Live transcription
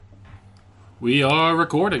We are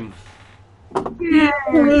recording. Yay!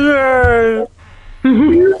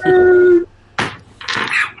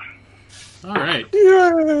 All right.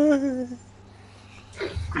 Yay!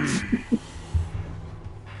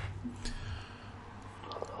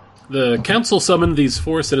 The council summoned these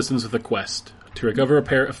four citizens with a quest to recover a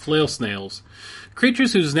pair of flail snails,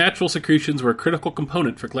 creatures whose natural secretions were a critical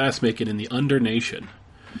component for glassmaking in the Under Nation.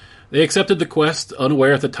 They accepted the quest,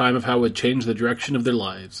 unaware at the time of how it would change the direction of their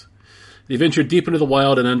lives. They ventured deep into the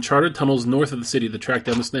wild and uncharted tunnels north of the city to track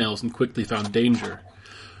down the snails and quickly found danger,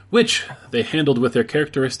 which they handled with their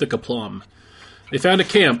characteristic aplomb. They found a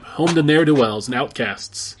camp, home to ne'er-do-wells and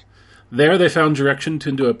outcasts. There they found direction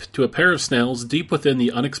to a pair of snails deep within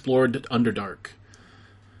the unexplored Underdark.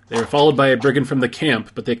 They were followed by a brigand from the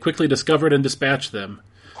camp, but they quickly discovered and dispatched them,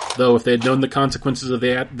 though if they had known the consequences of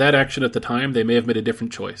that action at the time, they may have made a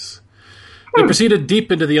different choice. They proceeded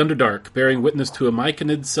deep into the Underdark, bearing witness to a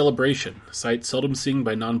Myconid celebration, a sight seldom seen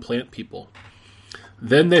by non-plant people.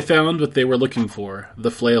 Then they found what they were looking for,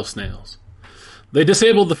 the flail snails. They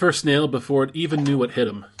disabled the first snail before it even knew what hit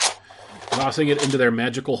him, tossing it into their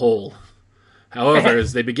magical hole. However,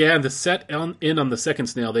 as they began to set in on the second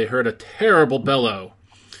snail, they heard a terrible bellow.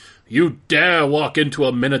 "You dare walk into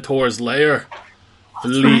a Minotaur's lair?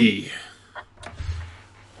 Flee!"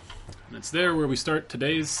 And it's there where we start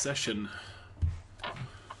today's session.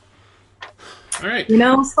 All right. You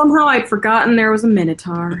know, somehow I'd forgotten there was a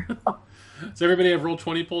Minotaur. Does everybody have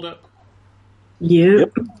Roll20 pulled up?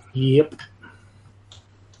 Yep. Yep.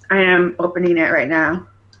 I am opening it right now.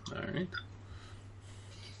 All right.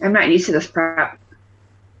 I'm not used to this prep.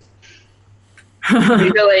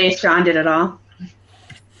 Usually Sean did it all.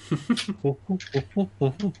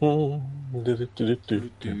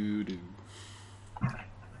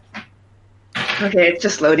 Okay, it's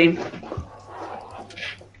just loading.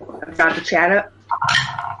 I've got the chat up.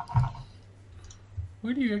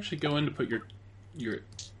 Where do you actually go in to put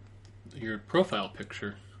your profile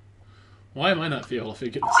picture? Why am I not able to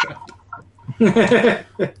figure this out?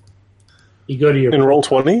 You go to your in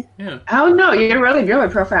Roll20? Yeah. Oh no, you're really good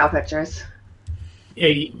with profile pictures. Yeah,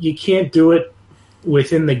 you can't do it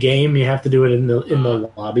within the game. You have to do it in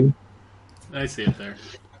the lobby. I see it there.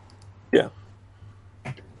 Yeah.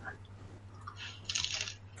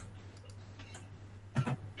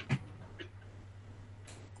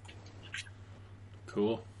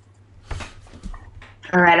 Cool.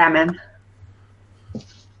 All right, I'm in.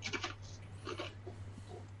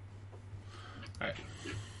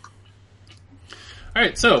 All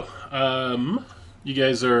right, so you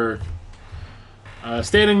guys are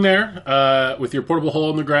standing there with your portable hole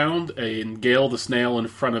in the ground and Gale the snail in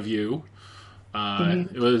front of you.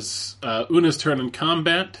 It was Una's turn in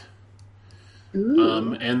combat,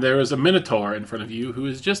 and there is a Minotaur in front of you who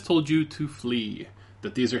has just told you to flee,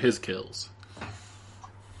 that these are his kills.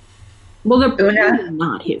 Well, they're probably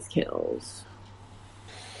not his kills.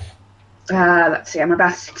 Let's see, I'm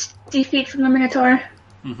about 60 feet from the Minotaur.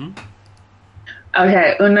 Mm-hmm.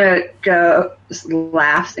 Okay, Una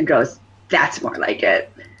laughs and goes, "That's more like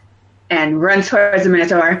it," and runs towards the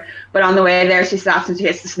Minotaur. But on the way there, she stops and she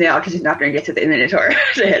hits the snail because she's not going to get to the Minotaur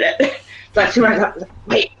to hit it. But she runs up.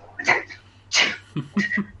 Wait.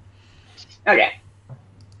 Okay.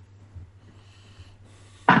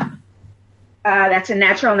 That's a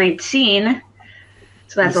natural 19,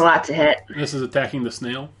 so that's a lot to hit. This is attacking the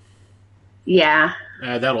snail? Yeah.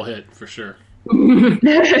 That'll hit, for sure.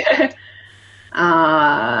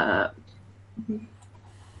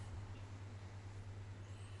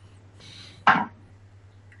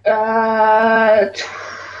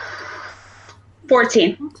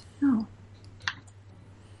 14. Oh.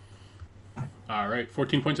 All right,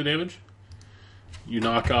 14 points of damage. You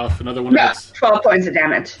knock off another one of its... 12 points of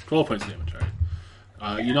damage. 12 points of damage, all right.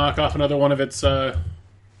 You knock off another one of its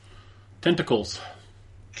tentacles.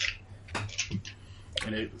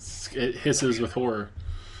 And it hisses with horror.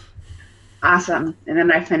 Awesome. And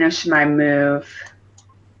then I finish my move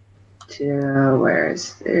to...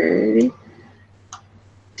 Where's 30?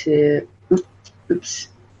 To... Oops.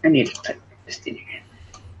 I need to put this in here.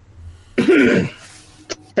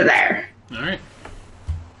 To there. All right.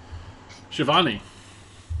 Shivani.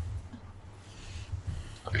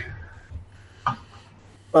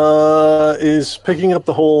 Is picking up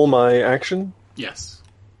the hole my action? Yes.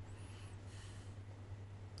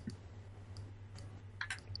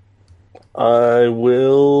 I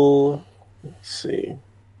will... Let's see.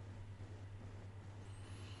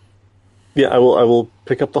 Yeah, I will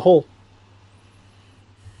pick up the hole.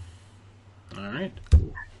 All right.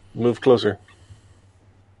 Move closer.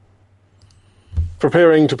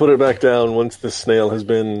 Preparing to put it back down once the snail has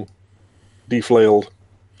been deflailed.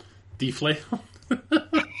 deflail.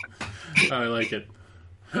 I like it.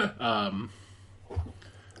 All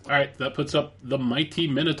right, that puts up the mighty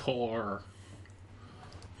Minotaur.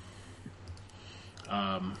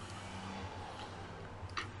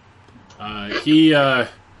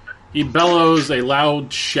 He bellows a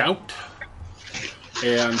loud shout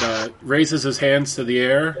and raises his hands to the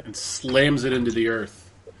air and slams it into the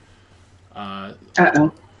earth.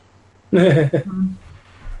 Uh-oh.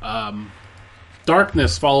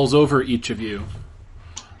 Darkness falls over each of you.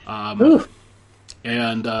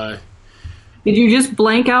 And Did you just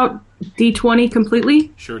blank out D20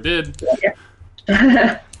 completely? sure did.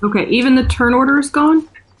 Okay, even the turn order is gone?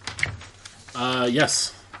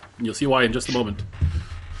 Yes. You'll see why in just a moment.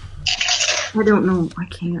 I don't know. I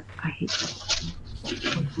can't. I hate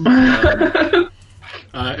that.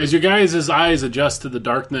 As your guys' eyes adjust to the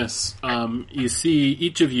darkness, you see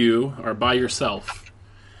each of you are by yourself.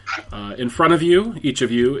 In front of you, each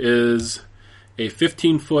of you, is a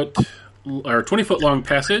 15-foot or 20-foot long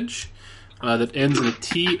passage that ends in a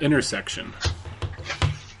T intersection.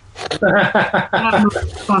 That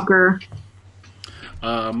motherfucker.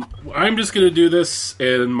 I'm just going to do this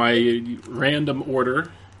in my random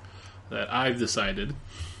order that I've decided.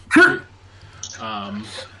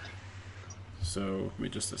 So, give me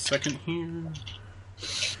just a second here.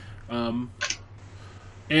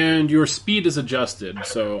 And your speed is adjusted,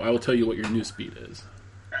 so I will tell you what your new speed is.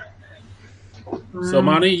 So,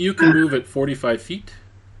 Mani, you can move at 45 feet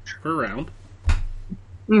per round.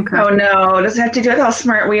 Okay. Oh no, does it have to do with how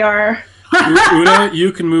smart we are? Una,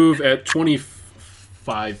 you can move at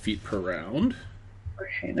 25 feet per round.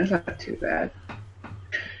 Okay, that's not too bad.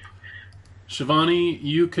 Shivani,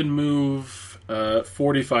 you can move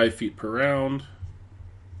 45 feet per round.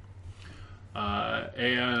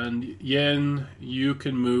 And Yen, you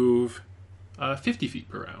can move 50 feet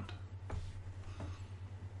per round.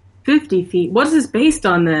 50 feet. What is this based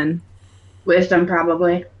on then? Wisdom,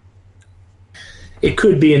 probably. It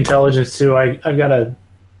could be intelligence too. I got a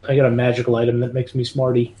magical item that makes me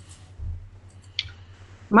smarty.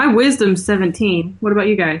 My wisdom's 17. What about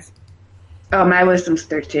you guys? Oh, my wisdom's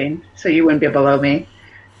 13, so you wouldn't be below me.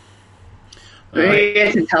 Maybe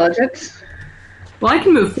it's intelligence. Well, I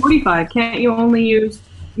can move 45. Can't you only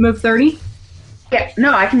move 30? Yeah,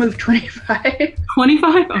 no, I can move 25.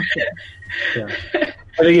 25? Okay. Yeah.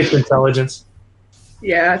 I think it's intelligence.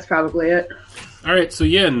 Yeah, that's probably it. All right, so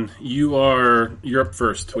Yen, you're up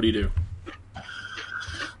first. What do you do?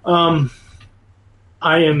 I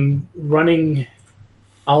am running.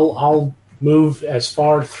 I'll move as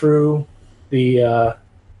far through the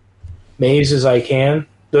maze as I can,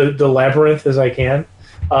 the labyrinth as I can,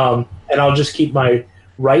 and I'll just keep my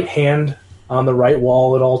right hand on the right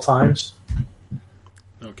wall at all times.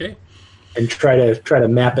 Okay. And try to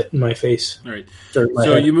map it in my face. All right.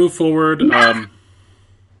 So You move forward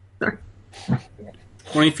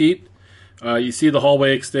 20 feet. You see the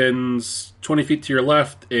hallway extends 20 feet to your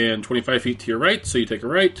left and 25 feet to your right, so you take a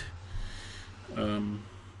right.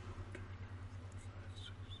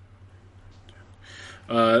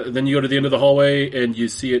 Then you go to the end of the hallway and you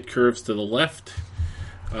see it curves to the left.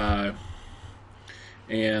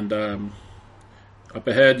 And up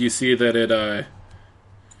ahead you see that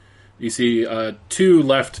you see two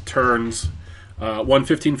left turns, one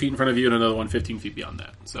 15 feet in front of you and another one 15 feet beyond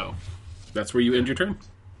that. So that's where you end your turn.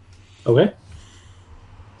 Okay.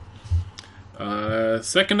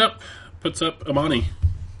 Second up puts up Amani.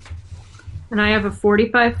 And I have a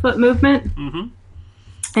 45-foot movement. Mm-hmm.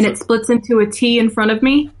 And it splits into a T in front of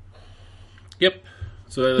me. Yep.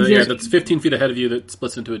 So that's 15 feet ahead of you that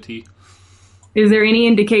splits into a T. Is there any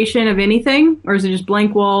indication of anything? Or is it just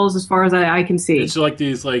blank walls as far as I can see? It's like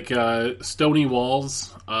these stony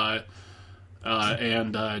walls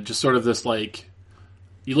and just sort of this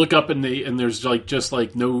you look up and there's just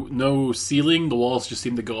no ceiling. The walls just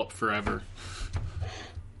seem to go up forever.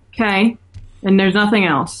 Okay. And there's nothing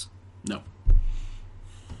else? No.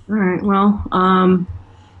 All right, well,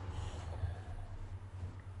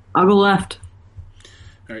 I'll go left.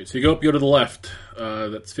 All right, so you go to the left.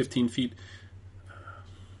 That's 15 feet.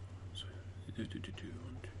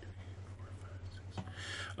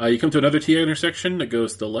 You come to another T intersection that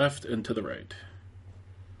goes to the left and to the right.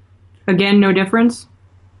 Again, no difference?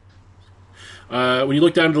 When you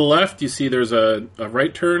look down to the left, you see there's a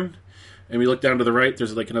right turn, and when you look down to the right,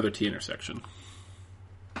 there's another T intersection.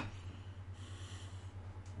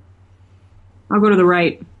 I'll go to the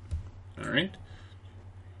right. All right.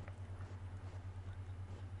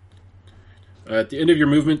 At the end of your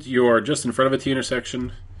movement, you are just in front of a T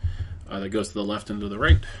intersection that goes to the left and to the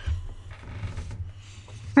right.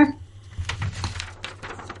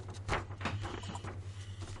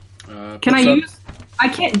 Can I use? I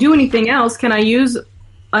can't do anything else. Can I use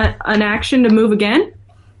an action to move again?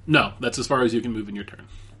 No, that's as far as you can move in your turn.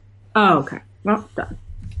 Oh, okay. Well, done.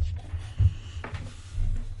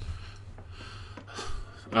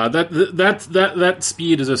 That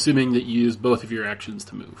speed is assuming that you use both of your actions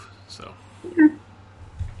to move. So,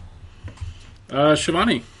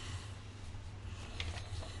 Shivani.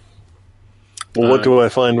 Well, what do I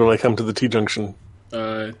find when I come to the T-junction?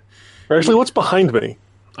 Or actually, what's behind me?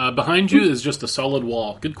 Behind you is just a solid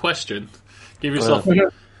wall. Good question. Give yourself.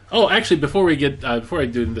 Oh, actually, before I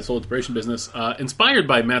do this whole inspiration business, inspired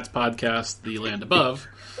by Matt's podcast, The Land Above,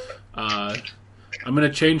 I'm going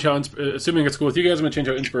to change how, assuming it's cool with you guys, I'm going to change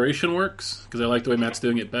how inspiration works, because I like the way Matt's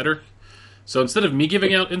doing it better. So instead of me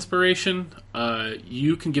giving out inspiration,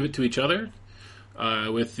 you can give it to each other,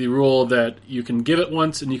 with the rule that you can give it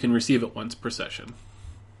once and you can receive it once per session.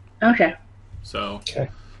 Okay. So, Okay.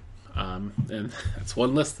 And that's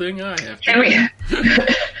one less thing I have to Can we?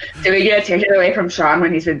 Do we get to take it away from Sean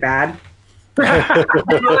when he's been bad?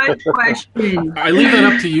 Good question. I leave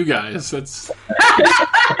that up to you guys. That's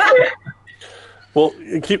Well,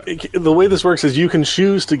 the way this works is you can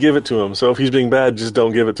choose to give it to him. So if he's being bad, just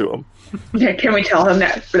don't give it to him. Yeah, can we tell him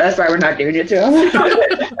that? But that's why we're not giving it to him.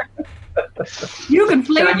 You can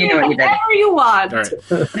flame Sean, you know it what you did. whatever you want. all right.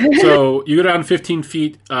 So you go down 15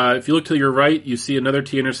 feet. If you look to your right, you see another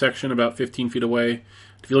T intersection about 15 feet away.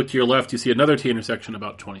 If you look to your left, you see another T intersection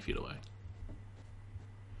about 20 feet away.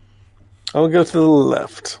 I'll go to the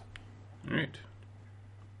left. All right.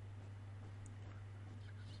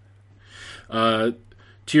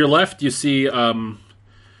 To your left, you see 10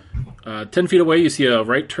 feet away, you see a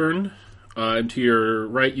right turn. And to your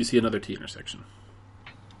right, you see another T intersection.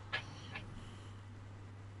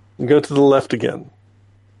 Go to the left again.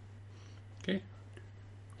 Okay.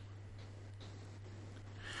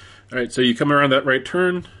 All right, so you come around that right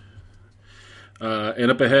turn,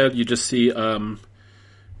 and up ahead, you just see the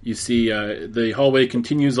hallway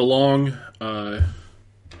continues along. 1,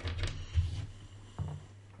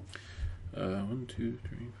 2,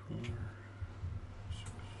 3,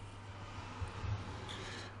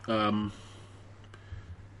 4.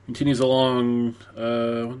 Continues along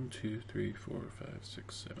 1, 2, 3, 4, 5,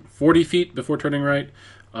 6, 7, 40 feet before turning right,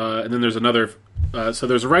 and then there's another. So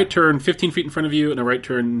there's a right turn 15 feet in front of you and a right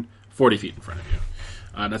turn 40 feet in front of you.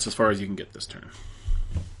 That's as far as you can get this turn.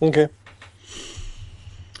 Okay.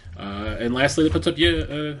 And lastly, that puts up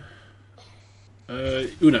you,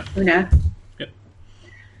 Una. Una. Yep.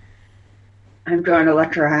 I'm going to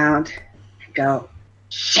look around and go,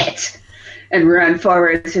 shit, and run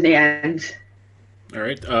forward to the end. All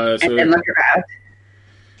right. And then look around.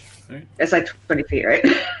 All right. It's like 20 feet, right?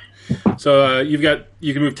 So you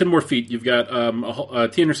can move 10 more feet. You've got a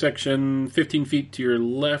T intersection 15 feet to your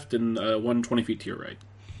left and 20 feet to your right.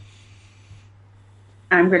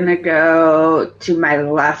 I'm going to go to my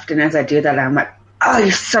left, and as I do that, I'm like, oh,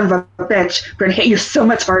 you son of a bitch. I'm going to hit you so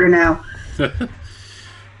much harder now. All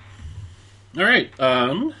right.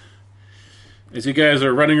 As you guys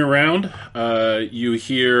are running around, you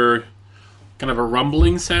hear kind of a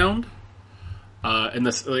rumbling sound, and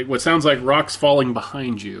this what sounds like rocks falling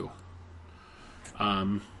behind you.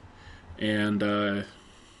 Una,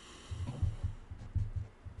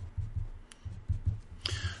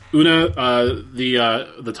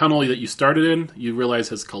 the tunnel that you started in, you realize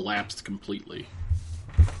has collapsed completely.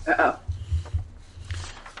 Uh-oh.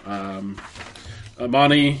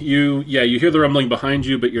 Amani, you hear the rumbling behind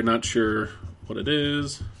you, but you're not sure what it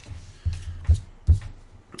is.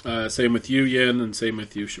 Same with you, Yin, and same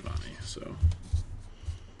with you, Shivani. So,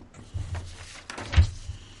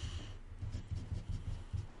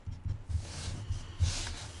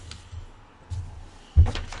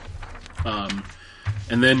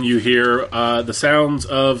 and then you hear the sounds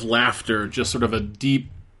of laughter, just sort of a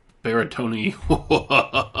deep baritone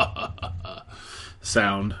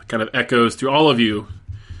sound, kind of echoes through all of you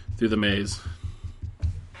through the maze.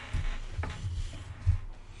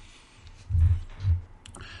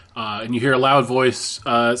 And you hear a loud voice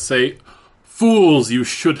say, "Fools, you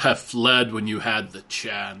should have fled when you had the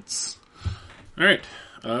chance." All right.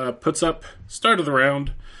 Puts up start of the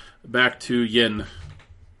round. Back to Yin.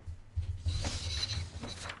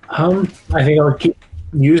 I think I'll keep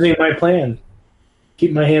using my plan.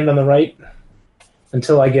 Keep my hand on the right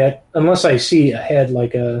until I get, unless I see ahead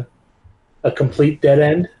like a complete dead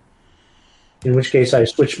end, in which case I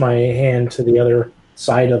switch my hand to the other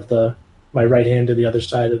side of my right hand to the other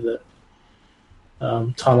side of the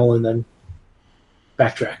tunnel and then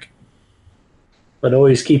backtrack. But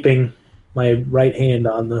always keeping my right hand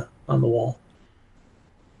on the wall.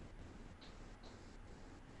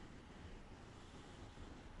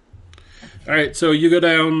 All right, so you go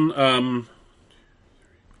down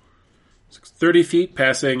 30 feet,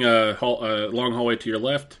 passing a long hallway to your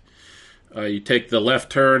left. You take the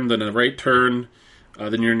left turn, then a right turn,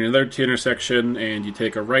 then you're in another T-intersection, and you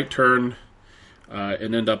take a right turn,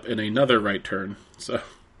 and end up in another right turn. So,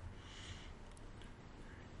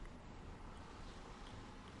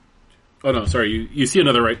 oh no, sorry, you see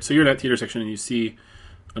another right. So you're in that T-intersection, and you see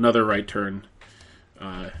another right turn,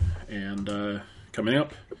 and coming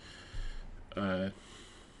up. Or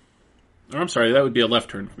I'm sorry, that would be a left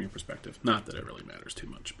turn from your perspective. Not that it really matters too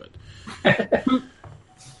much, but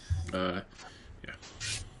yeah.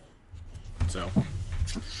 So,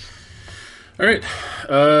 all right,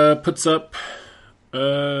 puts up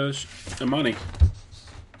Imani.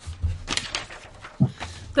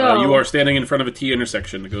 So you are standing in front of a T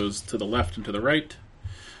intersection that goes to the left and to the right.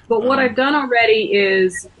 But what I've done already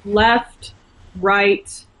is left,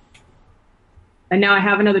 right, and now I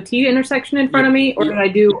have another T intersection in front of me, or did I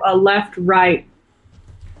do a left, right?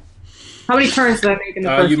 How many turns did I make in the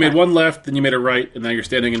first You made time? one left, then you made a right, and now you're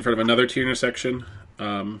standing in front of another T intersection.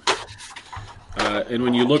 And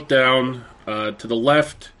when you look down to the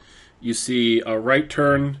left, you see a right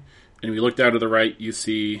turn, and when you look down to the right, you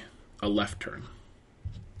see a left turn.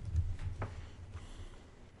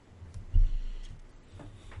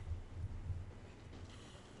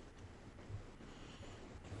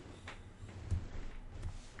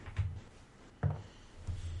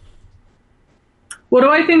 What do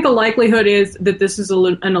I think the likelihood is that this is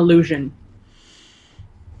an illusion?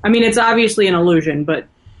 I mean, it's obviously an illusion, but...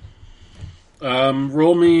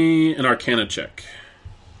 Roll me an Arcana check.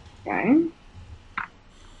 Okay.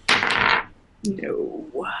 No.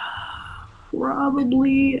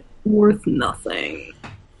 Probably worth nothing.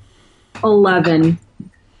 11.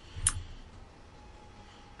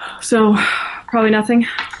 So, probably nothing.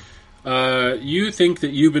 You think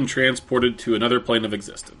that you've been transported to another plane of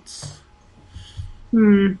existence.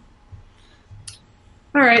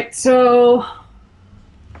 Alright, so...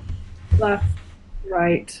 Left,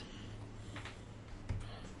 right.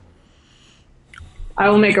 I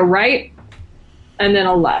will make a right, and then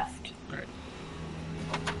a left. All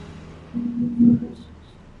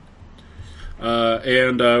right.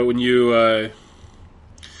 When you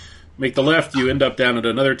make the left, you end up down at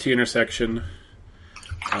another T intersection.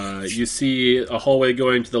 You see a hallway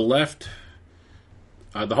going to the left.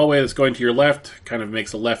 The hallway that's going to your left kind of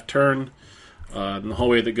makes a left turn. And the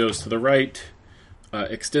hallway that goes to the right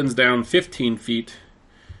extends down 15 feet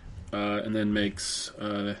and then makes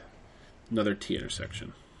another T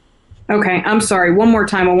intersection. Okay, I'm sorry. One more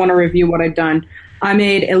time, I want to review what I've done. I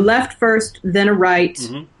made a left first, then a right,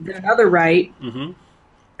 then another right, and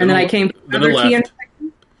then I came to another T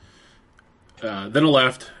intersection. Then a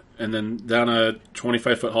left, and then down a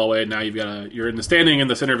 25-foot hallway. Now you're standing in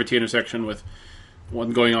the center of a T intersection with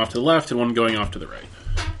one going off to the left and one going off to the right.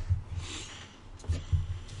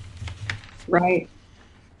 Right.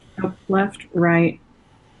 Up, left, right.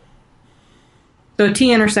 So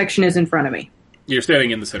T intersection is in front of me. You're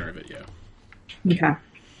standing in the center of it, yeah. Okay.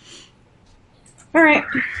 All right.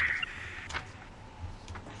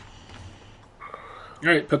 All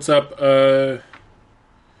right, puts up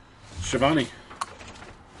Shivani.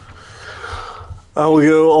 I will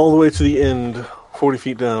go all the way to the end, 40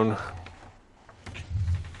 feet down.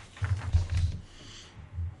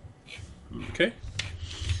 Okay.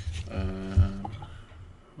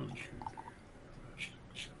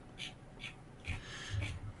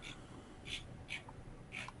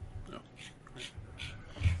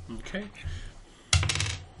 Okay.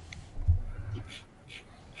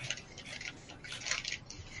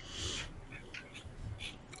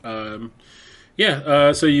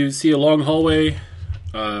 So you see a long hallway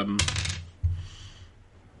that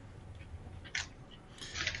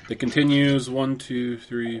continues 1, 2,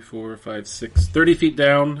 3, 4, 5, 6, 30 feet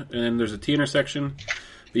down, and there's a T intersection.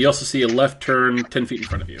 But you also see a left turn 10 feet in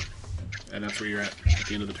front of you. And that's where you're at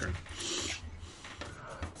the end of the turn.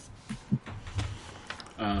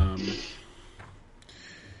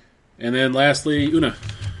 And then lastly, Una.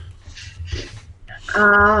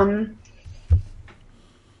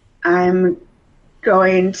 I'm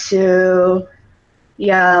going to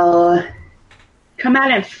yell, "Come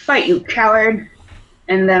out and fight, you coward!"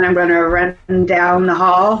 And then I'm going to run down the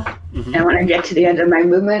hall. And when I get to the end of my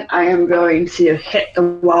movement, I am going to hit the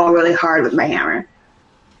wall really hard with my hammer.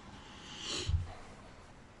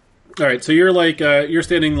 All right, so you're you're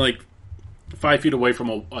standing 5 feet away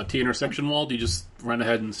from a T intersection wall. Do you just run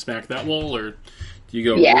ahead and smack that wall, or do you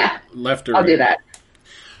go left or right? I'll do that.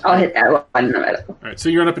 I'll hit that one in the middle. All right, so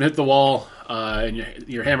you run up and hit the wall, and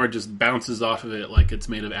your hammer just bounces off of it like it's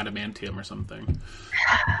made of adamantium or something.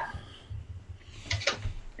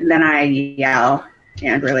 And then I yell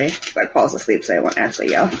angrily, but Paul's asleep, so I won't actually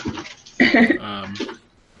yell.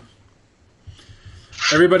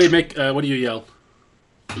 Everybody make... what do you yell?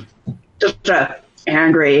 Just a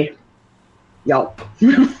angry yelp.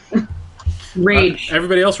 Rage.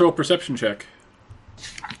 Everybody else roll perception check.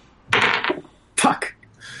 Fuck.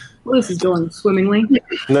 Well, this is going swimmingly.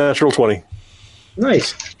 Natural 20.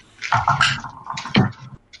 Nice.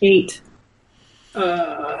 8.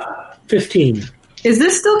 15. Is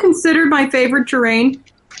this still considered my favorite terrain?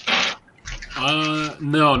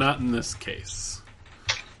 No, not in this case.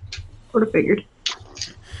 Would have figured.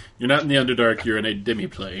 You're not in the Underdark, you're in a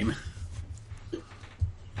demi-plane.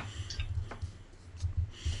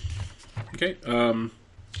 Okay,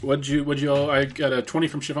 what'd you all... I got a 20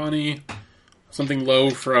 from Shivani, something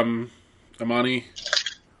low from Amani.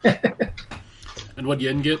 And what'd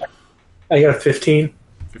Yen get? I got a 15.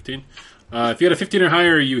 15? If you had a 15 or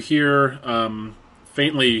higher, you hear,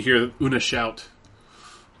 faintly, you hear Una shout.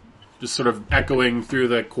 Just sort of echoing through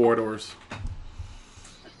the corridors.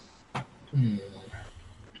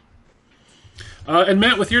 And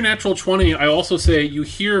Matt, with your natural 20, I also say you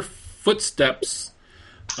hear footsteps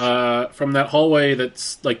from that hallway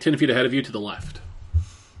that's like 10 feet ahead of you to the left.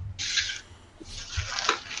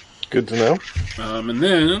 Good to know. And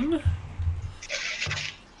then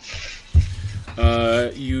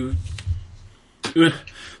you...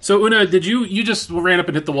 So, Una, did you just ran up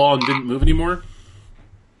and hit the wall and didn't move anymore?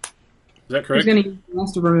 Is that correct? He's going to use the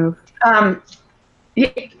rest of remove.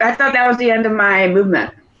 I thought that was the end of my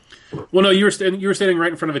movement. Well, no, you were standing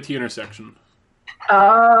right in front of a T intersection.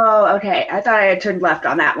 Oh, okay. I thought I had turned left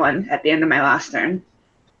on that one at the end of my last turn.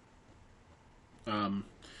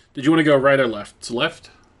 Did you want to go right or left? It's left.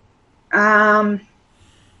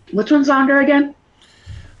 Which one's longer again?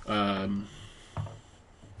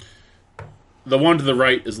 The one to the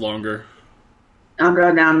right is longer. I'll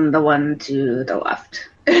go down the one to the left.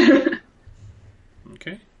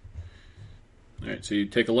 Okay. All right, so you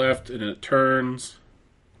take a left, and then it turns.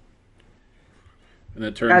 And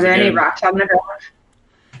then it turns Are there again. any rocks on the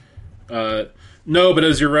ground? No, but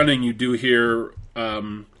as you're running, you do hear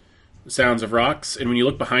sounds of rocks. And when you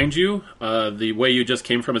look behind you, the way you just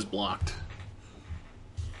came from is blocked.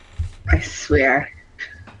 I swear.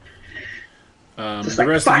 The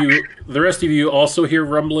rest of you also hear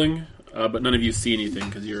rumbling, but none of you see anything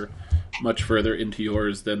because you're much further into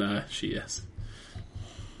yours than she is.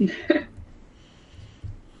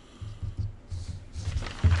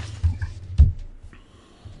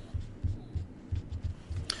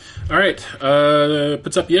 All right,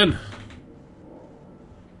 puts up Yen.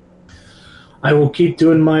 I will keep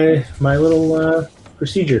doing my little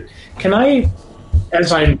procedure. Can I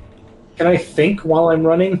think while I'm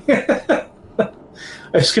running?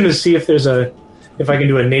 I was going to see if I can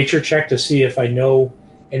do a nature check to see if I know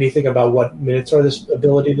anything about what Minotaur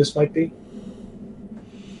this might be.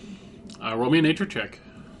 Roll me a nature check.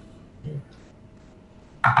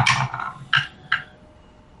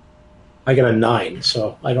 I got a 9,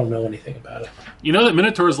 so I don't know anything about it. You know that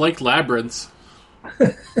Minotaurs like labyrinths.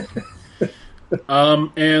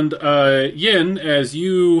 And Yin, as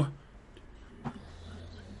you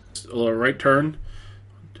right turn,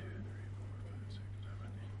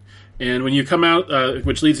 and when you come out,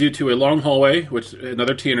 which leads you to a long hallway, which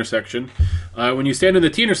another T intersection. When you stand in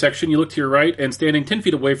the T intersection, you look to your right, and standing 10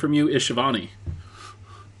 feet away from you is Shivani.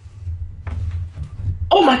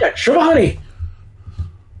 Oh my God, Shivani!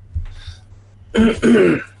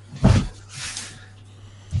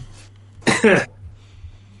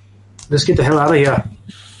 Let's get the hell out of here.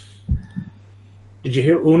 Did you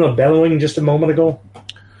hear Una bellowing just a moment ago?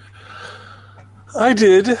 I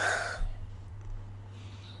did.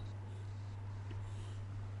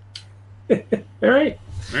 All right.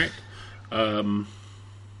 All right.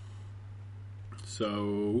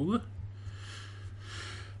 So,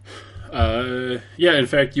 yeah. In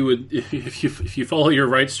fact, you would if you follow your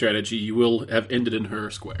right strategy, you will have ended in her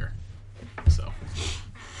square. So,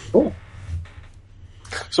 Cool.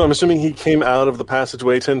 So I'm assuming he came out of the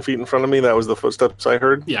passageway 10 feet in front of me. That was the footsteps I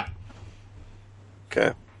heard? yeah.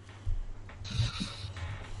 Okay.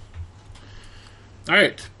 All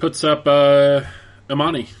right. Puts up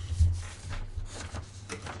Amani.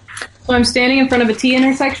 So I'm standing in front of a T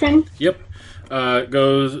intersection. Yep.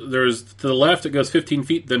 There's to the left, it goes 15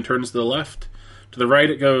 feet, then turns to the left. To the right,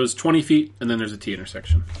 it goes 20 feet, and then there's a T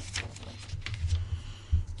intersection.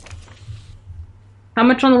 How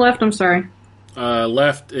much on the left? I'm sorry.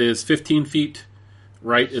 Left is 15 feet.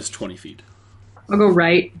 Right is 20 feet. I'll go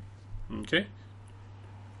right. Okay.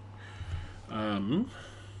 You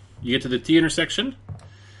get to the T intersection.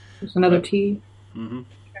 There's another T.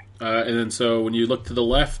 And then so when you look to the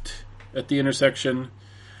left at the intersection,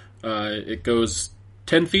 it goes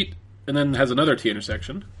 10 feet and then has another T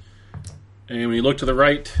intersection. And when you look to the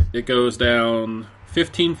right, it goes down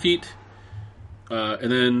 15 feet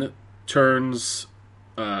and then turns...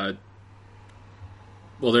 well,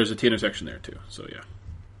 there's a T intersection there too, so yeah.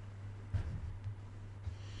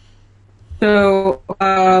 So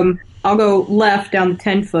I'll go left down the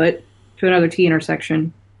 10 foot to another T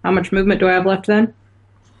intersection. How much movement do I have left then?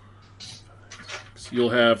 So you'll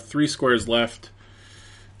have 3 squares left.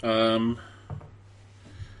 To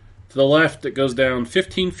the left, it goes down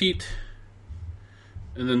 15 feet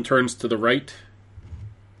and then turns to the right.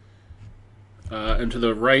 And to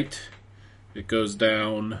the right, it goes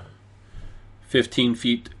down 15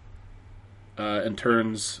 feet and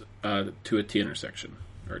turns to a T intersection.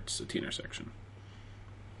 Or it's a T intersection.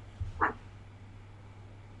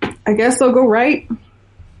 I guess I'll go right.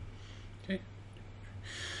 Okay.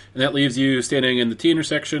 And that leaves you standing in the T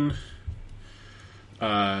intersection.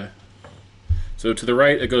 So to the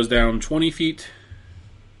right, it goes down 20 feet.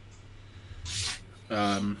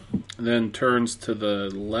 And then turns to the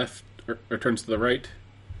left, or turns to the right.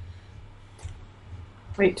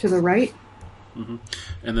 Right to the right? Mm-hmm.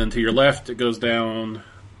 And then to your left, it goes down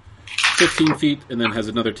 15 feet and then has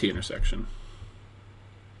another T intersection.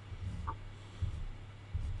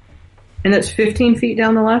 And that's 15 feet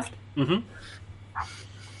down the left? Mm-hmm.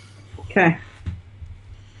 Okay.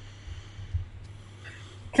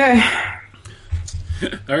 Okay.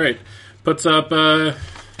 All right. Puts up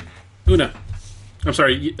Una. I'm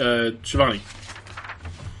sorry, Shivani.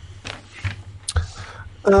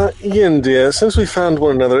 Yin, dear, since we found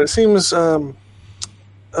one another, it seems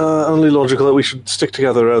only logical that we should stick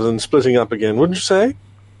together rather than splitting up again, wouldn't you say?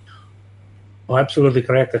 Oh, absolutely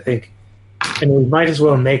correct, I think. And we might as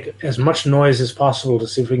well make as much noise as possible to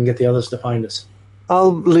see if we can get the others to find us.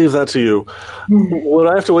 I'll leave that to you. Would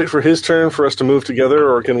I have to wait for his turn for us to move together,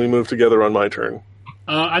 or can we move together on my turn?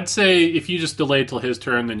 I'd say if you just delay till his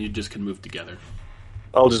turn, then you just can move together.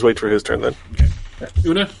 I'll just wait for his turn then. Okay.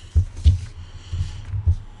 Una?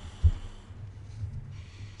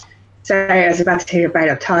 Sorry, I was about to take a bite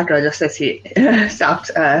of taco just as he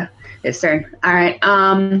stopped his turn. All right.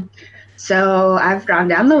 So I've gone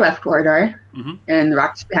down the left corridor, and the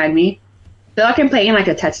rock's behind me. I feel like I'm playing like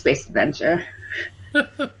a text-based adventure.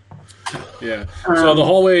 Yeah. So the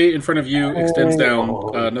hallway in front of you extends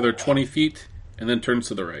down another 20 feet and then turns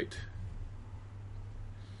to the right.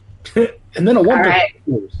 And then a wonder. Right.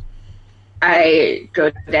 I go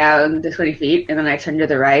down the 20 feet and then I turn to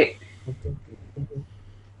the right.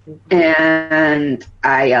 And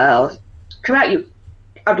I yell, "Come out, you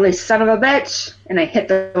ugly son of a bitch!" And I hit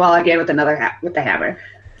the wall again with with the hammer.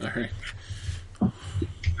 All right.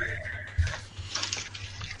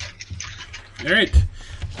 All right.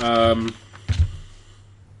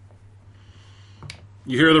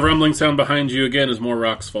 You hear the rumbling sound behind you again as more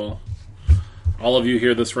rocks fall. All of you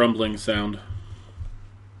hear this rumbling sound.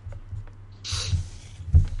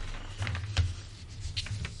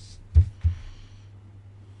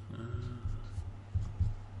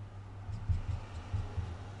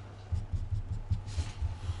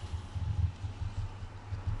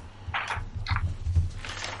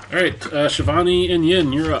 All right, Shivani and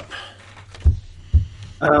Yin, you're up.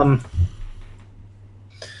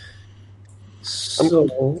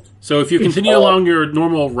 So if you continue along your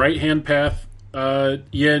normal right-hand path,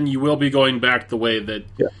 Yin, you will be going back the way that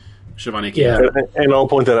Shivani came. Yeah, and I'll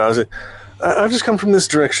point that out. I've just come from this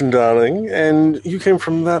direction, darling, and you came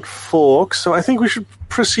from that fork, so I think we should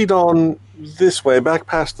proceed on this way, back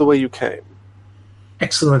past the way you came.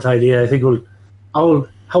 Excellent idea. I think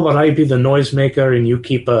how about I be the noisemaker and you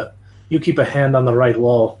keep a hand on the right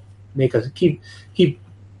wall. Make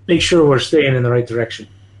sure we're staying in the right direction.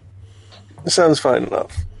 Sounds fine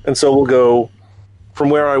enough. And so we'll go from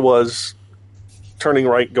where I was, turning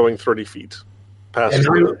right, going 30 feet past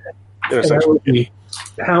the intersection. And I would be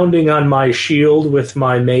pounding on my shield with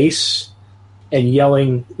my mace and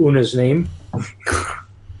yelling Una's name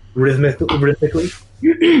rhythmically.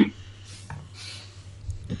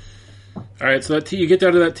 All right, so you get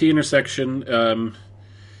down to that T intersection, and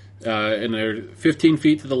they're 15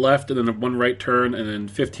 feet to the left, and then one right turn, and then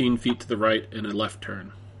 15 feet to the right, and a left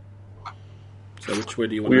turn. So which way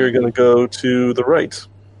do you want to go? We're going to go to the right.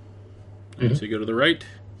 Mm-hmm. So you go to the right.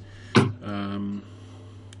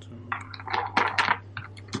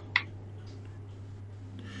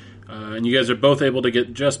 And you guys are both able to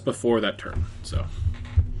get just before that turn. So,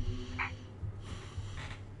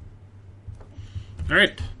 all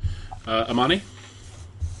right, Amani.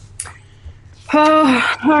 All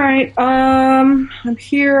right. I'm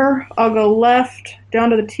here. I'll go left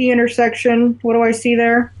down to the T intersection. What do I see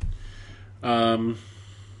there? Roll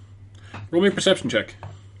me a perception check.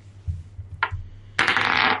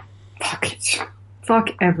 Fuck it. Fuck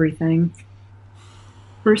everything.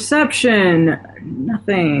 Perception.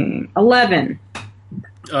 Nothing. 11.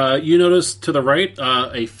 You notice to the right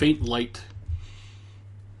a faint light.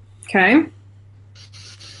 Okay.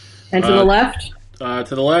 And to the left? To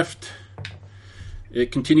the left,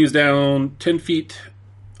 it continues down 10 feet,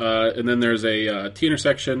 and then there's a T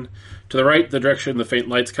intersection. To the right, the direction the faint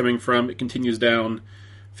light's coming from, it continues down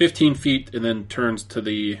 15 feet and then turns to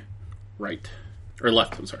the right. Or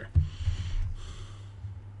left, I'm sorry.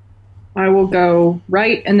 I will go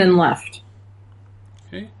right and then left.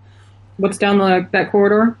 Okay. What's down that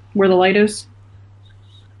corridor where the light is?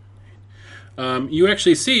 You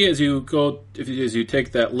actually see as you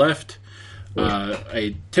take that left,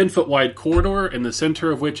 a 10-foot wide corridor in the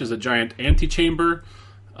center of which is a giant antechamber,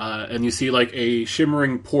 and you see like a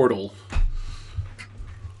shimmering portal.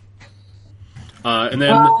 And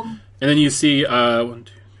then you see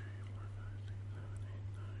and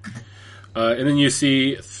then you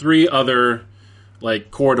see 3 other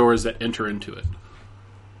like corridors that enter into it.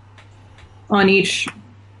 On each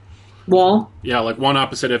wall? Yeah, like one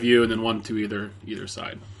opposite of you and then one to either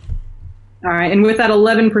side. All right, and with that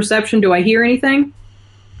 11 perception, do I hear anything?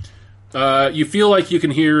 You feel like you can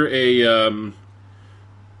hear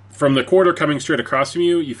from the corridor coming straight across from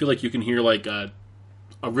you, you feel like you can hear like a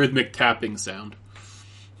rhythmic tapping sound.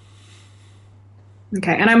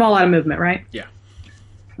 Okay, and I'm all out of movement, right? Yeah.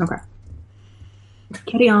 Okay.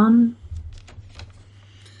 Carry on.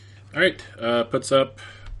 All right, puts up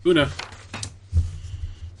Una.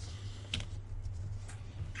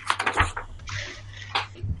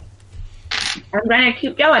 I'm gonna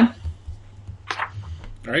keep going. All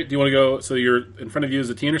right, do you want to go, so you're in front of you is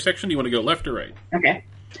the T intersection, do you want to go left or right? Okay.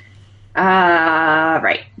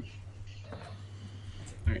 Right.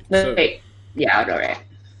 All right, so, Wait. Yeah, I'll go right.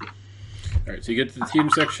 all right, so you get to the T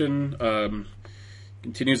intersection,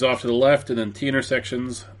 continues off to the left, and then T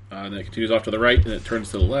intersections, and then it continues off to the right, and it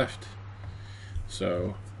turns to the left.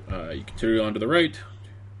 So you continue on to the right.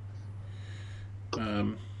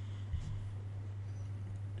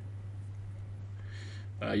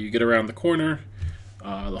 You get around the corner.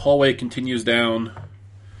 The hallway continues down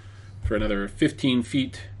for another 15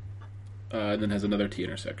 feet, and then has another T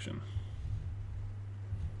intersection.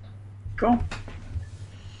 Cool.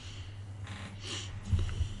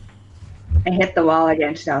 I hit the wall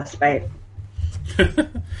again to out of spite.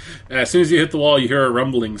 As soon as you hit the wall, you hear a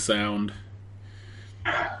rumbling sound.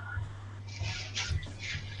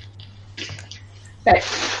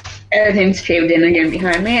 But everything's caved in again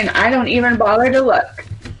behind me, and I don't even bother to look.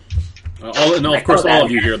 Of course, all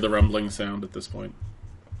of you hear the rumbling sound at this point.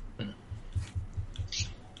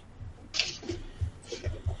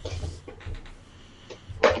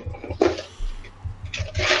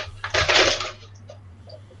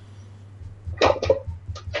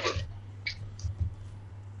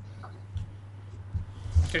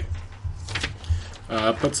 Okay.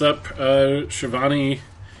 Puts up Shivani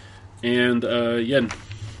and Yen.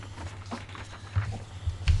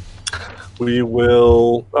 We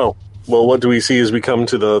will... Oh, well, what do we see as we come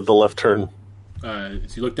to the left turn?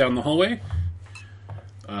 As you look down the hallway,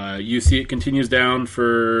 you see it continues down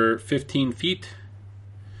for 15 feet,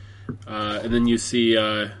 and then you see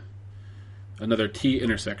another T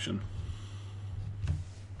intersection.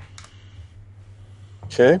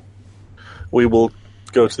 Okay. We will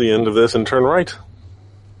go to the end of this and turn right.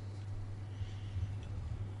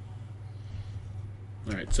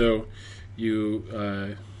 All right, so you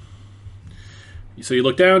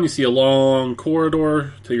look down, you see a long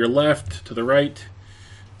corridor to your left, to the right.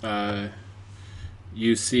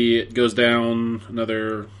 You see it goes down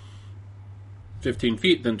another 15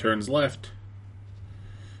 feet, then turns left.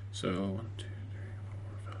 So 1, 2, 3,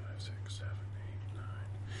 4, 5, 6, 7, 8, 9.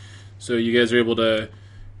 So you guys are able to, so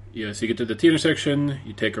you get to the T intersection,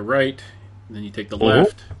 you take a right, and then you take the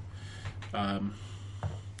left. And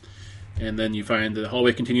then you find the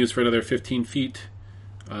hallway continues for another 15 feet.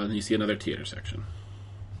 Then you see another T intersection.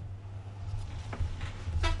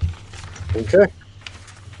 Okay.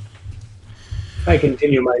 I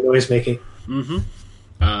continue my noise making.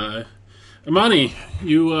 Mm-hmm. Imani,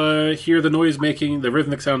 you hear the noise making, the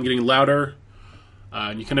rhythmic sound getting louder,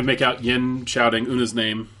 and you kind of make out Yin shouting Una's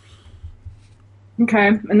name. Okay,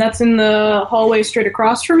 and that's in the hallway straight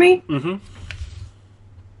across from me? Mm-hmm.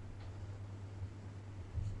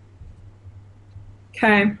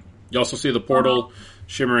 Okay. You also see the portal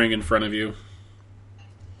shimmering in front of you.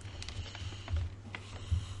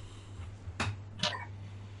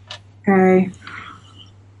 Okay.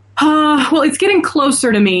 Well, it's getting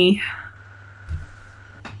closer to me.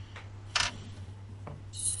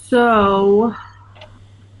 So,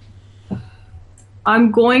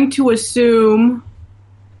 I'm going to assume,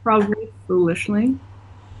 probably foolishly,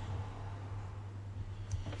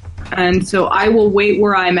 and so I will wait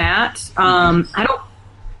where I'm at.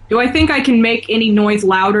 Do I think I can make any noise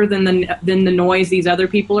louder than the noise these other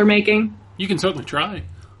people are making? You can certainly try.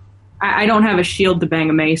 I don't have a shield to bang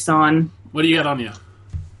a mace on. What do you got on you?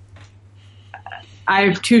 I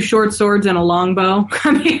have 2 short swords and a longbow.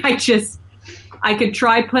 I mean, I could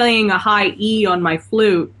try playing a high E on my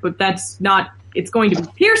flute, but that's not... It's going to be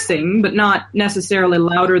piercing, but not necessarily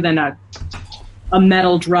louder than a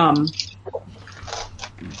metal drum. So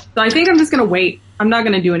I think I'm just going to wait. I'm not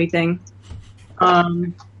going to do anything. I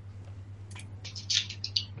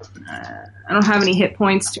don't have any hit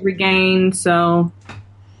points to regain, so...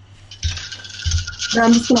 No,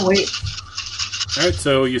 I'm just going to wait. All right,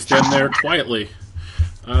 so you stand there quietly.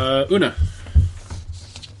 Una.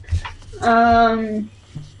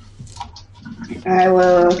 I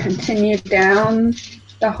will continue down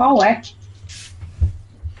the hallway.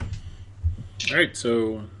 All right,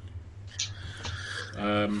 so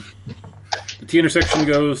the T intersection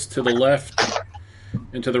goes to the left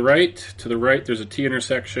and to the right. To the right, there's a T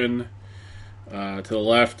intersection. To the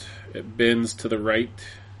left, it bends to the right.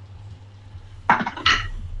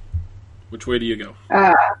 Which way do you go?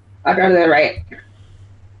 I'll go to the right.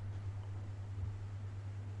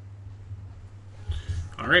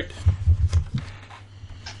 All right.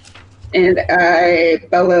 And I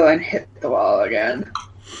bellow and hit the wall again.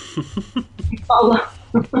 Follow.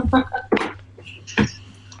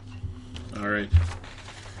 All right.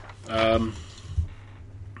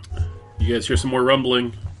 You guys hear some more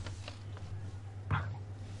rumbling.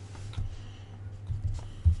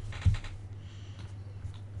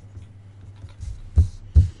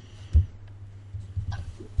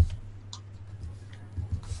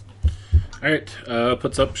 All right,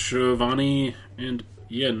 puts up Shivani and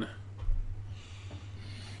Yin.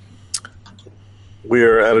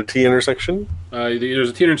 We're at a T intersection. There's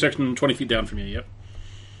a T intersection 20 feet down from you, yep.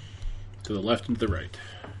 To the left and to the right.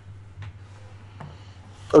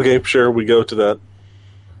 Okay, sure, we go to that.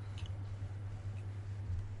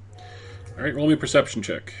 All right, roll me a perception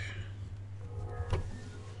check.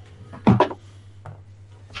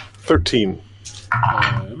 13.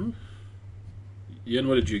 Yin,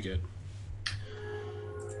 what did you get?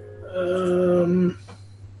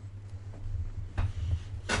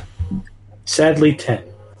 Sadly, 10.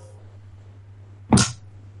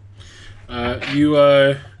 As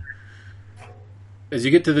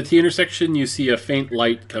you get to the T intersection, you see a faint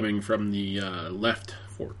light coming from the left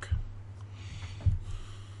fork.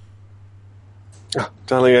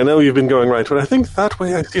 Darling, I know you've been going right, but I think that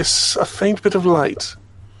way I see a faint bit of light.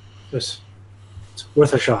 It's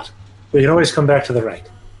worth a shot. We can always come back to the right.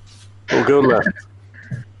 We'll go left.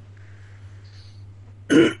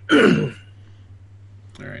 All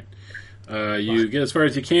right. You get as far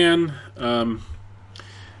as you can,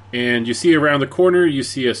 and you see around the corner, you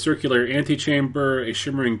see a circular antechamber, a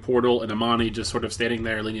shimmering portal, and Amani just sort of standing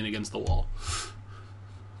there leaning against the wall.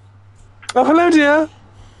 Oh, hello, dear.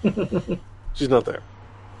 She's not there.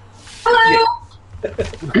 Hello!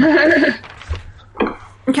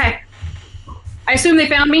 Okay. I assume they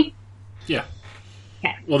found me? Yeah.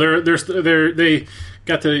 Okay. Well, they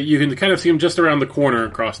got to... You can kind of see them just around the corner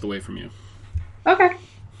across the way from you. Okay.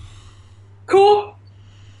 Cool.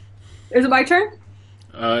 Is it my turn?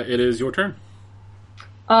 It is your turn.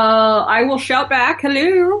 I will shout back,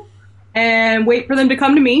 hello, and wait for them to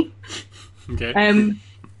come to me. Okay.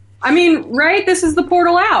 I mean, right? This is the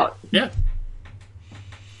portal out. Yeah.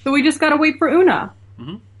 So we just gotta wait for Una.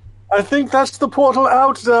 Mm-hmm. I think that's the portal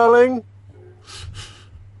out, darling.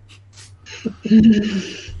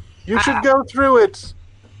 You should go through it.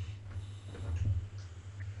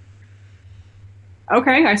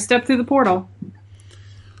 Okay, I stepped through the portal.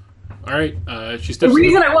 All right. She The steps.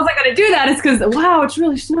 reason I wasn't going to do that is because, wow, it's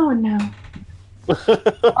really snowing now.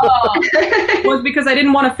 Was because I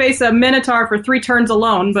didn't want to face a Minotaur for 3 turns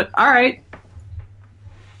alone, but all right.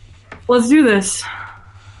 Let's do this.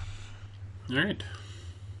 All right.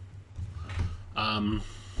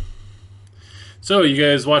 So you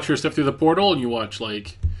guys watch her step through the portal, and you watch,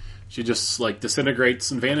 like, she just, like, disintegrates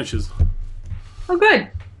and vanishes. Oh, good.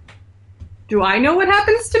 Do I know what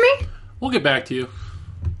happens to me? We'll get back to you.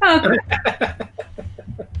 Okay.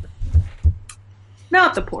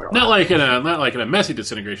 Not the portal. Not like in a messy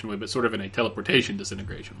disintegration way, but sort of in a teleportation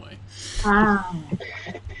disintegration way. Ah.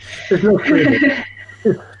 There's no freedom.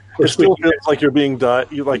 It still feels like you're being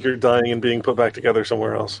like you're dying and being put back together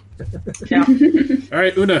somewhere else. Yeah. All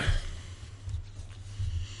right, Una.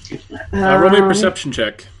 Roll me a perception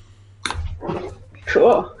check.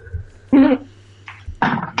 Cool.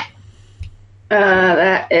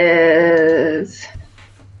 That is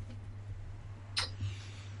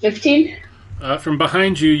 15. From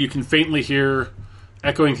behind you, you can faintly hear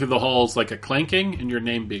echoing through the halls like a clanking and your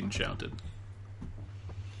name being shouted.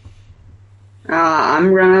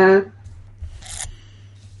 I'm gonna.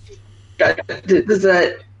 Does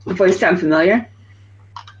the voice sound familiar?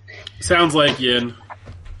 Sounds like Yin.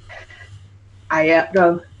 I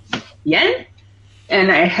go, Yen?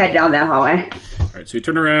 And I head down that hallway. All right, so you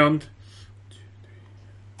turn around,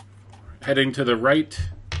 heading to the right.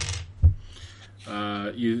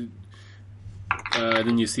 Then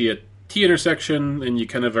you see a T intersection, and you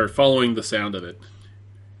kind of are following the sound of it.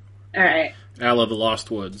 All right. A la the Lost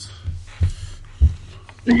Woods.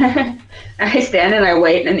 I stand and I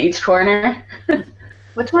wait in each corner.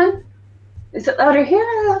 Which one? Is it louder here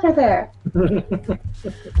or louder there? All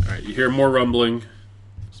right, you hear more rumbling.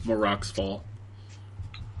 Some more rocks fall.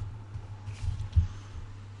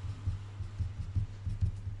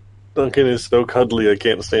 Duncan is so cuddly, I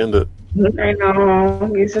can't stand it. I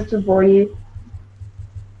know. He's such a boy.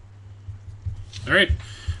 All right,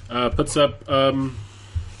 puts up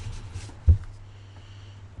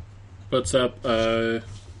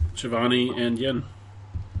Shivani and Yin.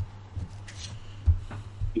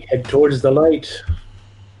 We head towards the light.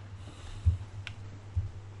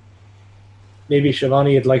 Maybe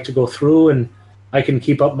Shivani would like to go through, and I can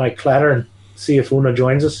keep up my clatter and see if Una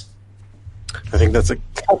joins us. I think that's a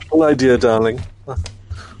capital idea, darling.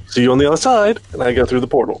 See you on the other side, and I go through the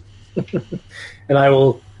portal. And I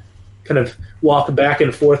will kind of walk back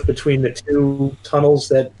and forth between the two tunnels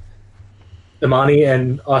that Imani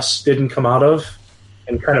and us didn't come out of,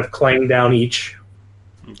 and kind of climb down each.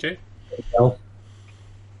 Okay.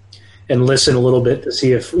 And listen a little bit to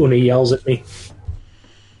see if Una yells at me.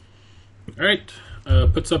 All right,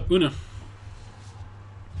 puts up Una.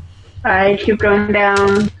 I keep going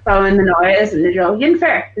down, following the noise, and they go,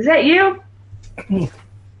 Yinfer, is that you?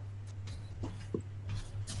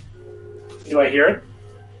 Do I hear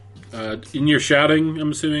it? In your shouting,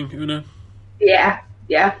 I'm assuming, Una? Yeah.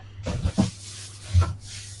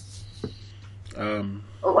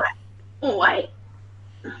 What?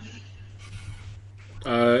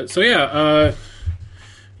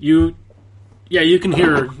 You can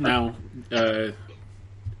hear now.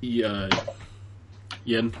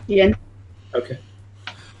 Yin. Okay.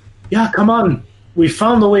 Yeah, come on. We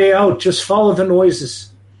found the way out. Just follow the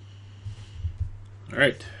noises. All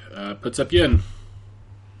right. Puts up Yin.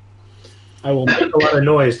 I will make a lot of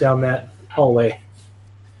noise down that hallway.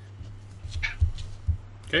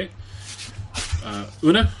 Okay.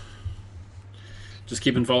 Una? Just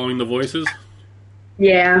keeping following the voices?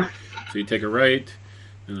 Yeah. So you take a right,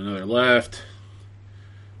 and another left.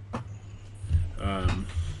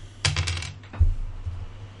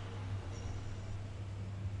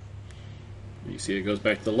 You see it goes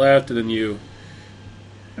back to the left, and then you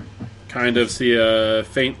kind of see a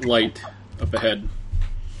faint light up ahead.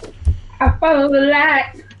 I follow the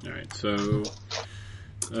light. Alright, so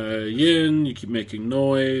Yin, you keep making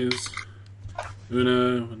noise.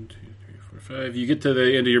 Una, 1, 2, 3, 4, 5. You get to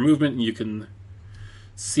the end of your movement, and you can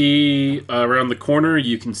see around the corner.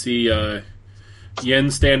 You can see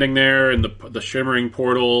Yin standing there in the shimmering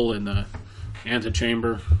portal in the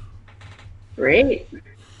antechamber. Great.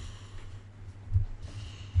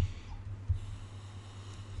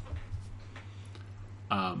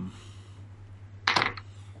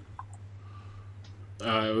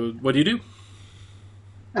 What do you do?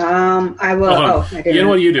 I will. I didn't. Yin,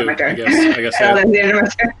 what do you do? I guess. That's the end of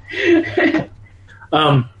my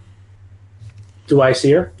turn. Do I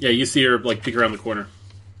see her? Yeah, you see her like peek around the corner.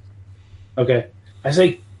 Okay. I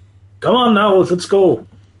say, come on now, let's go.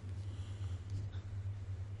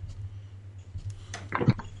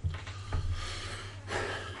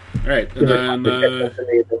 All right, and then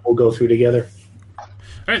we'll go through together. All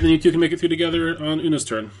right, then you two can make it through together on Una's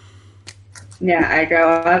turn. Yeah, I go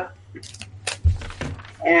up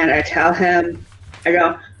and I tell him,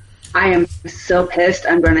 I am so pissed.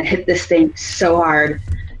 I'm going to hit this thing so hard.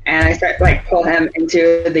 And I start pull him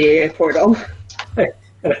into the portal. I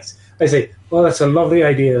say, well, that's a lovely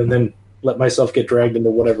idea, and then let myself get dragged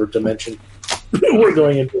into whatever dimension we're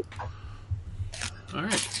going into. All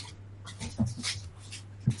right.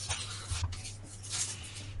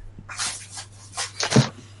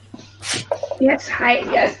 Yes, hi.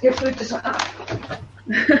 Yes, your food just went off.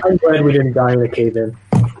 I'm glad we didn't die in the cave-in.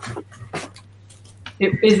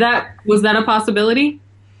 Was that a possibility?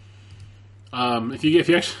 If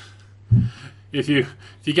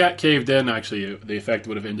you got caved in, actually, the effect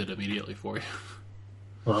would have ended immediately for you.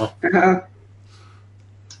 Well,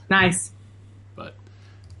 Nice. But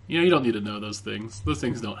you don't need to know those things. Those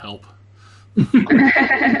things don't help. All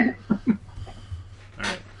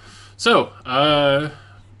right. So,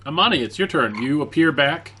 Amani, it's your turn. You appear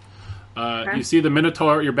back. Okay. You see the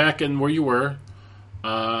Minotaur. You're back in where you were.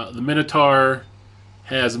 The Minotaur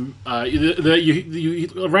has you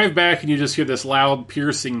arrive back and you just hear this loud,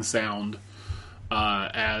 piercing sound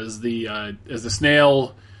as the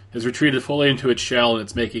snail has retreated fully into its shell and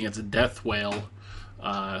it's making its death wail.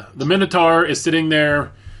 The Minotaur is sitting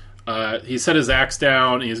there. He set his axe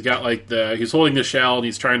down. And he's got he's holding the shell and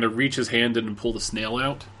he's trying to reach his hand in and pull the snail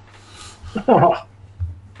out.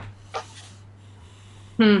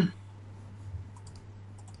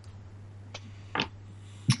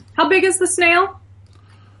 How big is the snail?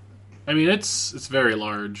 I mean, it's very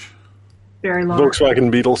large. Very large.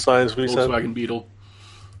 Volkswagen Beetle size, we said. Volkswagen Beetle.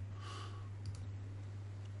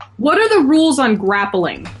 What are the rules on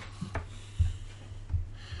grappling?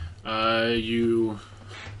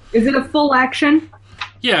 Is it a full action?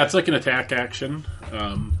 Yeah, it's like an attack action.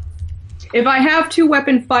 If I have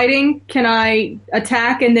 2-weapon fighting, can I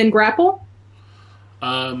attack and then grapple?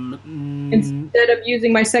 Instead of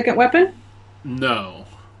using my second weapon? No.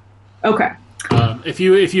 Okay. If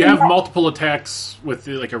you have multiple attacks with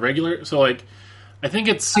a regular, so I think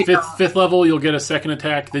it's fifth level, you'll get a second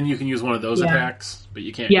attack. Then you can use one of those attacks, but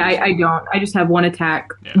you can't. Yeah, I don't. I just have one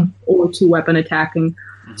attack or 2-weapon attacking.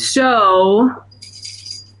 Mm-hmm. So,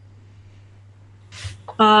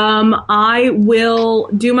 I will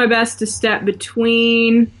do my best to step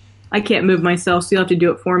between. I can't move myself, so you'll have to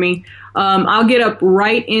do it for me. I'll get up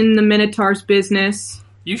right in the Minotaur's business.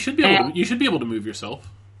 You should be able. You should be able to move yourself.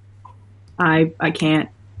 I can't.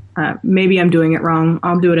 Maybe I'm doing it wrong.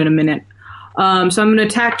 I'll do it in a minute. So I'm going to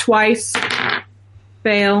attack twice.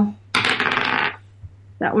 Fail.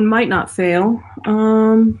 That one might not fail.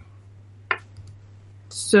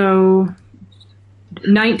 So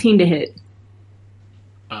 19 to hit.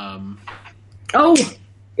 Oh,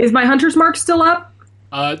 is my hunter's mark still up?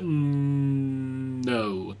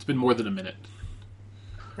 No. It's been more than a minute.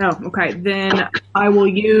 Oh, okay. Then I will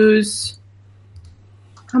use...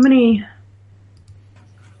 How many...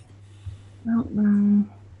 I don't know.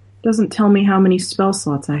 Doesn't tell me how many spell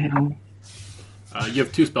slots I have. You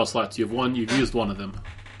have 2 spell slots. You have one. You've used one of them.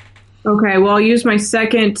 Okay, well, I'll use my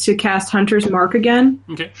second to cast Hunter's Mark again.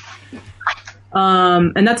 Okay.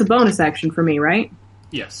 And that's a bonus action for me, right?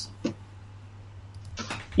 Yes.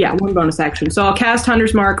 Yeah, 1 bonus action. So I'll cast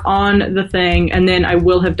Hunter's Mark on the thing, and then I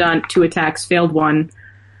will have done 2 attacks, failed 1.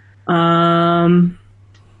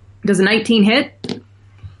 Does a 19 hit?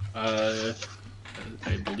 I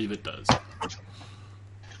believe it does.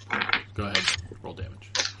 Go ahead. Roll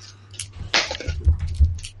damage.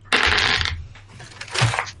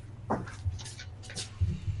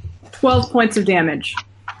 $12 points of damage.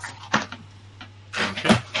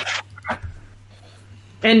 Okay.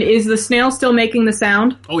 And is the snail still making the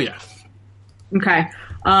sound? Oh, yeah. Okay.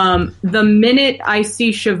 The minute I see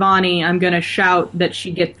Shivani, I'm going to shout that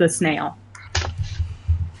she gets the snail.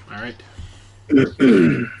 All right.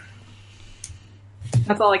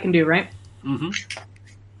 That's all I can do, right? Mm-hmm.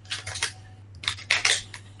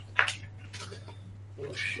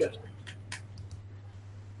 oh, shit.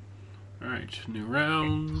 All right. New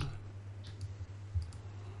round.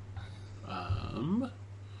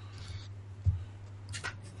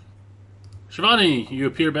 Shivani, you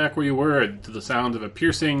appear back where you were to the sound of a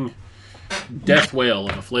piercing death wail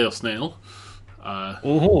of a flail snail.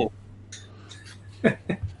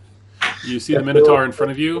 You see the Minotaur in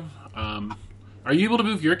front of you. Are you able to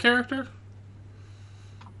move your character?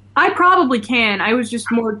 I probably can. I was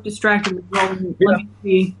just more distracted with rolling. Let me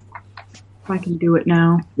see if I can do it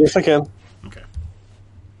now. Yes, I can. Okay.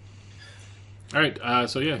 All right.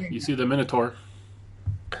 So yeah, you see the Minotaur.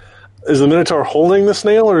 Is the Minotaur holding the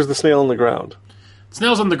snail, or is the snail on the ground?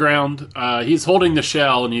 Snail's on the ground. He's holding the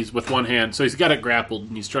shell, and he's with one hand, so he's got it grappled,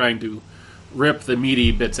 and he's trying to rip the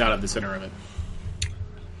meaty bits out of the center of it.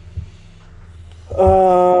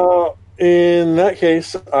 In that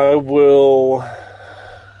case, I will.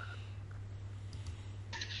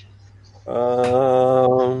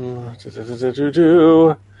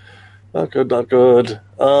 Not good, not good.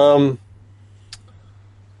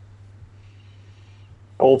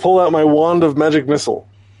 I will pull out my wand of magic missile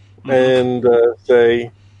and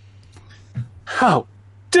say, "How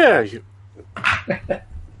dare you!"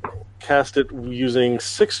 Cast it using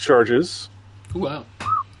 6 charges. Ooh, wow.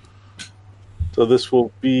 So this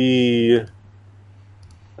will be,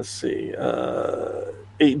 let's see,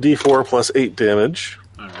 8d4 plus 8 damage.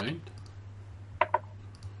 All right.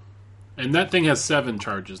 And that thing has 7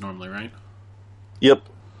 charges normally, right? Yep.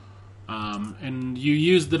 And you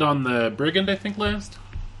used it on the brigand, I think, last?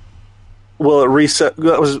 Well, it reset.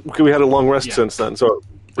 We had a long rest since then, so it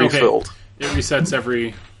refilled. Okay. It resets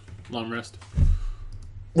every long rest.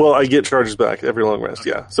 Well, I get charges back every long rest,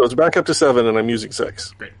 yeah. So it's back up to 7, and I'm using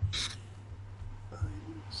 6. Great.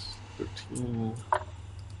 13...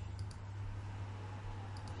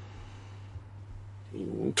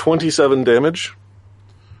 27 damage.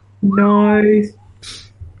 Nice.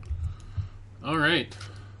 All right.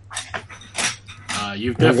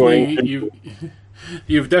 You've definitely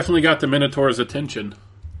got the Minotaur's attention.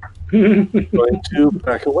 Going to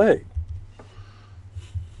back away.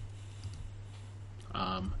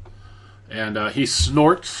 And he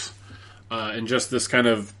snorts, and just this kind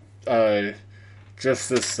of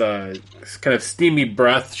steamy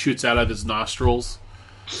breath shoots out of his nostrils,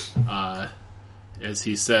 as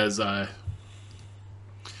he says,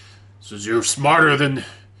 "You're smarter than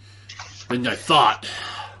I thought,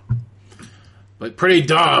 but pretty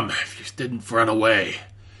dumb if you didn't run away."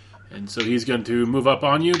 And so he's going to move up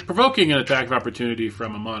on you, provoking an attack of opportunity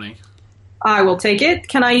from Amani. I will take it.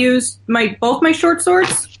 Can I use both my short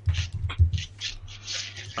swords?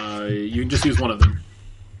 You can just use one of them.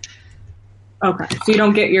 Okay, so you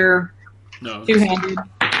don't get your two-handed.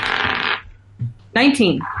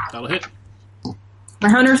 19. That'll hit. My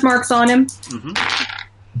hunter's mark's on him. Mm-hmm.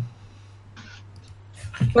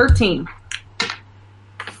 13.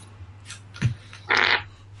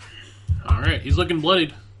 All right, he's looking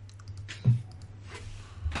bloodied.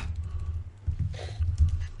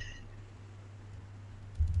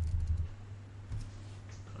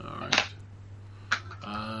 All right.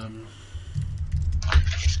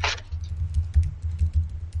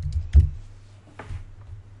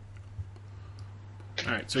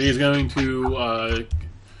 All right, so he's going to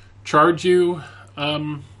charge you,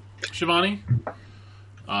 Shivani,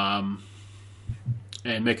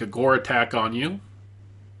 and make a gore attack on you.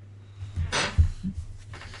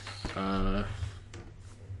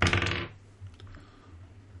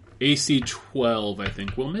 AC 12, I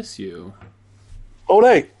think, will miss you. Oh,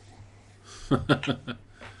 hey!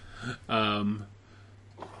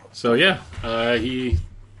 So yeah, he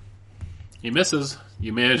misses.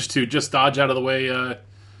 You manage to just dodge out of the way.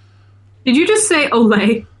 Did you just say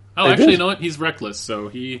Olay? Oh, actually, you know what? He's reckless, so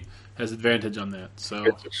he has advantage on that. So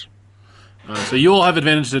you will have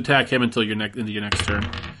advantage to attack him until into your next turn.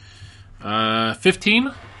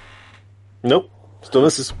 15? Nope. Still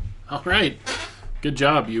misses. All right. Good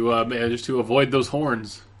job. You managed to avoid those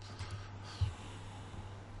horns.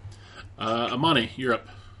 Amani, you're up.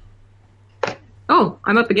 Oh,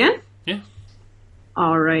 I'm up again? Yeah.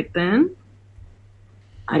 All right, then.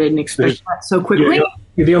 I didn't expect that so quickly.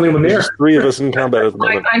 You're the only one there. There's 3 of us in combat at the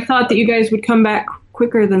moment. I thought that you guys would come back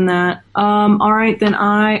quicker than that. All right, then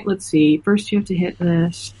let's see. First you have to hit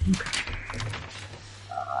this. Okay.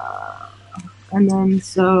 And then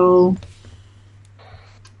so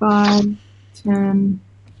 5, 10,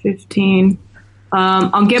 15.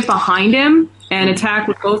 I'll get behind him and attack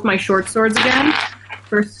with both my short swords again.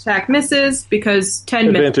 First attack misses because 10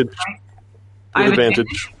 advantage. misses. Right? I have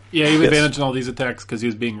advantage. Yeah, you have advantage on all these attacks because he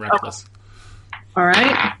was being reckless. All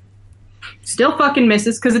right. Still fucking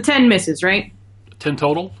misses because the 10 misses, right? 10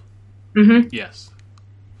 total? Mm-hmm. Yes.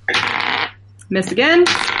 Miss again.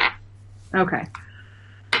 Okay.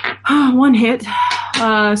 1 hit.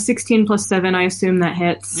 16 plus 7, I assume that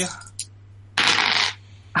hits. Yeah.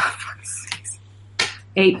 Oh, fuck's sakes.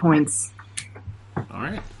 8 points. All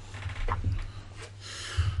right.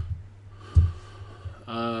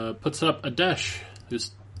 Puts up a dash,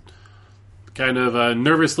 who's kind of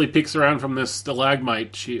nervously peeks around from this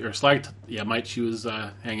stalagmite she was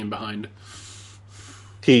hanging behind.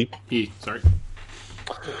 Sorry.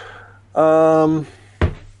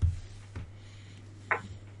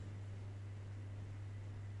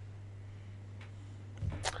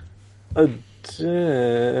 A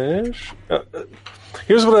dash.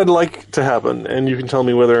 Here's what I'd like to happen, and you can tell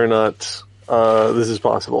me whether or not this is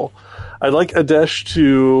possible. I'd like Adesh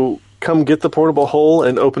to come get the portable hole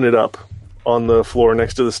and open it up on the floor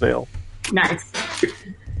next to the snail. Nice.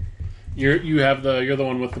 You're the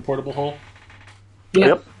one with the portable hole?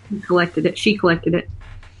 Yep. He collected it. She collected it.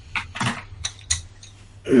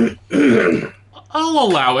 I'll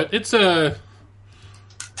allow it. It's not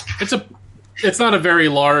a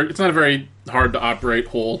very hard to operate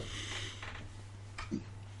hole.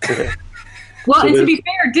 Okay. Well, So and to be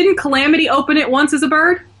fair, didn't Calamity open it once as a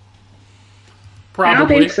bird? Probably. I don't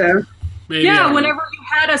think so. Maybe, Yeah, whenever you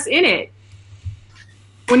had us in it.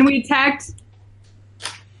 When we attacked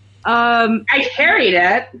I carried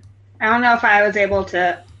it. I don't know if I was able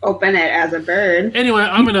to open it as a bird. Anyway,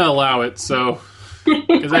 I'm going to allow it, so...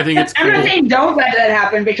 Because I think it's cool. I'm not saying don't let that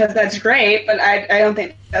happen, because that's great, but I don't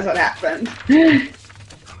think that's what happened.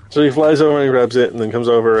 So he flies over and grabs it, and then comes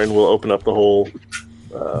over and will open up the hole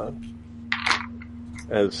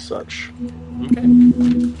as such. Okay.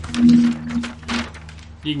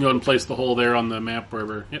 You can go and place the hole there on the map,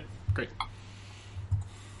 wherever. Yep, great.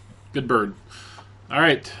 Good bird. All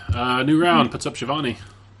right, new round. Puts up Shivani.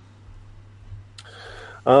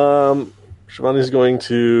 Shivani's going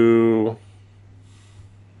to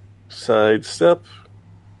sidestep,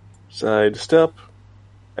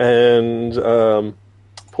 and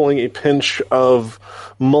pulling a pinch of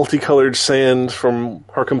multicolored sand from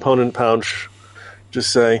her component pouch,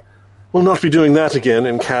 just say, "We'll not be doing that again,"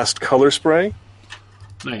 and cast color spray.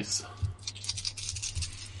 Nice.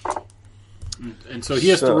 And so he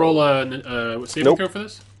has to roll a saving throw for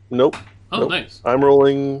this? Nope. Oh, nope. Nice. I'm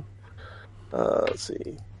rolling, let's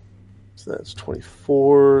see, so that's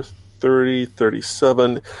 24, 30,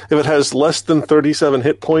 37. If it has less than 37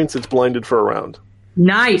 hit points, it's blinded for a round.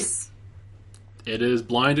 Nice. It is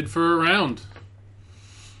blinded for a round.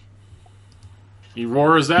 He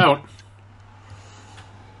roars out.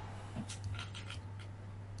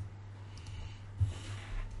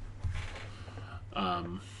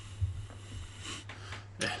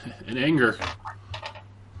 In anger.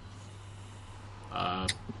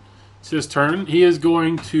 It's his turn. He is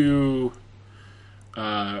going to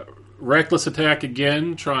reckless attack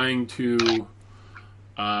again, trying to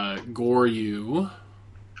gore you.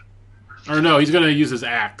 Or no, he's going to use his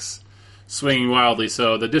axe, swinging wildly.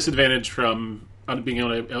 So the disadvantage from being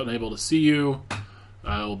unable to see you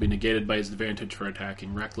will be negated by his advantage for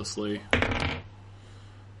attacking recklessly.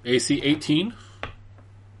 AC 18.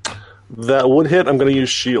 That would hit. I'm going to use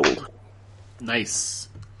shield. Nice.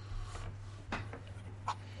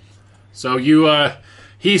 So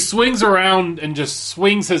he swings around and just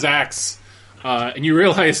swings his axe, and you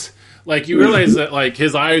realize that like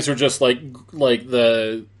his eyes are just like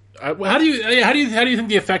the. How do you think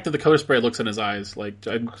the effect of the color spray looks in his eyes? Like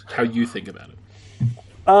how you think about it?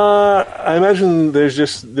 I imagine there's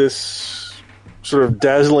just this sort of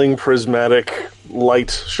dazzling prismatic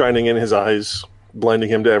light shining in his eyes, blinding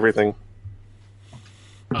him to everything.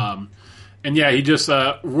 And yeah, he just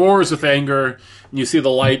roars with anger, and you see the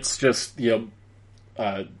lights just shielding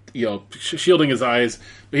his eyes.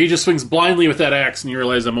 But he just swings blindly with that axe, and you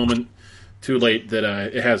realize a moment too late that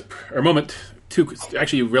it has, or a moment too.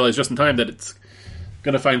 Actually, you realize just in time that it's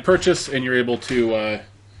going to find purchase, and you're able to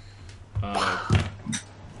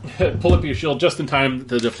pull up your shield just in time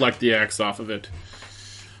to deflect the axe off of it.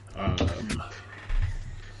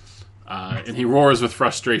 And he roars with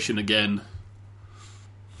frustration again.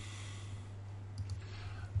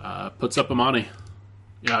 Puts up Amani.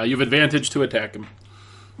 Yeah, you have advantage to attack him.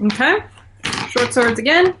 Okay. Short swords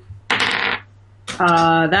again.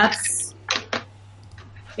 That's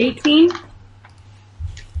 18.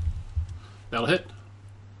 That'll hit.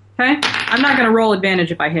 Okay. I'm not going to roll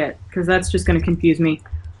advantage if I hit, because that's just going to confuse me.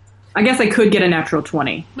 I guess I could get a natural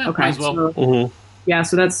 20. Yeah, okay. might as well. So, yeah,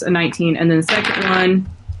 so that's a 19. And then the second one,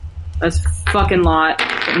 that's fucking lot,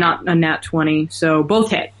 but not a nat 20. So both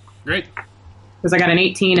hit. Great. Because I got an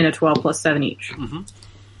 18 and a 12 plus 7 each. Mm-hmm.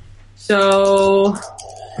 So,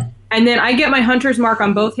 and then I get my hunter's mark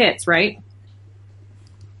on both hits, right?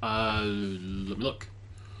 Let me look.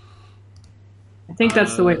 I think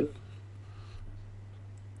that's the way.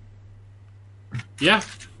 Yeah,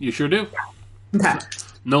 you sure do. Okay.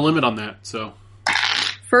 No limit on that, so.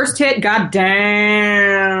 First hit,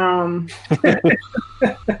 goddamn.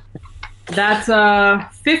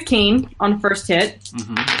 That's 15 on the first hit.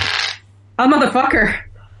 Mm-hmm. Oh, motherfucker.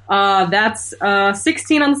 That's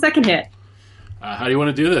 16 on the second hit. How do you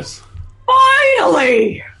want to do this?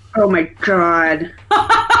 Finally! Oh my god.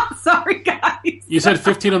 Sorry, guys. You said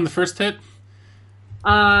 15 on the first hit? 16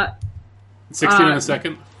 on the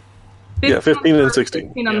second? 15 and 16.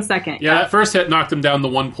 16 on the second. Yeah, that first hit knocked him down to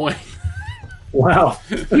 1 point. Wow.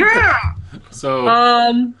 Yeah!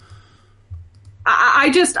 So...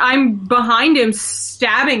 I'm behind him,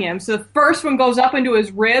 stabbing him. So the first one goes up into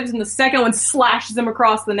his ribs, and the second one slashes him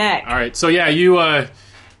across the neck. All right, so yeah, you,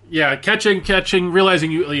 catching, realizing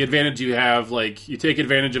the advantage you have, like, you take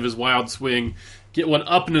advantage of his wild swing, get one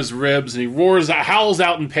up in his ribs, and he howls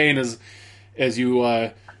out in pain as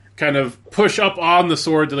you, kind of push up on the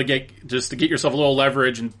sword to get yourself a little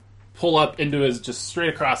leverage and pull up into just straight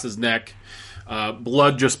across his neck.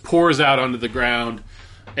 Blood just pours out onto the ground.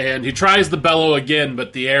 And he tries the bellow again,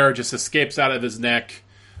 but the air just escapes out of his neck,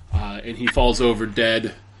 and he falls over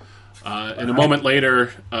dead. And a moment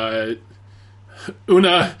later,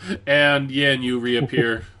 Una and Yin, you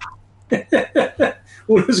reappear.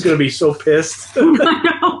 Una's going to be so pissed.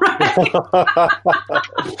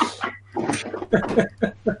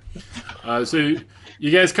 So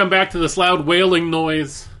you guys come back to this loud wailing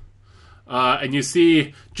noise, and you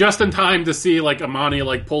see just in time to see like Amani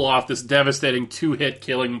like pull off this devastating 2-hit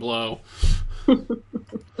killing blow. Lair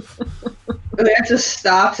just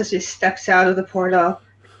stops as she steps out of the portal.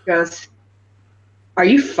 Goes, "Are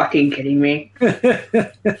you fucking kidding me?"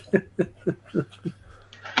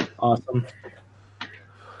 Awesome.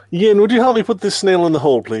 Yin, would you help me put this snail in the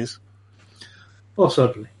hole, please? Well,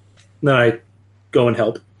 certainly. Then I go and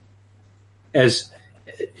help. I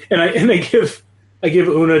give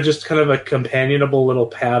Una just kind of a companionable little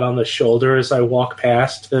pat on the shoulder as I walk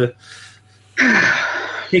past to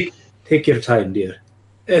take your time, dear.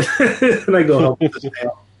 And I go help with the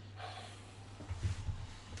snail.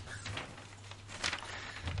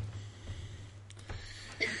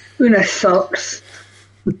 Una sulks.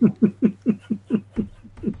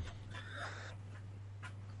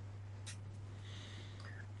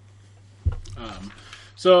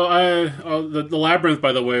 So the labyrinth,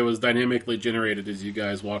 by the way, was dynamically generated as you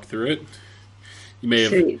guys walked through it. You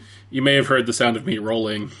may have heard the sound of me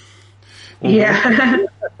rolling. Yeah.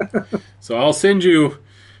 So I'll send you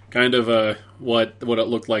kind of what it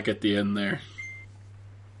looked like at the end there.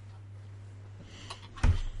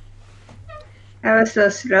 I was so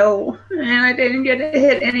slow, and I didn't get to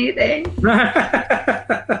hit anything.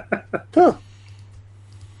 Huh.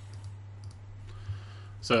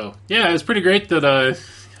 So yeah, it's pretty great that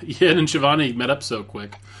Yin and Shivani met up so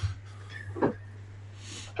quick.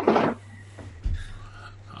 I'm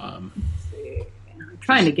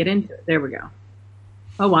trying to get into it. There we go.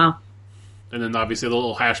 Oh wow. And then obviously the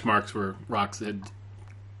little hash marks were rocks that had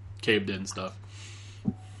caved in stuff.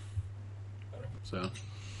 So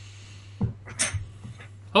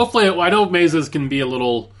hopefully, I know mazes can be a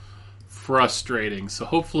little frustrating. So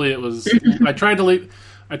hopefully it was. I tried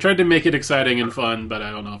to make it exciting and fun, but I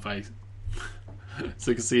don't know if I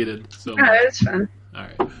succeeded. So Oh, it was fun. all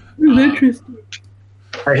right. Interesting.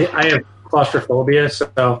 I have claustrophobia,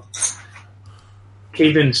 so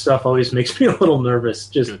cave-in stuff always makes me a little nervous,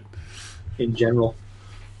 just Good. in general.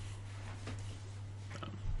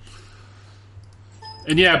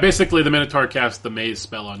 And yeah, basically the Minotaur cast the maze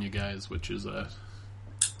spell on you guys, which is A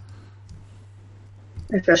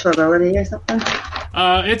special ability or something.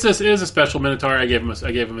 it is a special Minotaur. I gave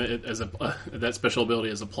him it as that special ability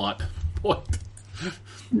as a plot point.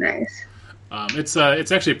 Nice. It's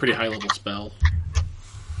actually a pretty high level spell.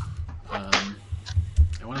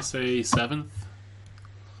 I want to say 7th.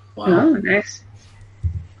 Wow. Oh, nice.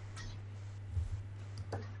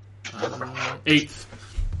 8th.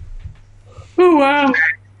 Oh wow.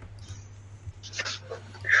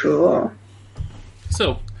 Cool.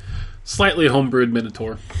 So slightly homebrewed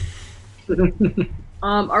Minotaur.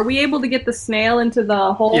 Are we able to get the snail into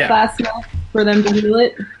the hole Yeah. fast enough for them to heal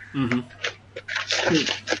it? Mm-hmm.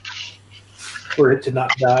 For it to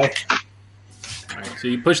not die. All right, so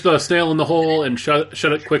you push the snail in the hole and shut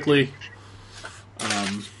it quickly.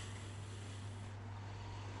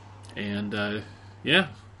 Yeah,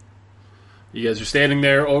 you guys are standing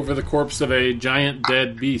there over the corpse of a giant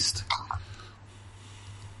dead beast.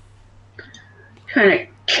 Kind of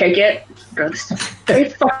kick it. Goes,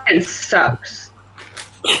 it fucking sucks.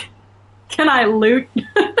 Can I loot? Is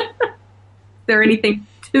there anything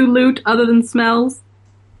to loot other than smells?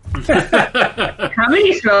 How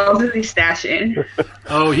many smells is he stashing?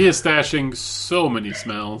 Oh, he is stashing so many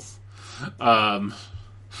smells.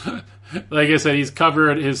 Like I said, he's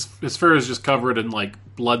covered. His fur is just covered in like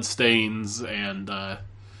blood stains, and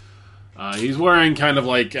he's wearing kind of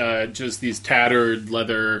like just these tattered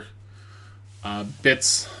leather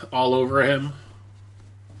bits all over him.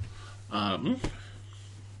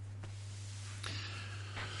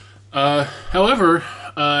 However,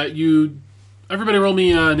 everybody roll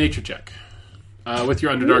me a nature check with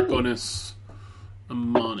your Underdark bonus,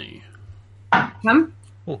 Amani. Him?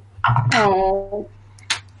 Oh.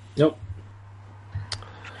 Nope.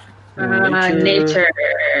 Nature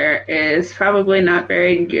is probably not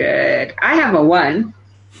very good. I have a 1.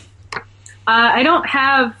 I don't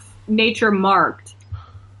have nature marked.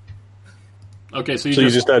 Okay, so You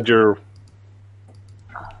just add your...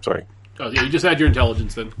 Sorry. Oh, yeah, you just add your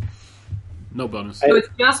intelligence then. No bonus. So it's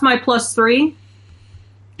just my +3?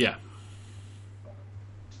 Yeah.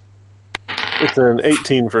 It's an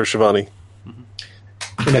 18 for Shivani. And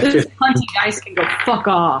a This 50. punty dice can go fuck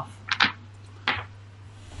off.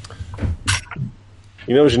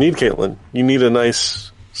 You know what you need, Caitlin? You need a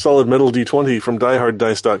nice solid metal D20 from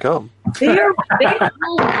dieharddice.com.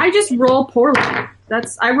 I just roll poorly.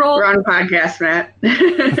 I rolled Wrong podcast, Matt.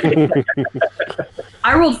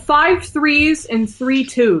 I rolled 5 3s and 3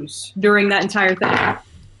 2s during that entire thing.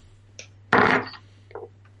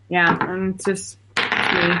 Yeah, and it's just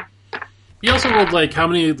me. You also rolled like how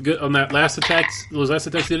many on that last attacks? Those last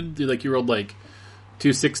attacks you did? Like you rolled like 2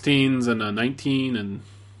 16s and a 19 and.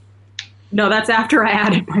 No, that's after I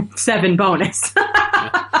added my 7 bonus.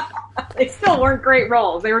 They still weren't great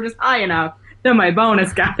rolls. They were just high enough that my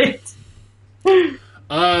bonus got it.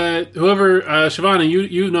 Shivani,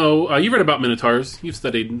 you know, you've read about Minotaurs. You've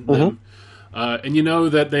studied them. And you know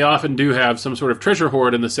that they often do have some sort of treasure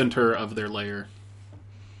hoard in the center of their lair.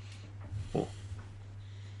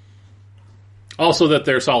 Also that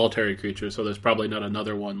they're solitary creatures, so there's probably not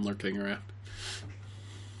another one lurking around.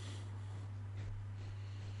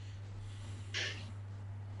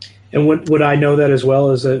 And would I know that as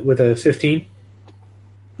well as with a 15?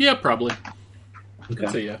 Yeah, probably. Okay.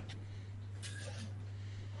 I'd say yeah.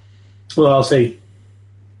 Well, I'll say.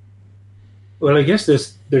 Well, I guess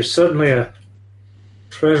there's certainly a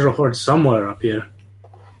treasure hoard somewhere up here.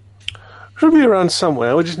 Should be around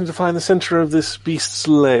somewhere. We just need to find the center of this beast's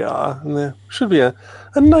lair, and there should be a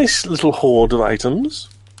nice little hoard of items.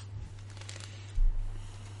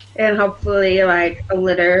 And hopefully, like, a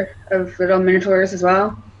litter of little minotaurs as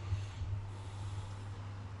well.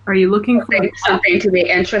 Are you looking for something to be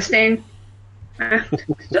interesting?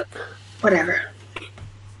 Whatever.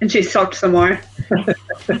 And she sulked some more.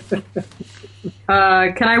 Can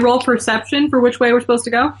I roll perception for which way we're supposed to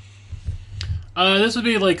go? This would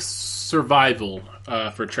be like survival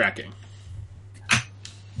for tracking.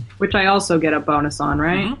 Which I also get a bonus on,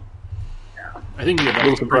 right? Mm-hmm. I think you get that. A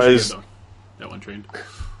little surprised. That one trained.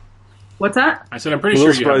 What's that? I said I'm pretty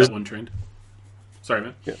sure you have that one trained. Sorry,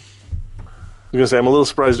 man. Yeah. I was going to say, I'm a little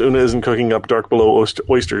surprised Una isn't cooking up dark below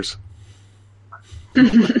oysters.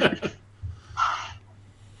 19.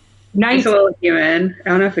 It's a little human. I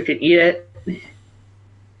don't know if we could eat it.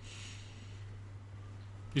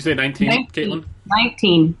 You say 19, Caitlin?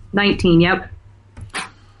 19, yep. All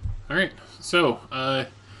right. So,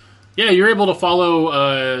 yeah, you're able to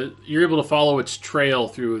follow its trail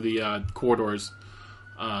through the corridors.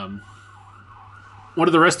 What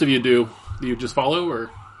do the rest of you do? Do you just follow, or?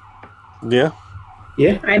 Yeah.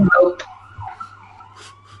 I hope.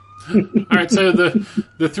 All right, so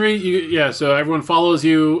the three, so everyone follows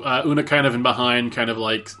you. Una kind of in behind, kind of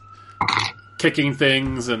like kicking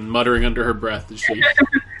things and muttering under her breath as she.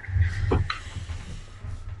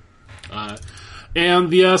 And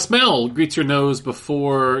the smell greets your nose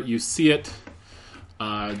before you see it.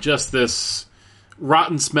 Just this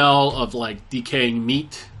rotten smell of like decaying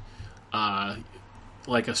meat,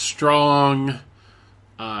 like a strong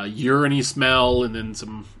urine-y smell, and then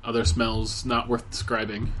some other smells not worth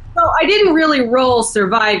describing. So I didn't really roll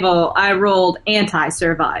survival. I rolled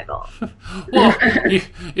anti-survival. Well,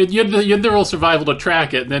 you had to roll survival to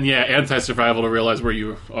track it, and then, anti-survival to realize where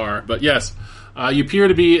you are. But yes, you appear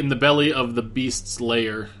to be in the belly of the beast's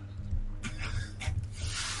lair.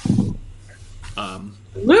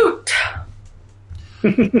 Loot!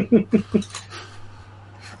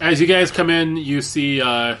 As you guys come in, you see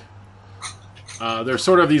there's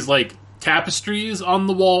sort of these, like, tapestries on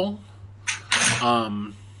the wall.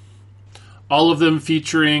 All of them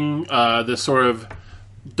featuring this sort of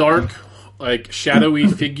dark, like, shadowy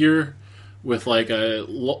figure with, like,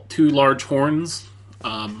 two large horns.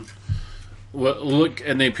 And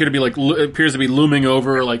they appear to be, like, appears to be looming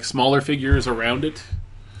over, like, smaller figures around it.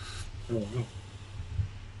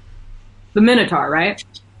 The Minotaur, right?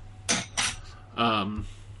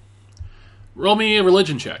 Roll me a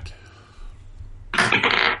religion check.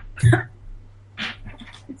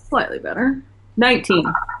 It's slightly better. 19.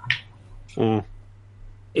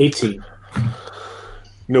 18.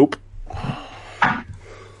 Nope.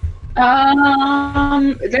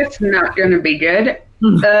 That's not going to be good.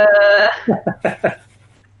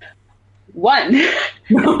 1.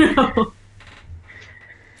 No.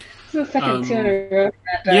 The second two in a row.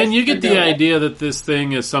 And you get the idea that this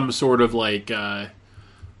thing is some sort of like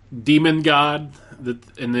demon god,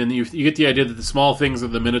 and then you get the idea that the small things are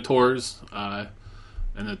the Minotaurs, and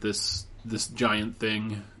that this giant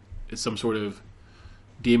thing is some sort of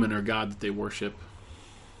demon or god that they worship.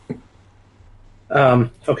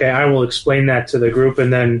 Okay, I will explain that to the group,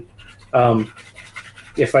 and then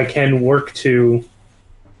if I can work to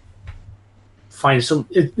find some...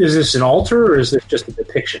 Is this an altar, or is this just a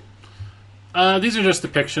depiction? These are just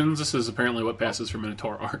depictions. This is apparently what passes for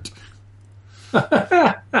Minotaur art.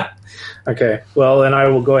 Okay, well, then I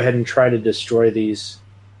will go ahead and try to destroy these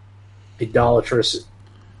idolatrous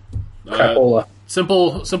Crapola.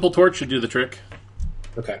 Simple torch should do the trick.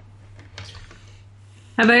 Okay.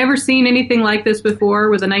 Have I ever seen anything like this before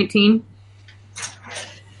with a 19?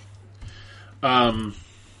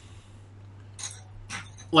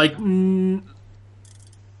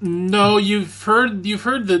 No, you've heard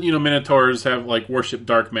that Minotaurs have worship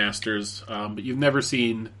dark masters, but you've never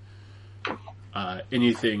seen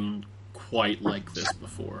anything quite like this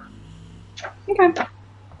before. Okay.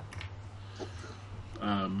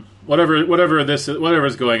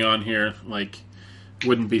 Whatever's going on here,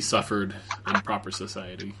 wouldn't be suffered in proper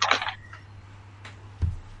society.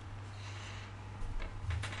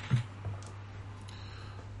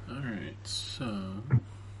 All right, so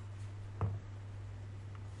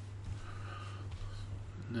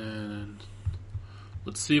then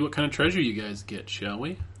let's see what kind of treasure you guys get, shall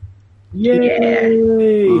we?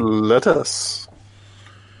 Yay! Let us.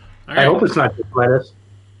 All right. I hope it's not just lettuce.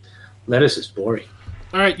 Lettuce is boring.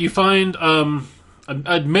 All right, you find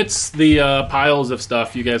amidst the piles of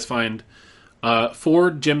stuff, you guys find 4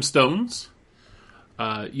 gemstones.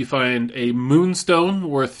 You find a moonstone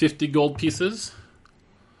worth 50 gold pieces,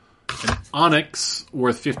 an onyx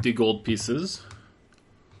worth 50 gold pieces,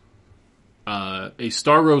 a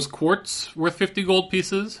star rose quartz worth 50 gold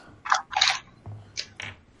pieces,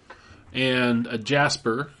 and a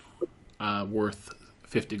jasper worth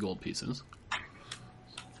 50 gold pieces.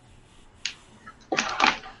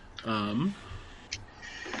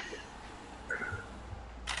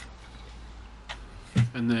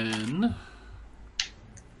 And then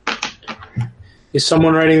Is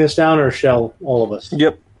someone writing this down, or shall all of us?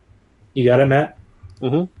 Yep. You got it, Matt?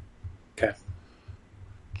 Mm-hmm. Okay.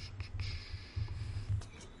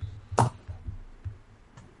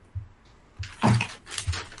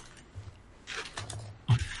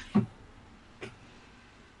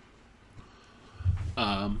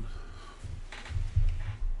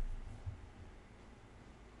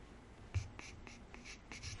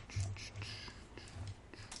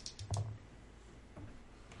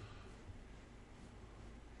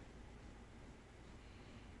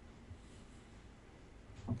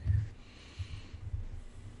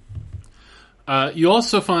 you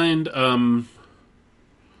also find a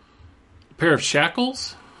pair of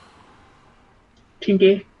shackles.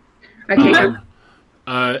 Kinky. Okay.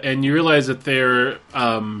 And you realize that they're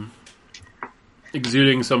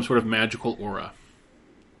exuding some sort of magical aura.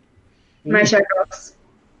 My shackles.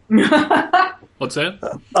 What's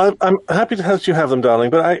that? I'm happy to let you have them, darling,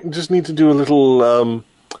 but I just need to do a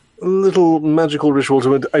little magical ritual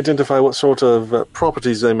to identify what sort of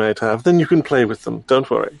properties they might have. Then you can play with them. Don't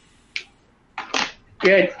worry.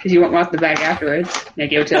 Good, because you won't want the bag afterwards. Now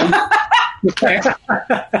give it to him.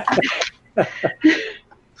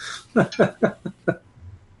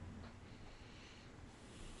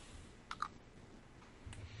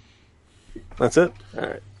 That's it? All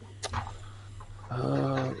right.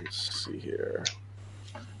 Let's see here.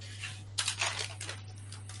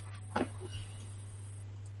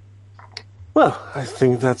 Well, I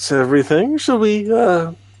think that's everything. Shall we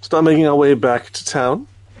start making our way back to town?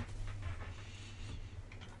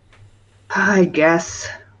 I guess.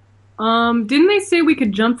 Didn't they say we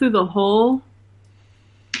could jump through the hole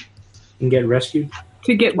And get rescued?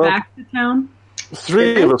 to get back to town?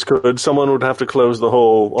 3 of us could. Someone would have to close the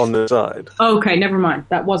hole on this side. Okay, never mind.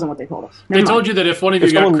 That wasn't what they told us. They told you that if one of you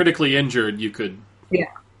If got someone- critically injured, you could. Yeah.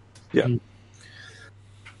 Yeah.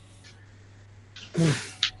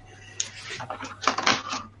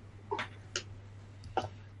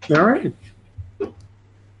 All right.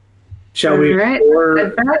 Shall we All right.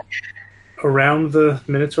 explore around the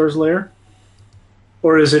Minotaur's lair?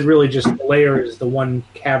 Or is it really just the lair is the one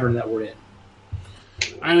cavern that we're in?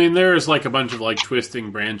 I mean, there's a bunch of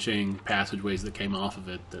twisting, branching passageways that came off of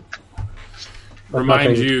it that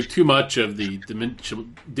remind you too much of the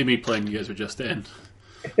demi-plane you guys were just in.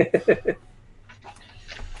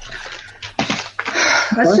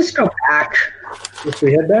 Let's just go back. Let's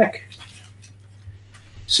we head back.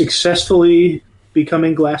 Successfully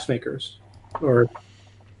becoming glassmakers. Or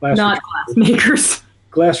glass Not glass makers.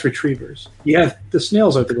 glass retrievers. Yeah, the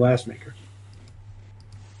snails are the glass makers.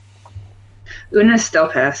 Una's still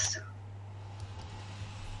pissed.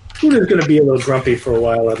 Una's going to be a little grumpy for a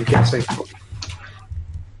while, I'm guessing.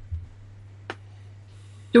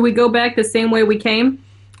 Do we go back the same way we came?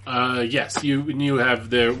 Yes, you have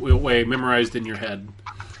the way memorized in your head.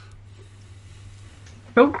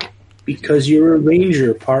 Oh. Because you're a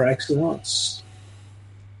ranger par excellence.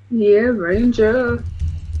 Yeah, Ranger.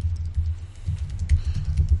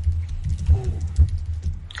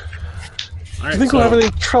 All Do right, you think we'll have any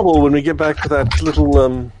trouble when we get back to that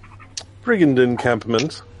little brigand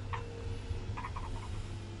encampment?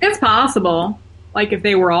 It's possible. Like, if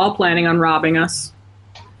they were all planning on robbing us.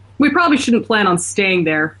 We probably shouldn't plan on staying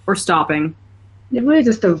there or stopping. Maybe we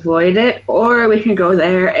just avoid it, or we can go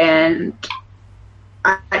there and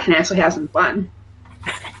I can actually have some fun.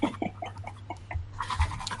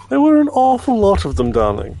 There were an awful lot of them,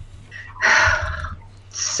 darling.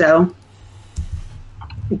 So,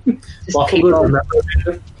 just Awful people. good,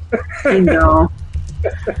 remember? I know.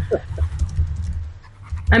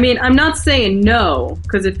 I mean, I'm not saying no,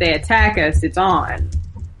 because if they attack us, it's on.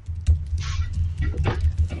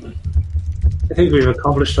 I think we've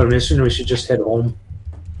accomplished our mission. We should just head home.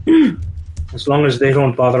 As long as they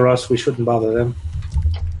don't bother us, we shouldn't bother them.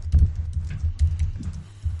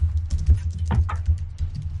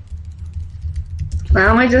 Why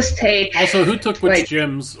don't we just take... Also, who took which Wait.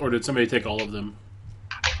 gems, or did somebody take all of them?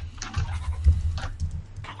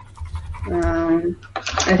 I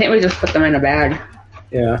think we just put them in a bag.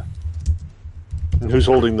 Yeah. And who's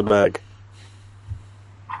holding the bag?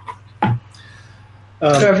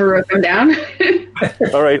 Whoever wrote them down.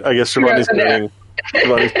 All right, I guess Shivani's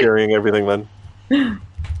carrying everything then.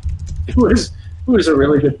 It was a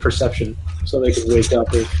really good perception, so they can wake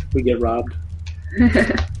up if we get robbed.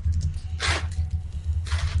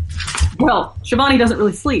 Well, Shivani doesn't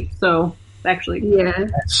really sleep, so actually... Yeah.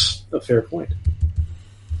 That's a fair point.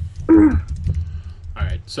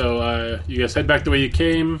 Alright, so you guys head back the way you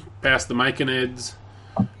came, past the Myconids,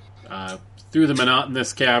 through the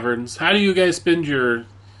monotonous caverns. How do you guys spend your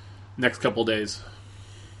next couple days?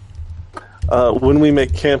 When we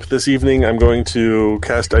make camp this evening, I'm going to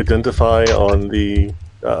cast Identify on the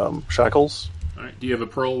shackles. Alright, do you have a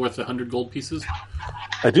pearl worth 100 gold pieces?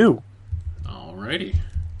 I do. Alrighty.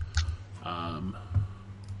 Let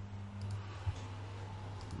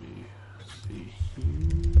me see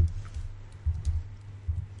here.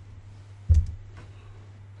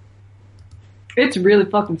 It's really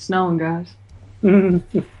fucking snowing, guys. Ooh.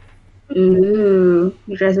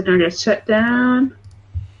 You guys are going to get shut down?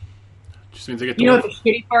 Just means I get to You know work. what the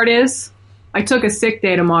shitty part is? I took a sick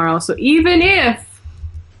day tomorrow, so even if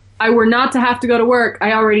I were not to have to go to work,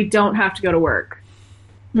 I already don't have to go to work.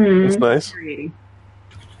 That's nice. Infuriating.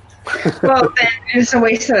 Well, then it's a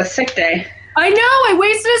waste of a sick day. I know! I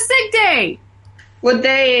wasted a sick day! Would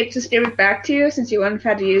they just give it back to you since you wouldn't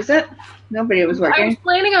have had to use it? Nobody was I was working.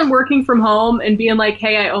 planning on working from home and being like,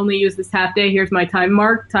 hey, I only use this half day. Here's my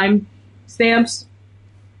time stamps.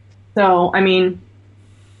 So, I mean,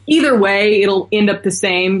 either way, it'll end up the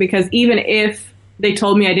same because even if they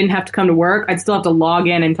told me I didn't have to come to work, I'd still have to log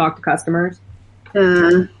in and talk to customers.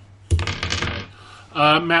 Matt,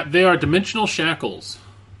 they are dimensional shackles.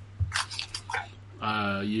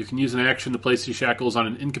 You can use an action to place these shackles on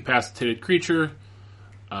an incapacitated creature.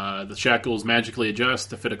 The shackles magically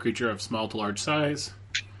adjust to fit a creature of small to large size.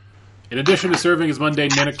 In addition to serving as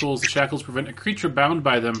mundane manacles, the shackles prevent a creature bound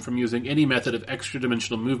by them from using any method of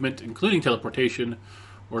extra-dimensional movement, including teleportation,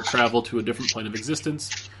 or travel to a different plane of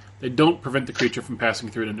existence. They don't prevent the creature from passing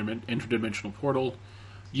through an interdimensional portal.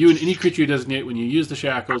 You and any creature you designate when you use the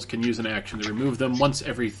shackles can use an action to remove them once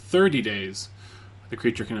every 30 days. The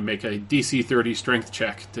creature can make a DC 30 strength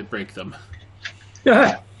check to break them.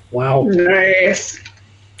 Wow. Nice.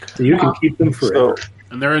 So you can keep them forever. So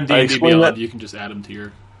And they're in I D&D explained Beyond. that- You can just add them to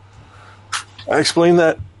your... I explain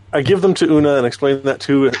that. I give them to Una and explain that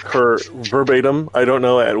to her verbatim. I don't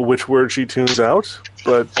know at which word she tunes out,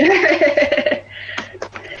 but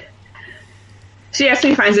She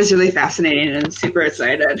actually finds this really fascinating and super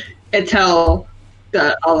excited until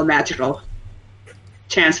all the magical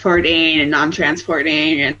transporting and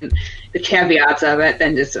non-transporting and the caveats of it.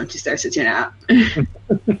 Then just when she starts to tune out.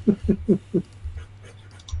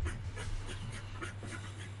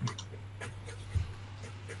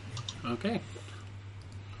 Okay.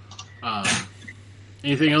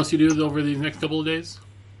 Anything else you do over these next couple of days?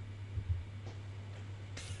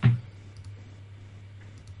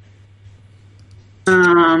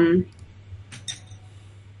 Can't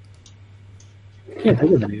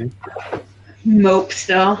think of anything. Mope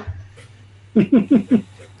still. I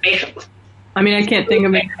mean, I can't think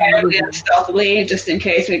of it. Stealthily, just in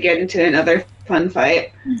case we get into another fun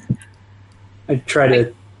fight. I try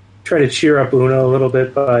to cheer up Una a little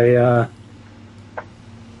bit by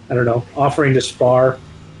I don't know, offering to spar.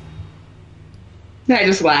 I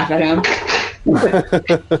just laugh at him.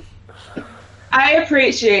 I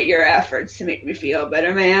appreciate your efforts to make me feel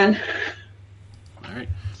better, man. All right.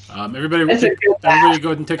 Everybody That's a good laugh. go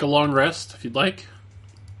ahead and take a long rest if you'd like.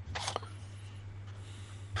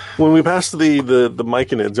 when we pass the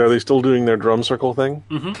Myconids, are they still doing their drum circle thing?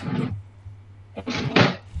 Mm-hmm.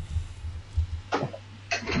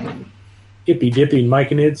 Hippy dippy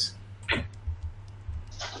Myconids.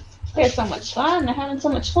 Okay, so much fun. They're having so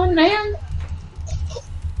much fun, man.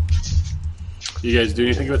 You guys do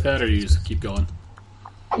anything with that, or you just keep going?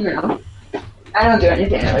 No. I don't do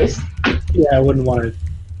anything, at least. Yeah, I wouldn't want to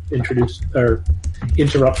introduce or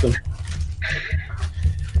interrupt them.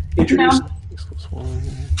 Introduce. No.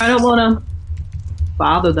 I don't want to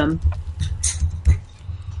bother them.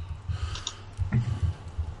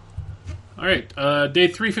 All right, day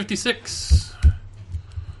 356.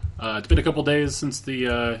 It's been a couple days since the.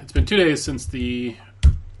 It's been 2 days since the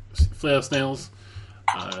flail snails,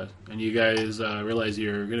 and you guys realize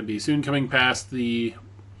you're going to be soon coming past the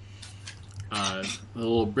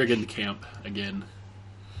little brigand camp again.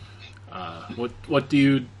 What do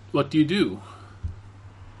you do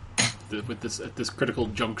with this at this critical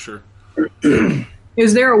juncture?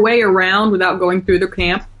 Is there a way around without going through the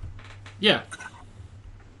camp? Yeah.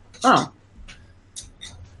 Oh.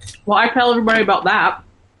 Well, I tell everybody about that.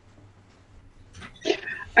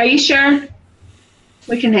 Are you sure?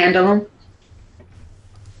 We can handle them.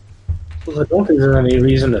 Well, I don't think there's any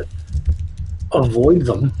reason to avoid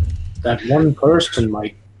them. That one person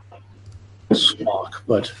might squawk,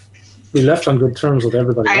 but we left on good terms with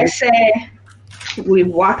everybody I else. say we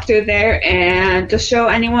walk through there and just show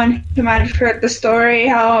anyone who might have heard the story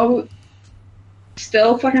how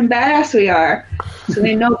still fucking badass we are. So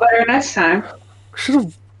we know better next time. Should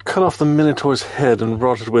have cut off the Minotaur's head and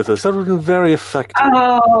brought it with us. That would have been very effective.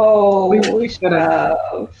 Oh, we should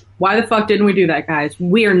have. Why the fuck didn't we do that, guys?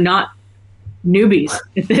 We are not newbies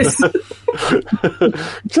at this.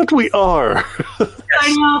 Except we are.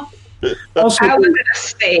 I know. Also, I was in a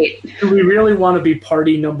state. do we really want to be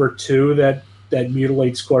party number 2 that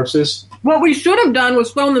mutilates corpses? What we should have done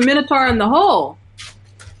was thrown the Minotaur in the hole.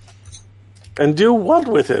 And do what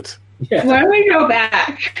with it? Yeah. Why don't we go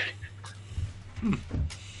back?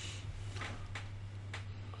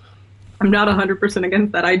 I'm not 100%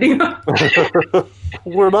 against that idea.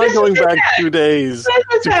 We're not going back 2 days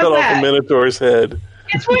Let's to have cut off that. the Minotaur's head.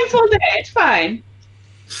 It's one full day. It's fine.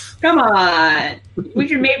 Come on. We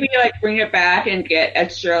can maybe bring it back and get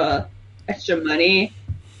extra money.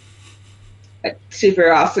 A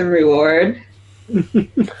super awesome reward.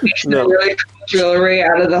 Make some No. really cool jewelry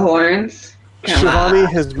out of the horns. Come Shivani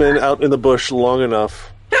on. has been out in the bush long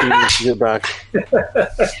enough. She needs to get back.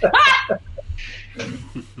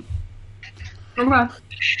 Okay.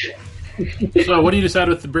 So, what do you decide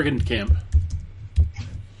with the brigand camp?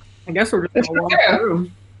 I guess we're just going to walk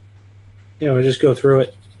through. Yeah, we just go through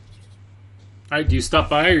it. All right, do you stop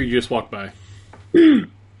by or you just walk by?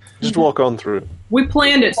 Just walk on through. We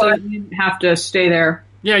planned it so that we didn't have to stay there.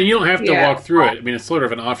 Yeah, you don't have to Yeah. walk through it. I mean, it's sort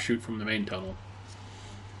of an offshoot from the main tunnel.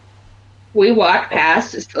 We walk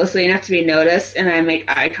past just closely enough to be noticed, and I make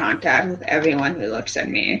eye contact with everyone who looks at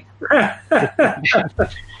me.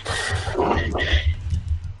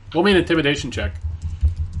 Roll me an intimidation check.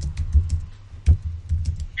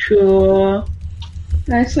 Cool.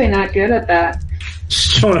 I'm actually not good at that.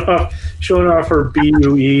 showing off her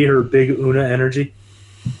BUE, her big Una energy.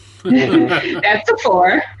 That's a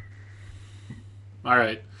 4. All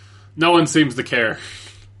right. No one seems to care.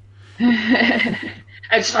 I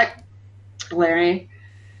just glaring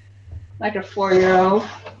like a 4-year-old.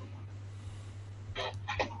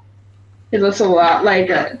 It looks a lot like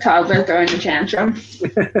a toddler throwing a tantrum.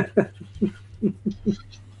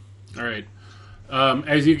 All right.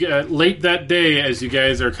 As you get late that day, as you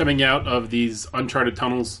guys are coming out of these uncharted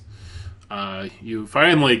tunnels, you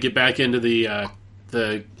finally get back into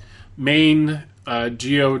the main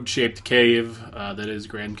geode-shaped cave that is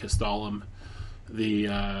Grand Castellum.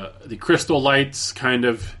 The crystal lights kind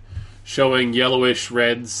of showing yellowish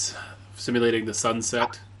reds, simulating the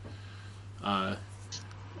sunset.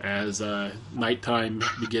 As nighttime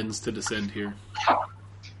begins to descend here.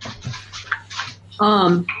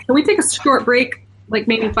 Can we take a short break? Like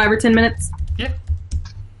maybe 5 or 10 minutes? Yeah.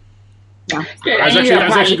 Yeah. I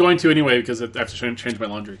was actually going to anyway because I have to change my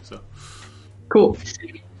laundry. So Cool.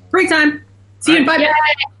 Break time. See you. Bye.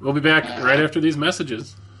 we'll be back right after these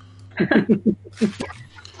messages.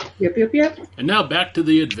 Yep. And now back to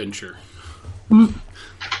the adventure.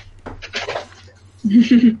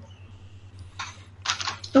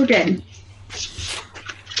 Okay.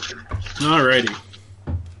 Alrighty.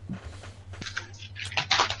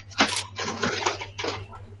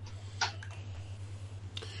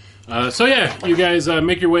 So yeah, you guys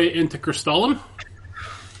make your way into Crystallum,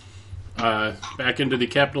 back into the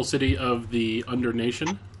capital city of the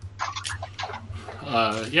Undernation.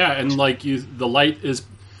 Yeah, and the light is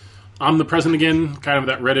omnipresent again, kind of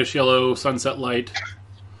that reddish yellow sunset light,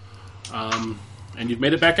 and you've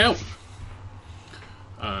made it back out.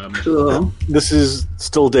 Cool. This is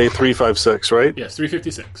still day 356, right? Yes,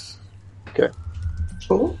 356. Okay.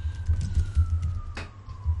 Cool.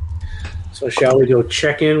 So shall we go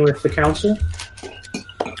check in with the council?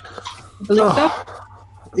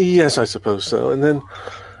 Yes, I suppose so. And then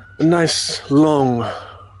a nice, long,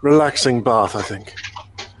 relaxing bath, I think.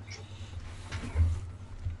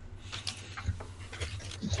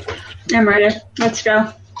 I'm ready. Let's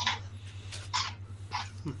go.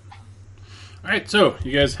 All right, so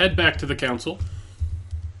you guys head back to the council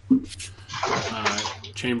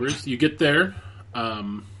chambers. You get there,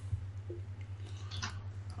 and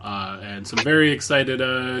some very excited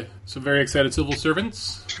civil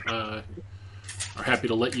servants are happy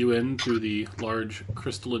to let you in through the large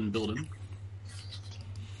crystalline building.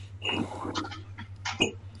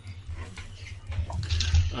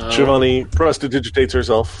 Giovanni prestidigitates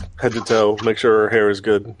herself, head to toe, make sure her hair is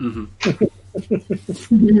good. Mm-hmm.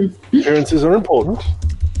 Appearances are important.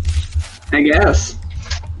 I guess.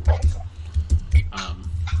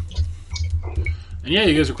 And yeah,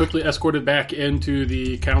 you guys are quickly escorted back into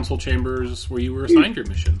the council chambers where you were assigned your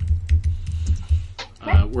mission.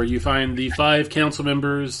 Where you find the 5 council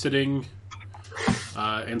members sitting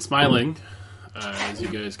and smiling as you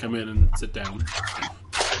guys come in and sit down.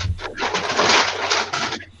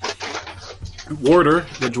 Warder,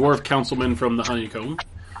 the dwarf councilman from the Honeycomb,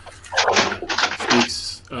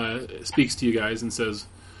 speaks to you guys and says,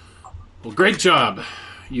 "Well, great job.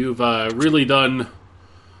 You've really done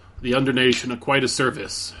the Undernation quite a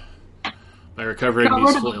service by recovering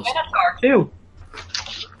these flails." Minotaur, too.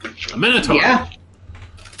 A Minotaur? Yeah.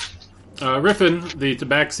 Riffin, the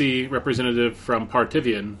Tabaxi representative from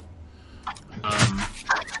Partivian,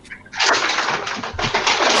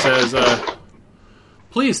 says,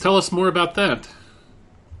 "Please tell us more about that."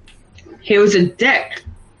 He was a dick.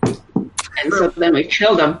 And so then we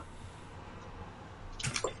killed him.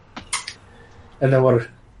 And there were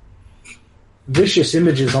vicious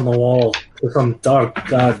images on the wall with some dark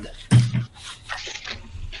god.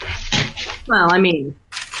 Well, I mean,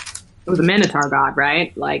 it was a Minotaur god,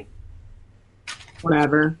 right? Like,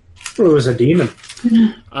 whatever. It was a demon.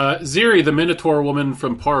 Ziri, the Minotaur woman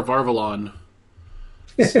from Par Varvalon,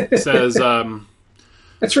 says,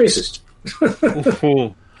 That's racist.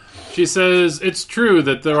 she says, "It's true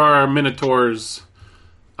that there are Minotaurs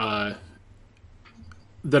that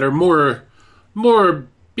are more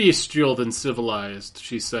bestial than civilized."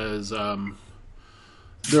 She says,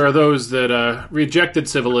 "There are those that rejected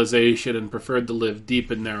civilization and preferred to live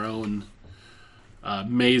deep in their own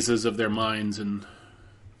mazes of their minds and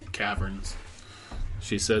caverns."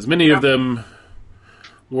 She says, "Many of them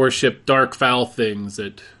worship dark, foul things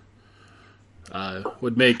that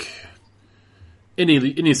would make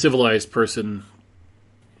any civilized person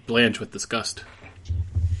blanch with disgust."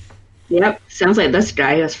 Yep. Sounds like this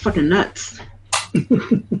guy is fucking nuts.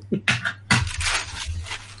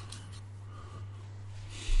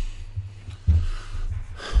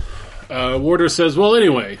 Warder says, "Well,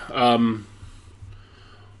 anyway,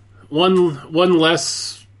 one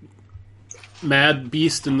less mad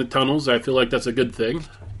beast in the tunnels. I feel like that's a good thing.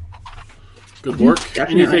 Good work.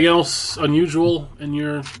 Definitely. Anything else unusual in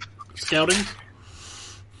your scouting?"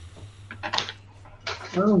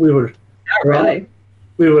 Well, we were Not really.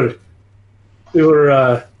 we were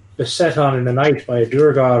beset on in the night by a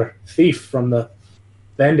Durgar thief from the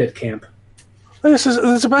bandit camp. There's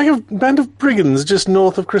a band of brigands just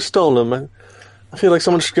north of Crystolum. I feel like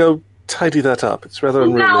someone should go tidy that up. It's rather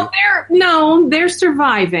unruly. They're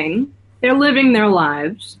surviving. They're living their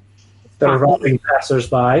lives. They're robbing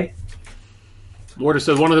passers-by. Warder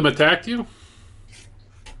says, "One of them attacked you?"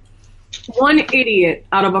 One idiot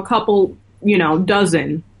out of a couple,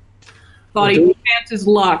 dozen, thought he would chance his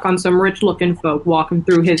luck on some rich-looking folk walking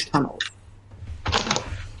through his tunnels.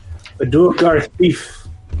 A Durgar thief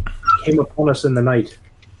came upon us in the night.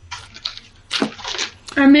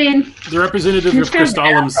 I mean, The representative of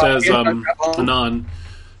Crystallum says, Anon,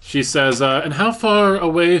 she says, "And how far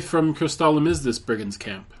away from Crystallum is this brigand's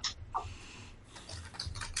camp?"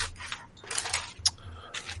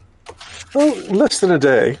 Oh, less than a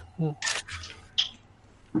day.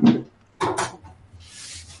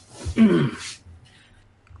 Do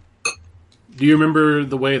you remember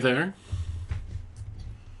the way there?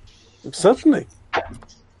 Certainly.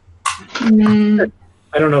 I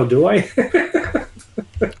don't know, do I?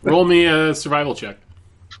 Roll me a survival check.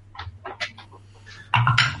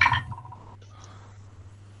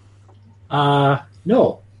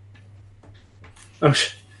 No.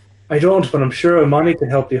 I don't, but I'm sure Amani can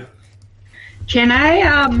help you. can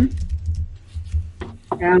I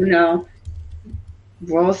don't know,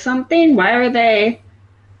 roll something? Why are they...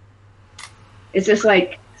 Is this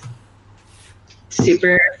like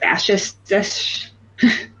super fascist-ish?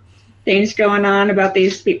 things going on about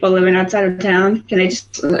these people living outside of town? Can I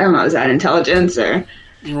just, I don't know, is that intelligence or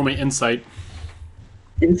You roll me insight.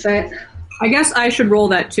 insight? I guess I should roll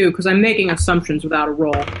that too, because I'm making assumptions without a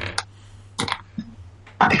roll.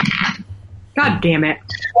 God damn it.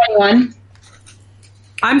 21.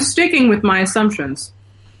 I'm sticking with my assumptions.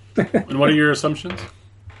 And what are your assumptions?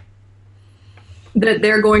 That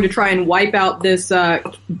they're going to try and wipe out this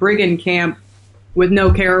brigand camp with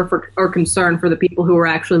no care or concern for the people who are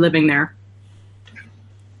actually living there.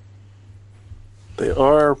 They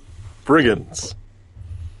are brigands.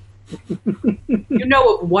 You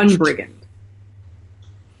know of one brigand.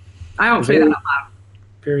 I don't say that out loud.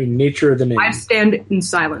 Very nature of the name. I stand in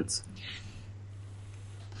silence.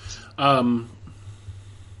 Una,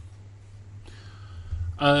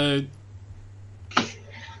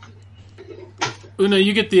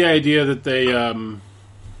 you get the idea that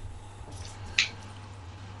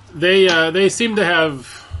they seem to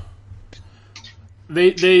have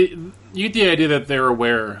you get the idea that they're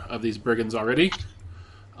aware of these brigands already,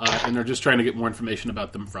 and they're just trying to get more information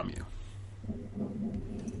about them from you.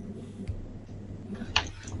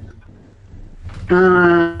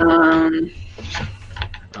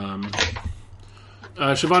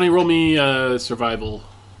 Shivani, roll me survival.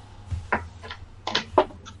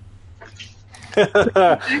 Did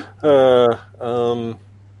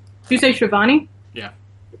you say Shivani? Yeah.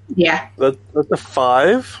 Yeah. That's a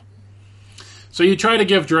 5. So you try to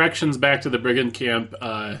give directions back to the brigand camp,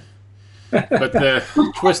 but the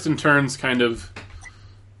twists and turns kind of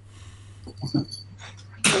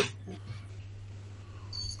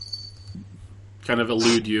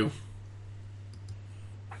elude you.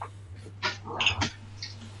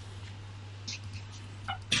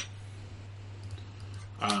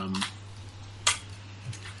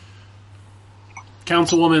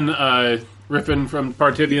 Councilwoman Riffin from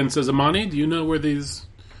Partivian says, Amani, do you know where these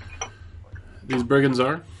brigands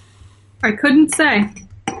are? I couldn't say.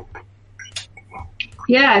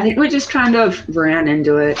 Yeah, I think we just kind of ran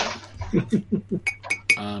into it.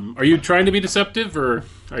 Are you trying to be deceptive, or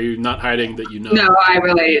are you not hiding that you know? No, I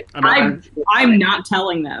really... I'm not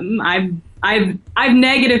telling them. I've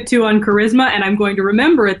 -2 on charisma, and I'm going to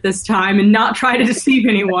remember it this time and not try to deceive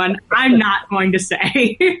anyone. I'm not going to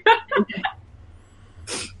say.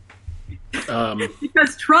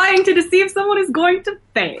 Because trying to deceive someone is going to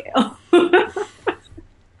fail.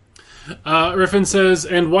 Riffin says,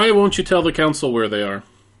 and why won't you tell the council where they are?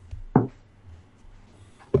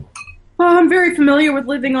 I'm very familiar with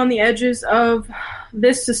living on the edges of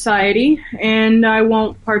this society, and I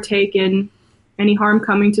won't partake in any harm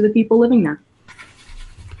coming to the people living there.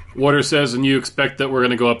 Water says, and you expect that we're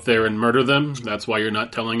going to go up there and murder them? That's why you're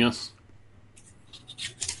not telling us?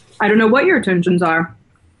 I don't know what your intentions are.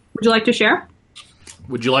 Would you like to share?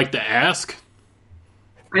 Would you like to ask?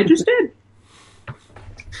 I just did.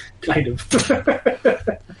 Kind of.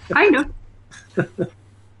 Kind of.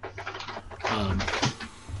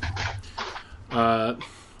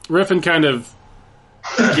 Riffin kind of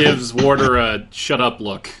gives Warder a shut up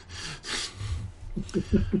look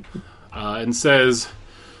and says,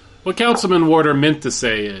 what Councilman Warder meant to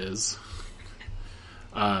say is,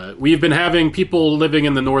 we've been having people living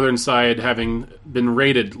in the northern side having been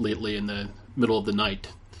raided lately in the middle of the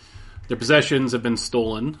night. Their possessions have been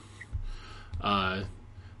stolen.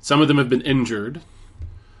 Some of them have been injured.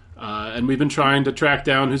 And we've been trying to track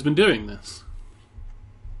down who's been doing this.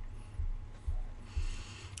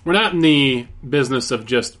 We're not in the business of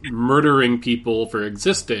just murdering people for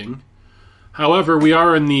existing. However, we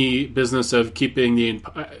are in the business of keeping the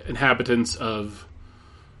inhabitants of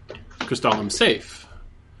Crystalum safe.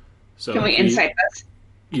 So Can we insight this?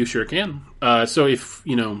 You sure can. So if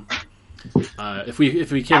we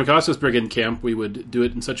came across this brigand camp, we would do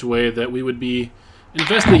it in such a way that we would be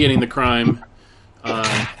investigating the crime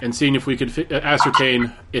and seeing if we could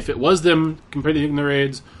ascertain if it was them committing the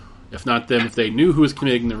raids. If not them, if they knew who was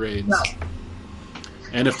committing the raids. No.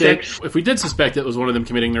 And if we did suspect it was one of them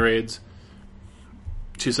committing the raids,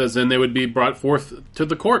 she says then they would be brought forth to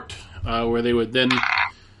the court, where they would then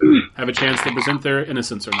have a chance to present their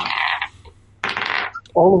innocence or not.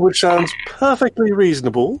 All of which sounds perfectly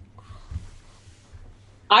reasonable.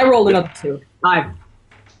 I rolled another 2. 5.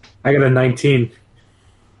 I got a 19.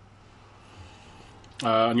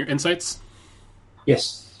 On your insights?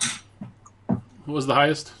 Yes. What was the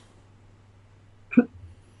highest? I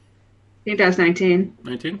think that's 19.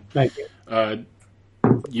 19? 19.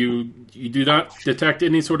 You do not detect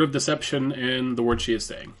any sort of deception in the word she is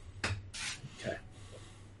saying. Okay.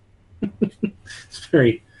 It's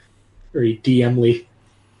very, very DM-ly.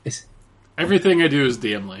 Everything I do is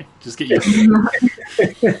DM-ly. Just get used to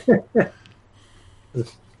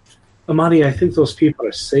it. Amadi, I think those people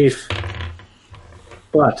are safe.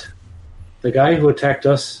 But the guy who attacked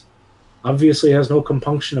us obviously has no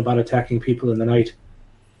compunction about attacking people in the night.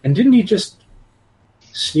 And didn't he just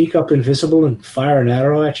sneak up invisible and fire an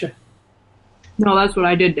arrow at you? No, that's what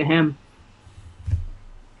I did to him.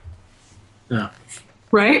 No.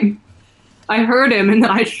 Right? I heard him, and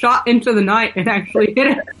then I shot into the night and actually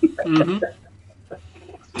hit him.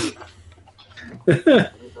 I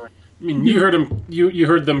mean, you heard him. You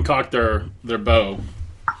heard them cock their bow,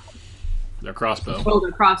 their crossbow. Oh,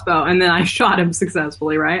 the crossbow, and then I shot him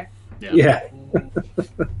successfully, right? Yeah.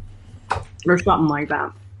 Or something like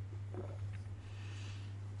that.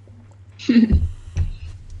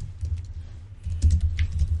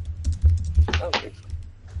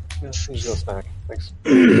 Just go snack. Thanks.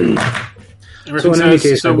 So in any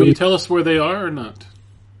case, will you tell us where they are or not?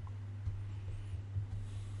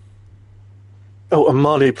 Oh,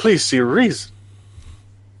 Amadi, please see reason.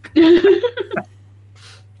 Who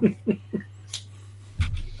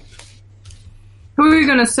are you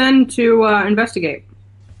going to send to investigate?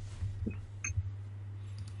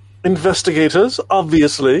 Investigators,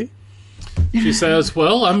 obviously. She says,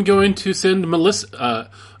 well, I'm going to send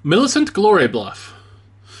Millicent Glorybluff.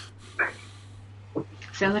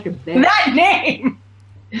 Sounds like a bitch. That name!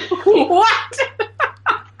 What?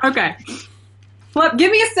 Okay. Well,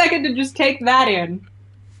 give me a second to just take that in.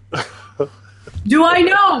 Do I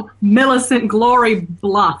know Millicent Glory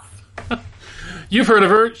Bluff? You've heard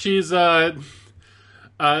of her. She's in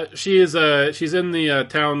the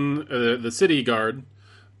town, the city guard.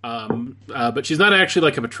 But she's not actually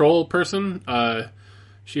like a patrol person.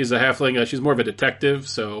 She's a halfling. She's more of a detective.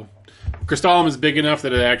 So Crystallum is big enough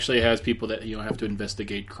that it actually has people that have to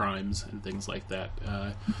investigate crimes and things like that.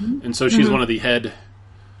 And so she's one of the head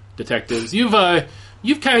detectives. You've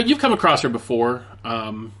come across her before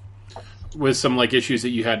with some like issues that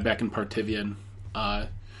you had back in Partivian.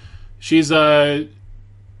 She's a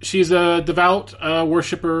devout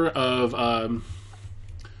worshiper of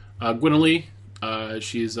Gwynely.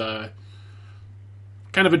 She's kind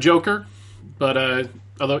of a joker, but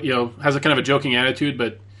although has a kind of a joking attitude,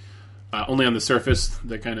 but only on the surface.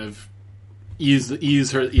 That kind of ease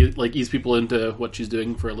people into what she's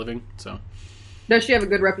doing for a living. So, does she have a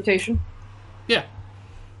good reputation? Yeah.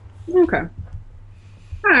 Okay.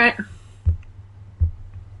 All right.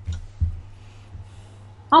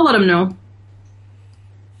 I'll let him know.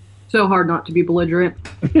 So hard not to be belligerent.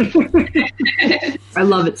 I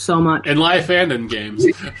love it so much. In life and in games.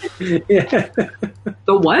 Yeah.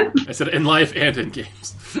 The what? I said in life and in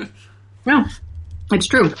games. No, it's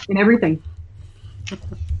true. In everything. All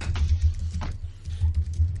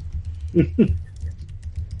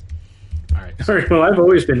right. All right. Well, I've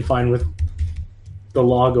always been fine with the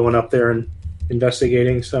law going up there and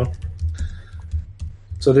investigating, so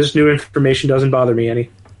this new information doesn't bother me any.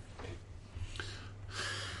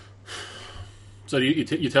 So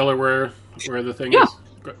you tell her where the thing Yeah. is?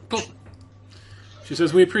 Great. Cool. She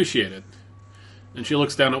says, we appreciate it. And she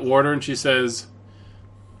looks down at Warder and she says,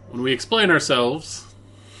 when we explain ourselves,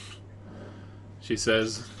 she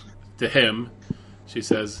says to him, she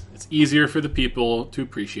says, it's easier for the people to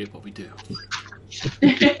appreciate what we do.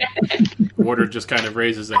 Warder just kind of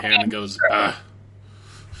raises a hand and goes,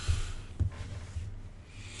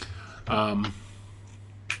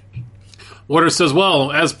 Warder says,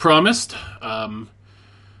 well, as promised,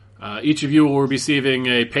 each of you will be receiving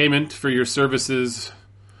a payment for your services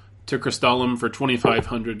to Crystallum for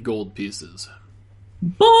 2,500 gold pieces.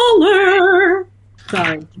 Baller!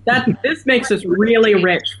 Sorry. This makes us really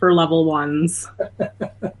rich for level 1s.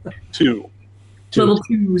 Two. Level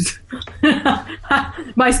 2s.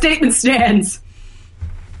 My statement stands.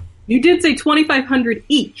 You did say 2,500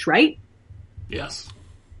 each, right? Yes.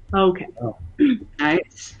 Okay. Oh.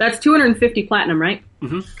 Nice. That's 250 platinum, right?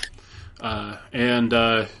 Mm-hmm.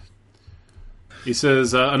 And he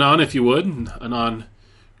says, Anon, if you would. And Anon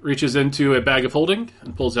reaches into a bag of holding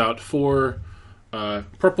and pulls out 4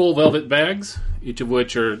 purple velvet bags, each of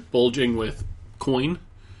which are bulging with coin.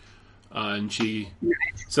 And she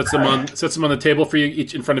sets them on the table for you,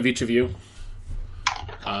 each in front of each of you.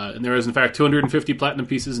 And there is, in fact, 250 platinum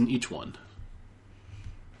pieces in each one.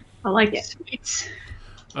 I like it. Sweet.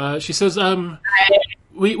 She says,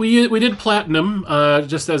 we did platinum,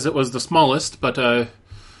 just as it was the smallest, but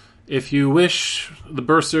if you wish, the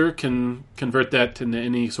bursar can convert that into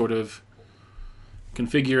any sort of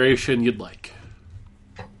configuration you'd like.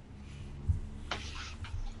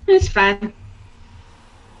 It's fine.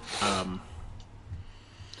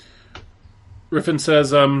 Riffin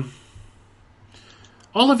says, all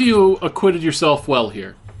of you acquitted yourself well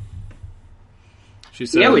here. She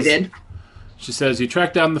says, Yeah, we did. She says you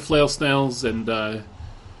track down the flail snails and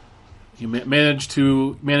you manage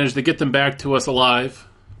to get them back to us alive.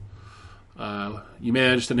 You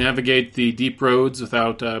manage to navigate the deep roads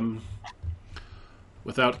without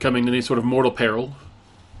coming to any sort of mortal peril.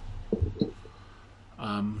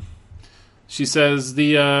 She says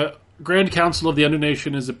the Grand Council of the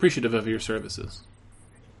Undernation is appreciative of your services.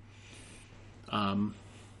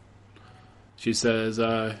 She says,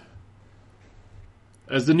 as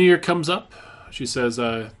the new year comes up, she says,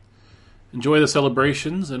 enjoy the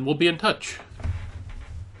celebrations and we'll be in touch.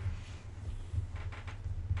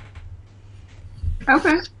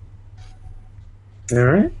 Okay. All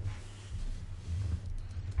right.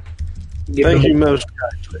 Thank you most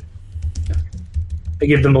kindly. I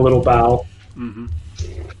give them a little bow. Mm-hmm.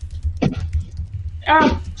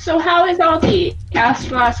 So how is all the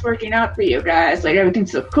Astros working out for you guys? Like,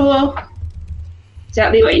 everything's so cool?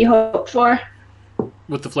 Exactly what you hoped for?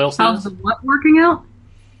 With the flail How's snails? the what working out?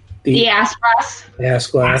 The Astros? Ass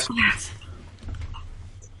glass.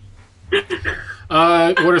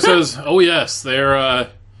 Order says, "Oh yes,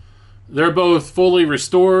 they're both fully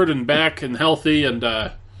restored and back and healthy, and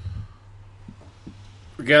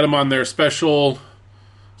we got them on their special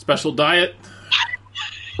diet.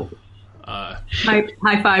 High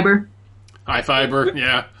fiber. High fiber,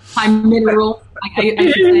 yeah. High mineral. I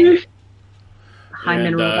should say. High And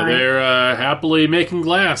mineral diet. they're happily making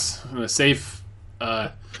glass in a safe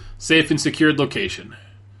and secured location."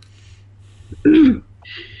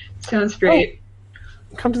 Sounds great.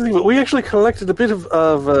 Come to think of it, we actually collected a bit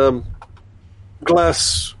of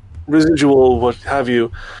glass residual, what have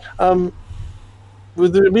you.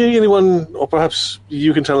 Would there be anyone, or perhaps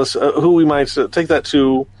you can tell us, who we might take that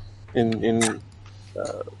to who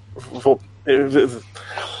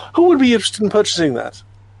would be interested in purchasing that?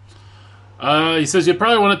 He says you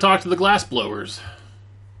probably want to talk to the glass blowers.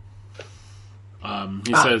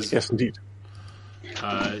 He says, yes, indeed.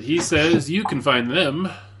 he says you can find them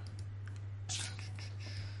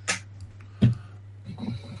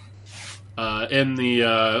in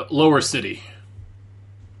the lower city.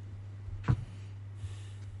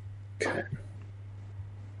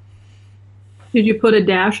 Did you put a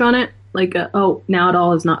dash on it? Like now it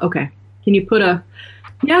all is not okay. Can you put a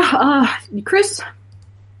Chris?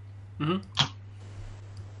 Mm-hmm.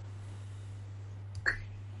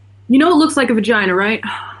 You know it looks like a vagina, right?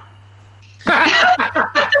 I'm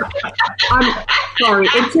sorry.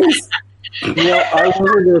 It just I wasn't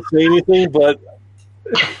going to say anything, but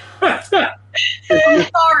I'm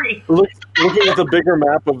sorry. looking at the bigger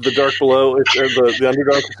map of the Dark Below, the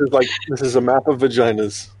Underdark, this is like this is a map of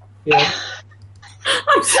vaginas. Yeah.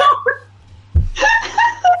 I'm sorry.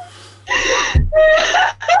 I'm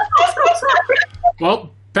so sorry.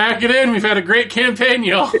 Well, pack it in. We've had a great campaign,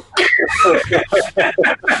 y'all.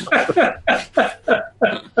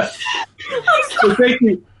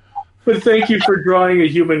 But thank you for drawing a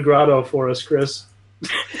human grotto for us, Chris.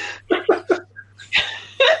 I'm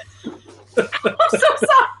so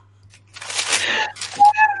sorry.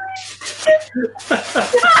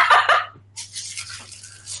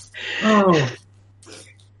 Oh,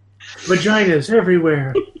 vaginas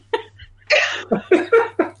everywhere.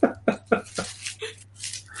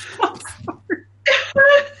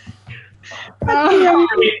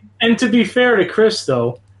 And to be fair to Chris,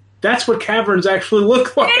 though, that's what caverns actually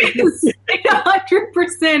look like. It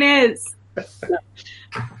 100% is.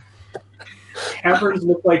 Caverns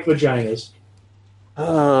look like vaginas.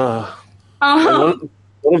 And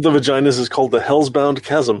one of the vaginas is called the Hellsbound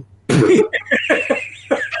Chasm.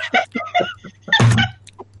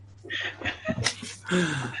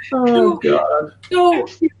 Oh, God. So,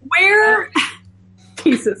 where...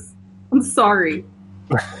 Jesus. I'm sorry.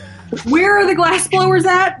 Where are the glass blowers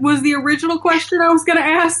at? Was the original question I was going to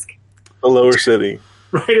ask. The lower city.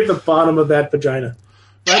 Right at the bottom of that vagina.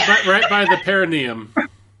 Right by the perineum.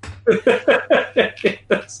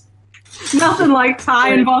 Yes. Nothing like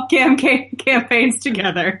Ty and Volcam campaigns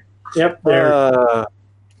together. Yep, they're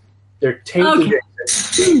tainted.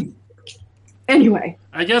 Okay. Anyway.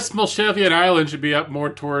 I guess Molshevian Island should be up more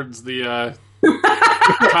towards the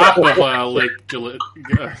top of Lake Gillett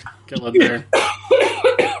there.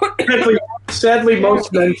 Sadly,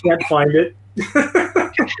 most men can't find it.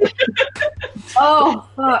 Oh,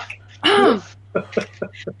 fuck.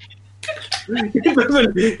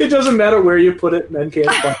 It doesn't matter where you put it, men can't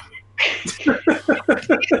find it.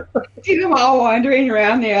 See them all wandering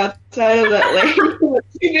around the outside of that lake.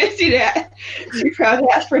 You see that? Too proud to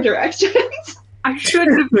ask for directions. I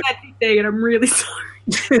shouldn't have said anything, and I'm really sorry.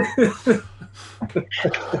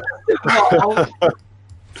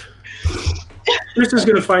 Chris is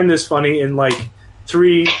going to find this funny in like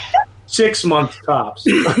 3 6 months tops.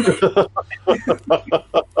 Okay.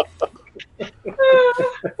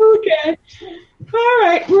 All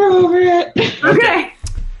right, we're over it. Okay.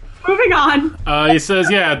 Moving on. He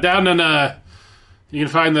says, yeah, down in, you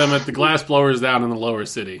can find them at the glass blowers down in the lower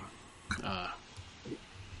city.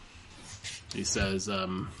 He says,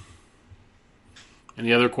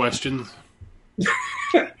 any other questions?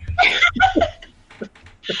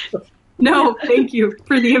 No, thank you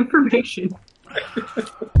for the information.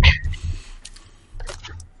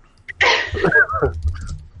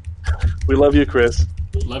 We love you, Chris.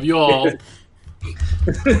 Love you all.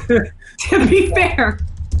 To be fair,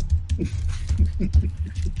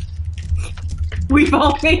 we've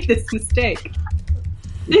all made this mistake.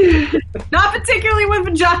 Not particularly with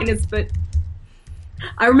vaginas, but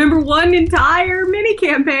I remember one entire mini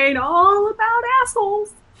campaign all about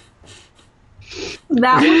assholes.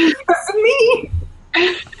 That was me.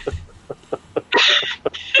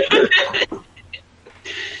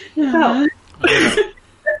 Oh.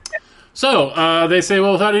 So, they say,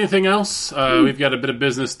 well, without anything else, we've got a bit of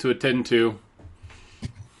business to attend to.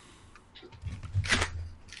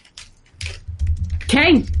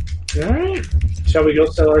 Okay. All right. Shall we go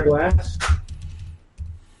sell our glass?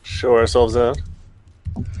 Show ourselves out.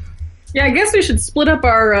 Yeah, I guess we should split up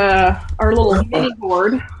our little mini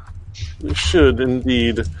board. We should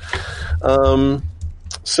indeed. So,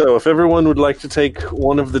 if everyone would like to take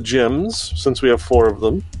one of the gems, since we have 4 of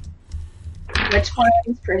them, Which one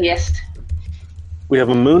is prettiest? we have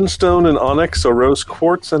a moonstone, an onyx, a rose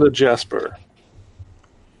quartz, and a jasper.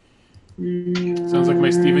 Sounds like my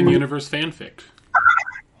Steven Universe fanfic.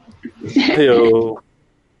 Heyo.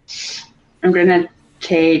 I'm gonna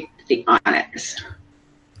take the onyx.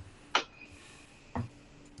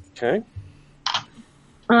 Okay.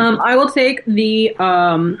 I will take the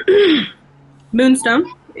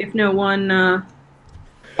moonstone if no one.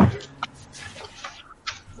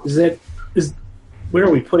 Where are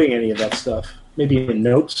we putting any of that stuff? Maybe in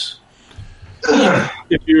notes.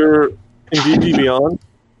 If you're in D&D Beyond,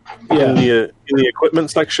 in the equipment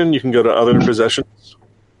section, you can go to other possessions.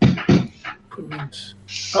 Equipment.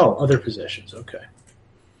 Oh, other possessions. Okay.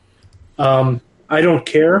 I don't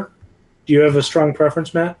care. Do you have a strong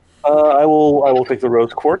preference, Matt? I will take the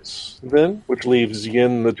rose quartz then, which leaves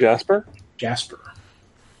Yin the jasper. Jasper.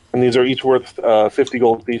 And these are each worth 50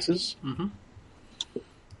 gold pieces. Mm-hmm.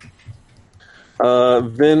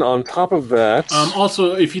 Then on top of that...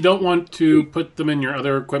 also, if you don't want to put them in your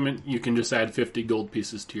other equipment, you can just add 50 gold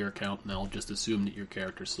pieces to your account, and they'll just assume that your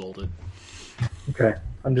character sold it. Okay.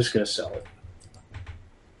 I'm just going to sell it.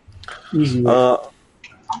 Easy way.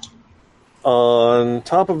 On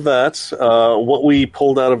top of that, what we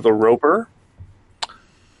pulled out of the roper,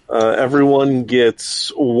 everyone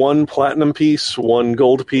gets 1 platinum piece, 1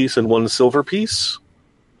 gold piece, and 1 silver piece.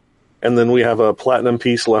 And then we have a platinum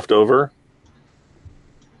piece left over.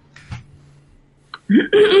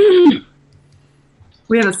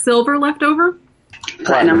 We have a silver left over?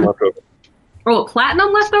 Platinum. left over. Oh, a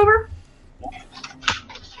platinum left over?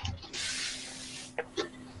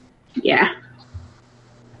 Yeah.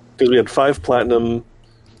 Because we had 5 platinum,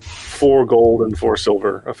 4 gold, and 4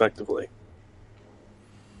 silver, effectively.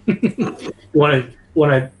 Want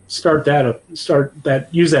to start that?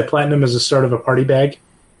 Use that platinum as a start of a party bag.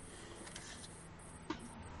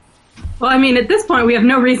 Well, I mean, at this point, we have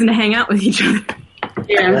no reason to hang out with each other.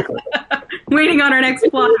 Yeah. Waiting on our next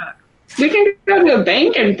plot. We can go to a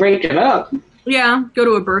bank and break it up. Yeah, go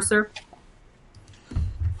to a bursar.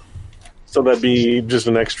 So that'd be just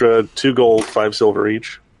an extra 2 gold, 5 silver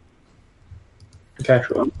each. Okay.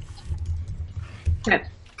 Okay.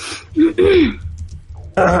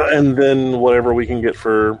 And then whatever we can get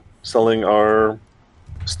for selling our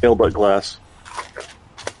snail butt glass.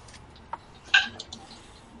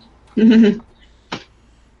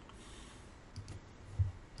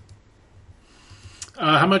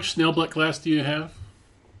 How much snail butt glass do you have?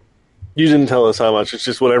 You didn't tell us how much. It's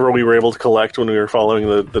just whatever we were able to collect when we were following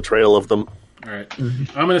the trail of them. All right. I'm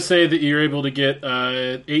going to say that you're able to get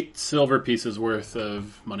 8 silver pieces worth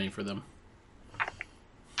of money for them.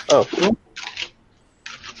 Oh.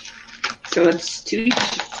 So it's 2 each.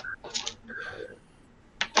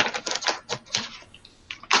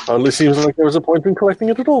 Hardly seems like there was a point in collecting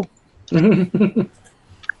it at all.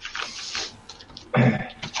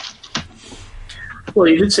 Well,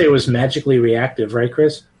 you did say it was magically reactive, right,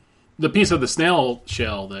 Chris? The piece of the snail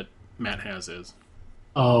shell that Matt has is.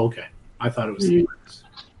 Oh, okay. I thought it was the glass.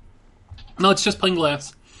 No, it's just plain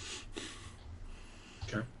glass.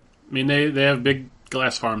 Okay. I mean, they have big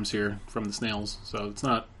glass farms here from the snails, so it's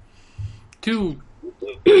not too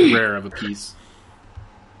rare of a piece.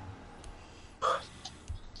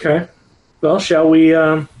 Okay. Well, shall we?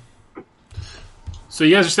 So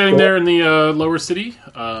you guys are standing there in the lower city,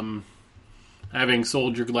 having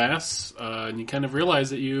sold your glass, and you kind of realize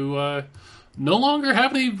that you no longer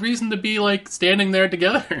have any reason to be like standing there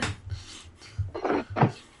together.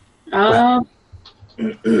 Yeah,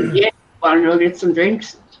 want to go get some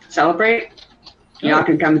drinks, celebrate? Y'all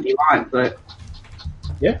can come if you want, but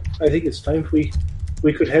Yeah, I think it's time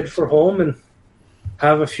we could head for home and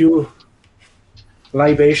have a few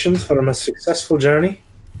libations from a successful journey.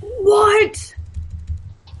 What?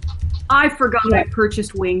 I forgot I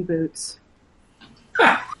purchased wing boots.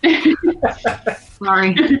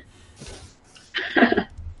 Sorry.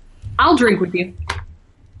 I'll drink with you.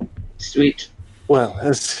 sweet. Well,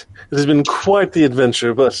 it has been quite the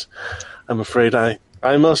adventure, but I'm afraid I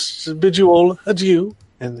must bid you all adieu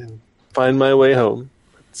and then find my way home.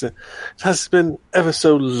 It has been ever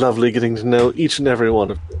so lovely getting to know each and every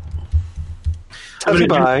one of you.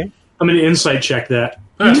 Goodbye. I'm going to insight check that.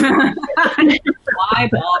 Why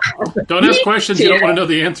bother? Don't ask questions you don't want to know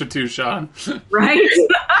the answer to, Sean. Right?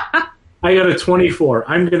 I got a 24.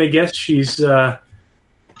 I'm going to guess she's...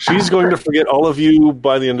 She's going to forget all of you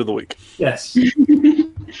by the end of the week. yes.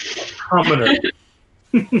 Commoner.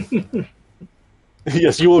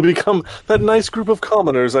 Yes, you will become that nice group of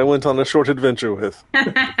commoners I went on a short adventure with.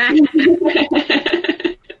 And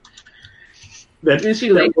she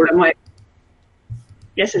like, I'm like,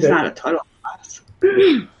 guess it's not a total loss.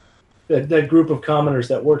 That group of commoners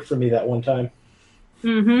that worked for me that one time.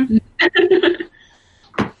 Mm-hmm.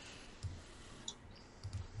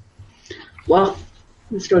 Well,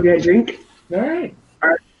 let's go get a drink. All right.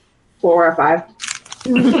 4 or 5.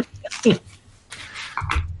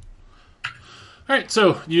 All right,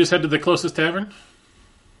 so you just head to the closest tavern.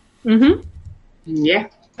 Mm-hmm. Yeah.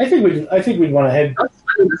 I think we'd want to head. It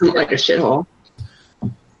doesn't look like a shithole.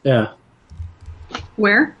 Yeah.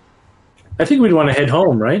 Where? I think we'd want to head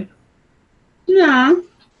home, right? No.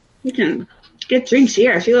 We can get drinks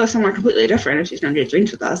here. She goes somewhere completely different if she's going to get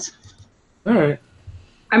drinks with us. All right.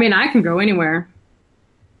 I mean, I can go anywhere.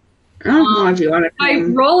 I don't know if you want to. I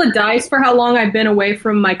roll a dice for how long I've been away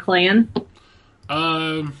from my clan.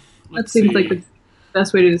 That Let's seems see. like the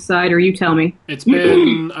best way to decide, or you tell me. It's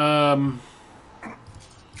been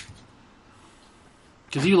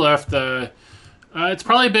because you left. It's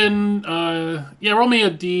probably been roll me a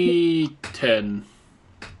d10.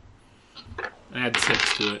 Add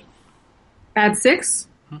 6 to it. Add 6?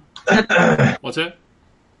 What's it?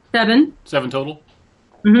 7. 7 total.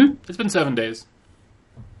 Mm-hmm. It's been 7 days.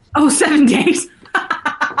 Oh, 7 days.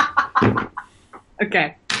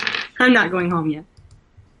 Okay. I'm not going home yet.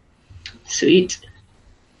 Sweet.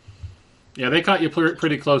 Yeah, they caught you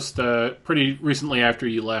pretty close to pretty recently after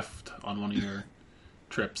you left on one of your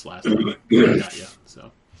trips last time. They got you.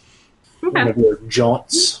 So. One Okay. of your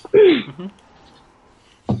jaunts.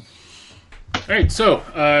 All right, so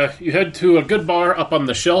you head to a good bar up on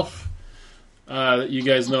the shelf that you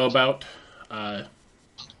guys know about.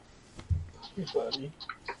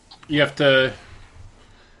 You have to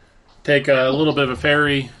take a little bit of a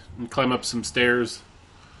ferry and climb up some stairs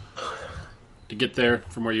to get there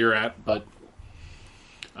from where you're at, but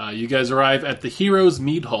you guys arrive at the Heroes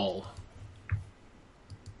Mead Hall.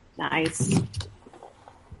 Nice.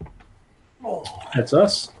 That's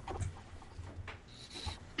us.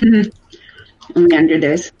 In the under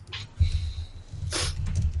days.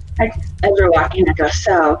 As we're walking, I go,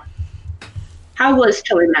 so, how was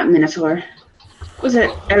killing that Minotaur? Was it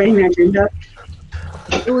everything I dreamed of?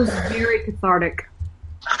 It was very cathartic.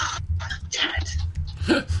 Damn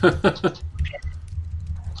it.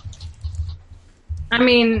 I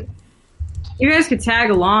mean, you guys could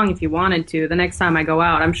tag along if you wanted to the next time I go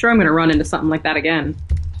out. I'm sure I'm going to run into something like that again.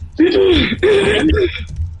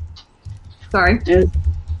 Sorry.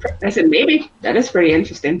 I said, maybe. That is pretty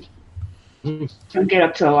interesting. Don't get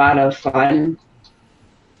up to a lot of fun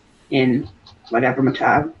in whatever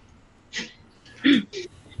macabre.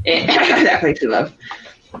 That place we love.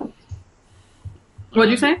 What'd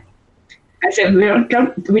you say? I said we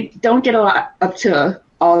don't get a lot up to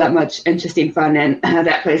all that much interesting fun in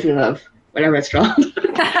that place we love, whatever it's called.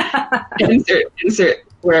 insert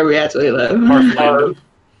where we actually live. Harflandon.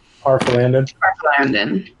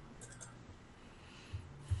 Harflandon.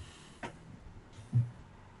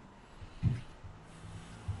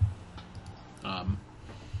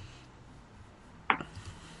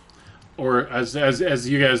 Or as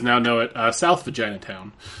you guys now know it, South Vagina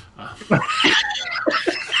Town.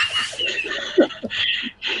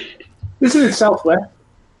 Isn't it Southwest?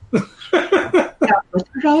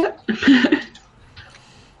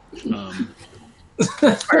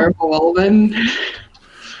 Purple Wolven.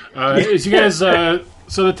 As you guys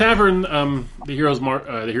So the tavern, the Heroes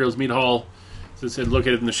Mead Hall, as I said,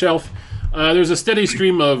 located in the shelf. There's a steady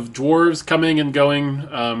stream of dwarves coming and going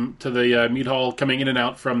to the mead hall, coming in and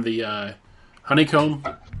out from the honeycomb.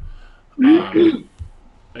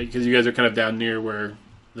 Because you guys are kind of down near where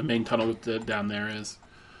the main tunnel down there is.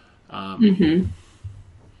 But yeah,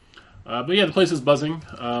 the place is buzzing,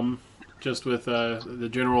 just with the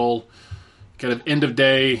general kind of end of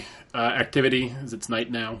day activity, as it's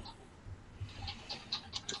night now.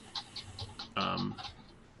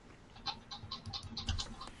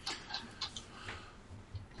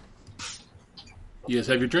 You guys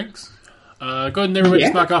have your drinks. Go ahead and everybody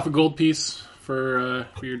just knock off a gold piece for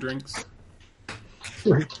your drinks.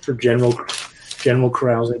 For general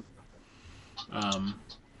carousing.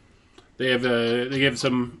 They have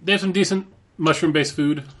some decent mushroom based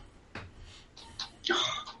food.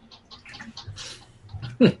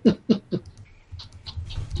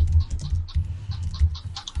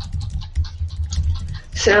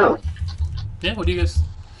 So, yeah, what do you guys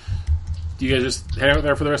just head out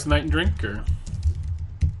there for the rest of the night and drink, or?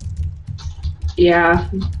 yeah,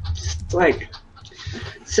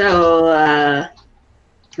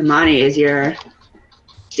 Imani, is your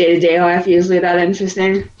day-to-day life usually that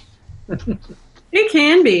interesting? It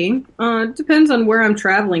can be. It depends on where I'm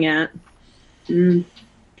traveling at.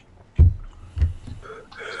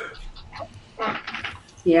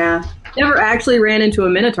 Yeah. Never actually ran into a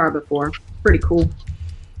Minotaur before. Pretty cool.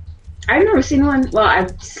 I've never seen one. Well,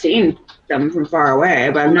 I've seen them from far away,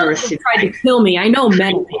 but I've never seen. Tried to kill me. I know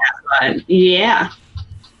men. Yeah.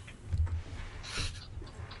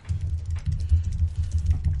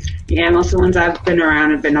 Yeah, most of the ones I've been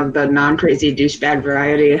around have been of the non-crazy douchebag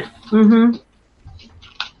variety. Mm-hmm.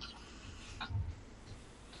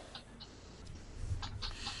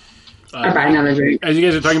 I'll buy another drink. As you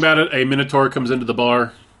guys are talking about it, a Minotaur comes into the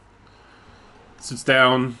bar, sits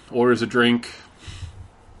down, orders a drink,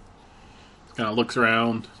 kind of looks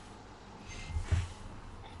around.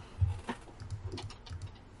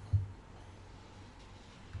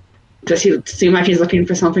 Does he seem like he's looking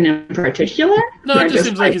for something in particular? No, it just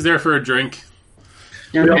seems like he's there for a drink.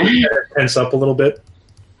 Okay. Tense up a little bit.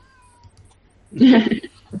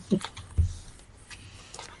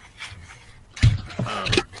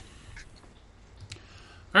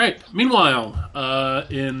 All right. Meanwhile,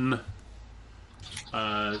 in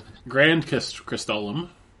Grand Crystallum,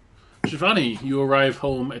 Shivani, you arrive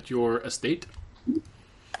home at your estate.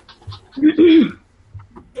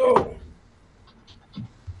 Oh.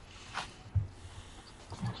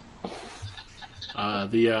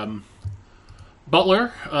 The butler,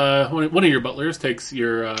 one of your butlers, takes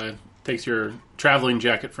your traveling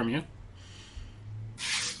jacket from you.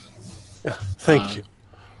 Thank you.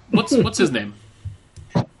 What's his name?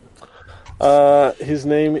 His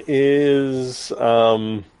name is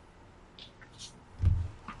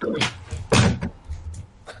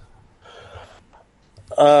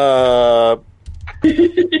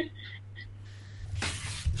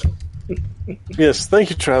yes, thank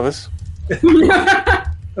you, Travis.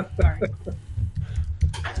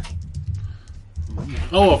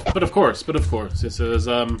 Oh, but of course. It says,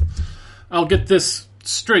 I'll get this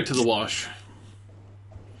straight to the wash.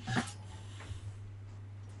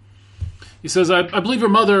 He says, I believe your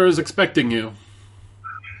mother is expecting you.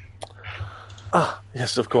 Ah,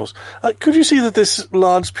 yes, of course. Could you see that this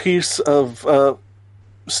large piece of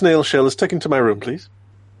snail shell is taken to my room, please?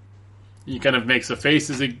 He kind of makes a face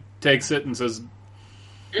as he takes it and says,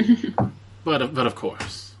 but of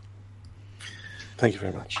course. Thank you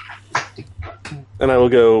very much. And I will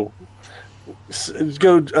go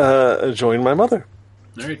join my mother.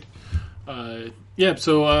 All right.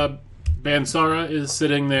 So Bansara is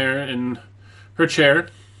sitting there in her chair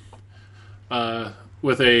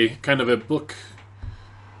with a kind of a book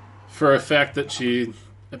for a fact that she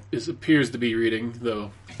appears to be reading,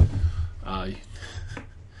 though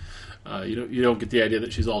you don't get the idea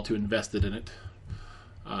that she's all too invested in it.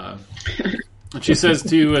 And she says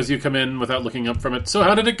to you as you come in without looking up from it, so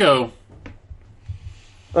how did it go?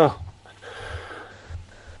 Oh.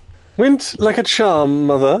 Went like a charm,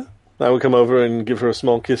 Mother. I will come over and give her a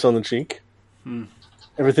small kiss on the cheek.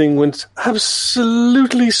 Everything went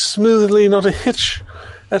absolutely smoothly, not a hitch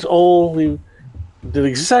at all. We did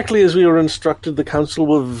exactly as we were instructed. The council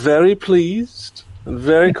were very pleased and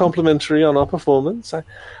very complimentary on our performance.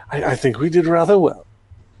 I think we did rather well.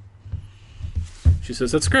 She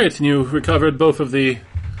says, that's great. And you recovered both of the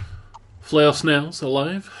flail snails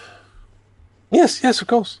alive? Yes, of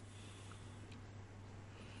course.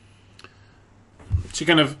 She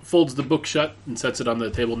kind of folds the book shut and sets it on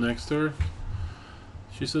the table next to her.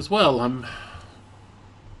 She says, well, I'm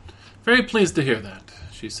very pleased to hear that.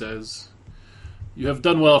 She says, "You have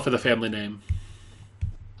done well for the family name."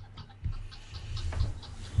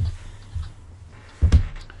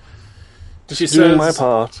 Just doing my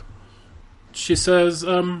part. She says,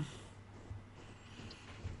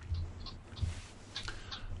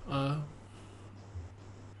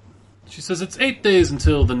 it's 8 days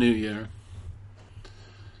until the new year.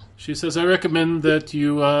 She says, I recommend that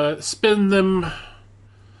you spend them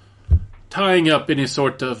tying up any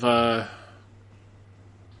sort of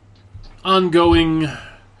ongoing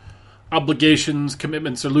obligations,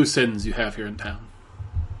 commitments, or loose ends you have here in town.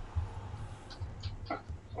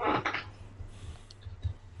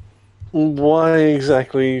 Why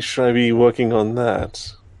exactly should I be working on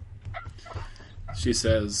that? She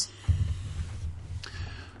says,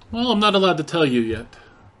 well, I'm not allowed to tell you yet.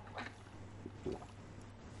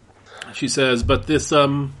 She says, but this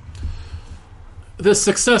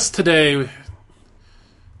success today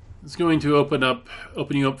is going to open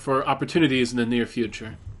you up for opportunities in the near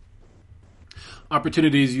future.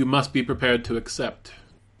 Opportunities you must be prepared to accept.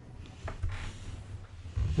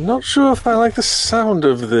 Not sure if I like the sound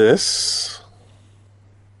of this.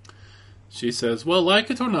 She says, well, like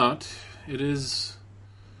it or not, it is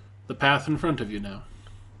the path in front of you now.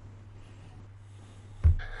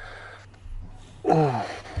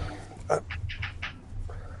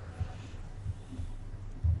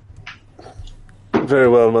 Very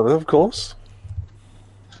well, Mother, of course.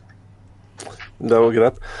 And I will get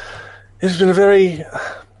up. It's been a very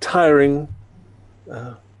tiring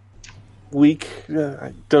week.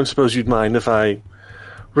 I don't suppose you'd mind if I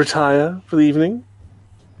retire for the evening?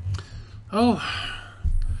 Oh,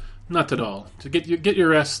 not at all. To get your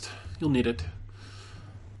rest, you'll need it.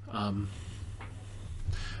 And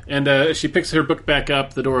she picks her book back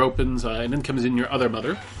up, the door opens, and then comes in your other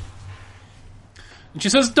mother. And she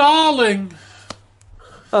says, darling!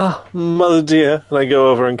 Ah, Mother dear. And I go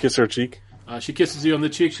over and kiss her cheek. She kisses you on the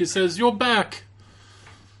cheek. She says, you're back.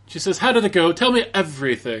 She says, how did it go? Tell me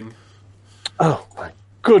everything. Oh, my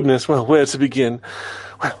goodness. Well, where to begin?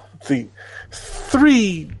 Well, the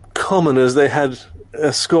 3 commoners they had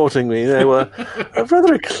escorting me, they were a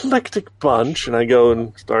rather eclectic bunch, and I go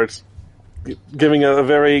and start giving a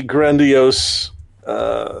very grandiose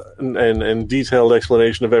and detailed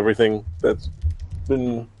explanation of everything that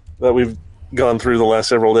we've gone through the last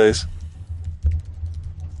several days.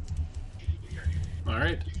 All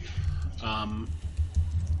right.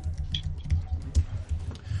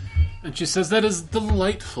 And she says, that is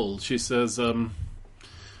delightful. She says,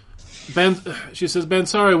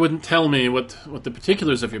 Bansari wouldn't tell me what the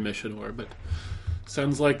particulars of your mission were, but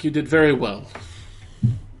sounds like you did very well.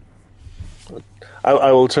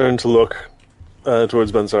 I will turn to look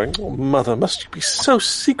towards Bansari. Oh, Mother, must you be so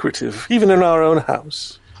secretive, even in our own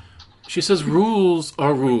house? She says, rules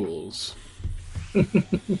are rules.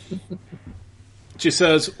 She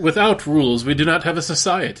says, without rules, we do not have a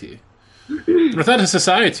society. Without a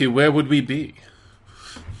society, where would we be?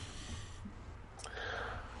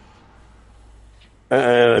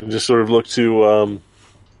 And I just sort of look to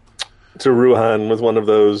Ruhan with one of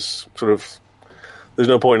those sort of, there's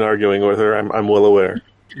no point in arguing with her, I'm well aware.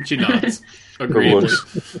 She nods, agreeably,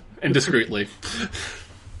 and discreetly.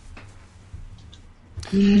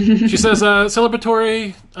 She says,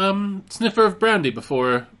 celebratory sniffer of brandy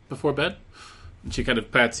before bed. And she kind of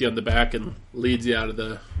pats you on the back and leads you out of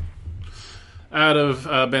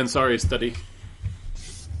Bansari's study.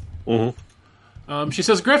 Mm-hmm. She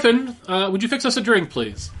says, Griffin, would you fix us a drink,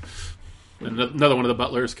 please? And another one of the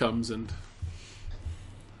butlers comes and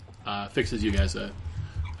fixes you guys a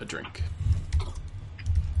drink.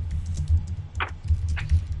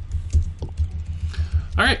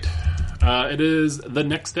 All right. It is the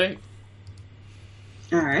next day.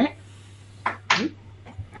 All right.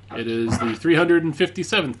 It is the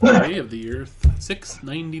 357th day of the year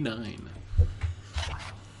 699.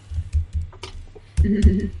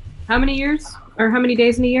 How many years? Or how many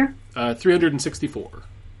days in a year? 364.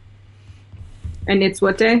 And it's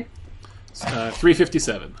what day?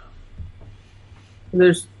 357.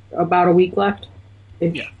 There's about a week left?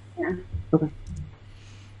 Yeah. Okay.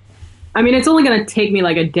 I mean, it's only going to take me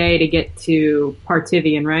like a day to get to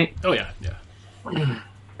Partivian, right? Oh, yeah. Yeah.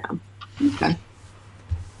 Okay.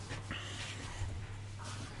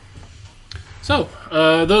 So,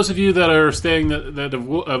 those of you that are staying, that have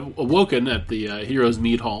awoken at the Heroes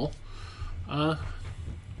Mead Hall,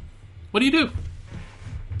 what do you do?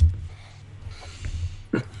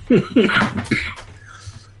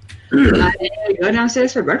 I go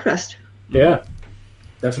downstairs for breakfast. Yeah,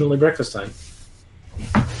 definitely breakfast time.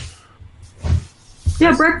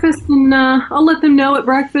 Yeah, breakfast, and I'll let them know at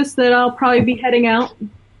breakfast that I'll probably be heading out.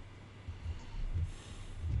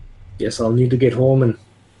 Guess I'll need to get home and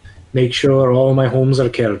make sure all my homes are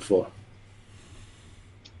cared for.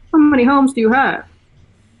 How many homes do you have?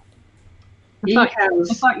 He I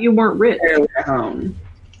has thought you weren't rich. a home.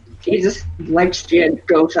 He just likes to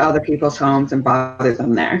go to other people's homes and bother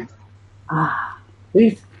them there.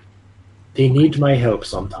 They need my help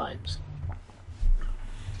sometimes.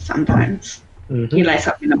 Sometimes. Mm-hmm. He likes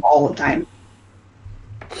helping them all the time.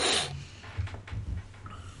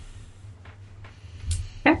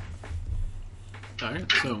 Okay. All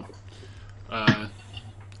right,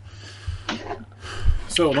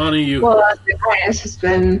 so Amani, you. Well, the class has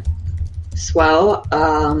been swell.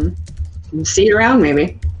 See you around,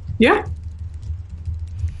 maybe. Yeah.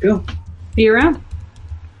 Cool. See you around.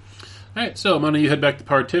 All right, so Amani, you head back to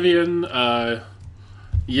Partivian.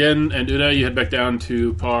 Yen and Una, you head back down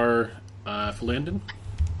to Philandon.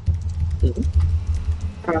 You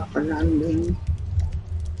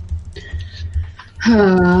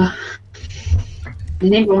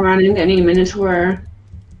think we'll run into any Minotaur,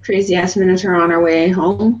 crazy ass Minotaur on our way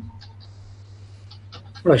home?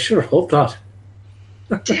 Well, I sure hope not.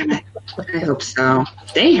 Damn it. I hope so.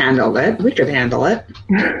 They handled it. We could handle it.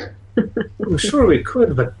 I'm sure we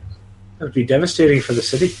could, but that would be devastating for the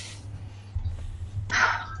city.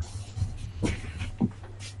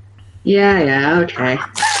 Yeah, okay.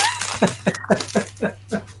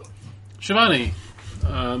 Shivani,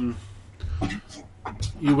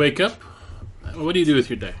 you wake up. What do you do with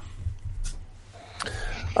your day?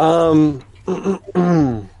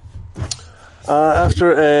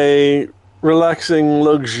 After a relaxing,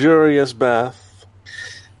 luxurious bath,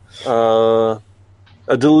 a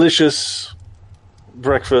delicious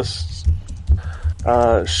breakfast,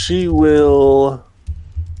 she'll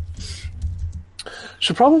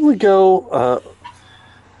probably go.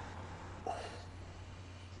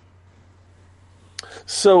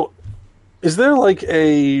 So, is there like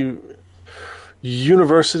a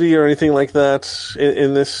university or anything like that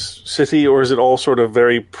in this city, or is it all sort of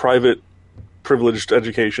very private, privileged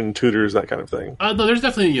education, tutors, that kind of thing? No, there's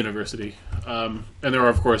definitely a university, and there are,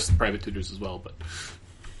 of course, private tutors as well. But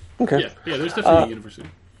okay, yeah, there's definitely a university.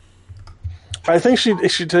 I think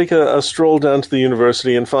she'd take a stroll down to the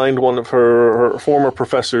university and find one of her former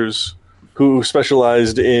professors who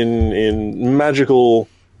specialized in magical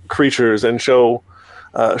creatures and show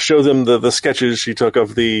them the sketches she took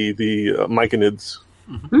of the myconids.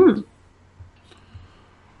 Mm-hmm.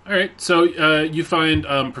 All right, so you find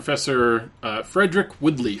Professor Frederick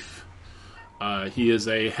Woodleaf. He is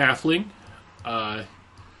a halfling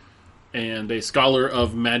and a scholar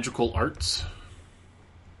of magical arts.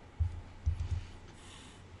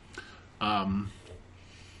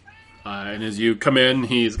 And as you come in,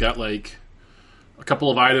 he's got like a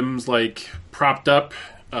couple of items like propped up,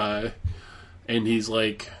 and he's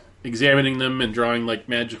like examining them and drawing like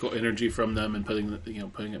magical energy from them and putting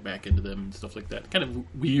it back into them and stuff like that. Kind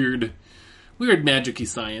of weird magic-y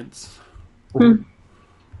science. What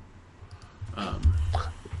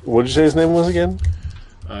did you say his name was again?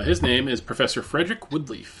 His name is Professor Frederick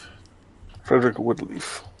Woodleaf. Frederick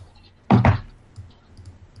Woodleaf.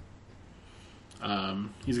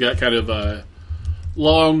 He's got kind of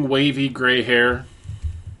long, wavy gray hair.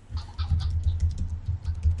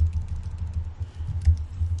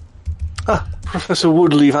 Professor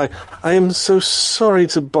Woodleaf, I am so sorry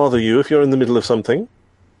to bother you if you're in the middle of something.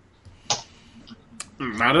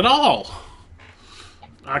 Not at all.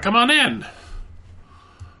 Come on in.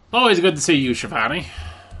 Always good to see you, Shivani.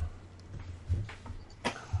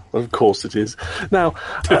 Well, of course it is. Now,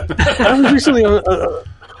 I was recently on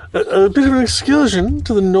a bit of an excursion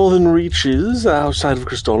to the northern reaches outside of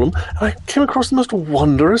Crystolum, and I came across the most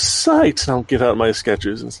wondrous sight. And I'll get out my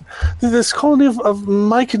sketches. And this colony of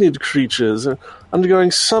myconid creatures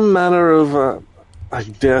undergoing some manner of, I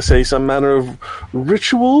dare say, some manner of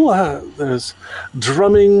ritual. There's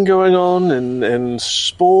drumming going on, and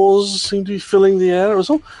spores seem to be filling the air. It was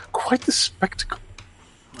all quite the spectacle.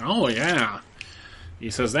 Oh, yeah. He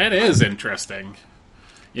says, that is interesting.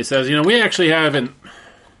 He says, we actually haven't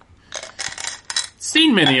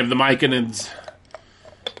seen many of the myconids,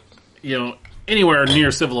 anywhere near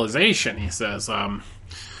civilization. He says,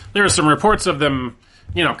 there are some reports of them,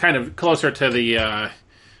 kind of closer to the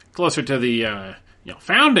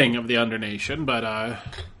founding of the Undernation, but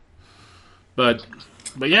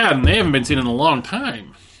yeah, and they haven't been seen in a long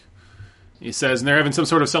time. He says, and they're having some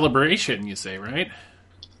sort of celebration, you say, right?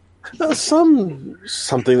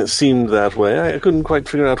 Something that seemed that way. I couldn't quite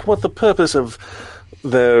figure out what the purpose of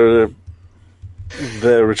their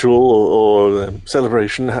ritual or their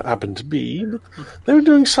celebration happened to be, but they were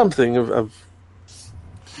doing something of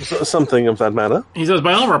that manner. He says,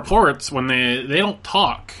 by all reports, when they don't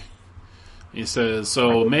talk, He says,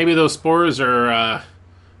 so maybe those spores are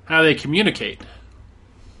how they communicate.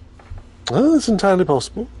 Well, that's entirely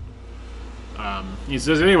possible. He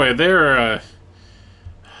says, anyway, they're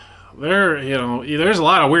there's a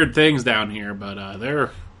lot of weird things down here, but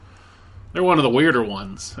they're one of the weirder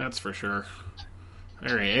ones, that's for sure.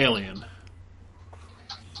 Very alien.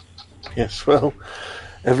 Yes, well,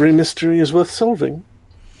 every mystery is worth solving.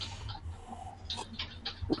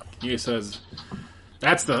 He says,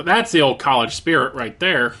 that's the old college spirit right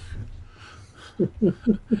there.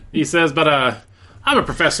 He says, but I'm a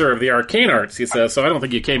professor of the arcane arts, he says, so I don't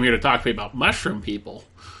think you came here to talk to me about mushroom people.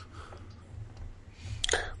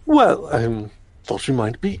 Well, I thought you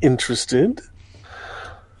might be interested.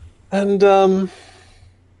 And, I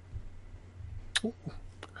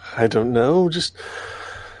don't know, just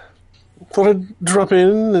thought I'd drop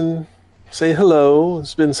in and say hello.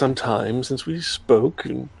 It's been some time since we spoke,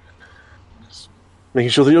 and just making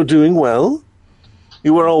sure that you're doing well.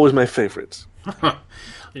 You were always my favorite.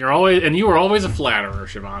 You were always a flatterer,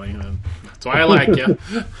 Shivani. That's why I like you.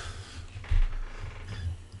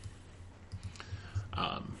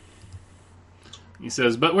 He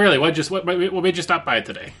says, but really, what made you stop by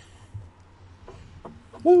today?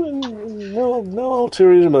 No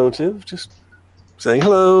ulterior motive. Just saying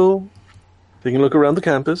hello, taking a look around the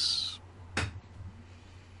campus.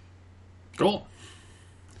 Cool.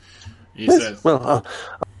 He Yes, says, well,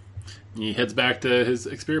 he heads back to his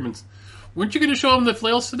experiments. Weren't you going to show him the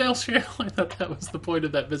flail snail shell? I thought that was the point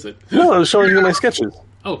of that visit. no, I was showing you my sketches.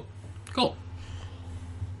 Oh, cool.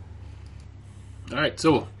 All right,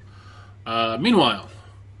 so meanwhile,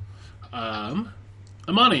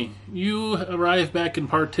 Amani, you arrive back in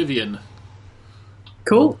Partivian.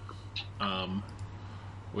 Cool.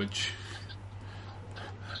 Which,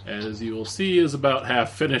 as you will see, is about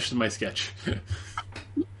half finished in my sketch.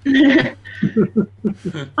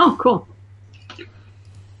 Oh, cool.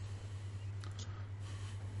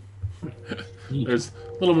 There's a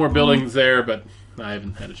little more buildings there, but I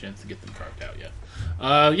haven't had a chance to get them carved out yet.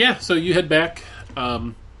 So you head back.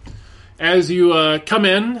 As you come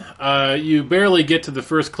in, you barely get to the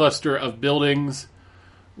first cluster of buildings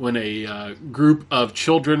when a group of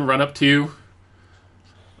children run up to you.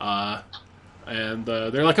 And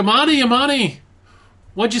they're like, Amani,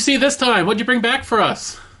 what'd you see this time? What'd you bring back for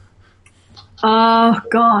us?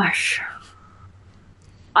 Gosh.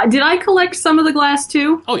 Did I collect some of the glass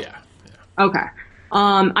too? Oh, yeah. Okay.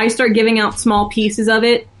 I start giving out small pieces of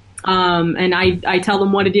it. And I tell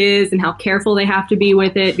them what it is and how careful they have to be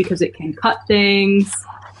with it because it can cut things.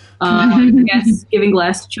 I guess giving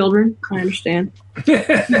glass to children. I understand.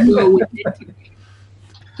 It's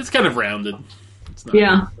kind of rounded. It's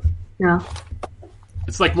not, Yeah.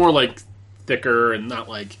 It's like more like thicker and not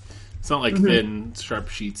like thin, sharp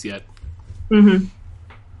sheets yet. Mm-hmm.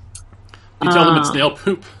 You tell them it's snail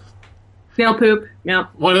poop. Snail poop, yeah.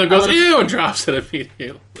 One of them goes, ew, and drops it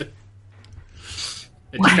immediately.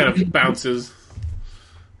 It just kind of bounces.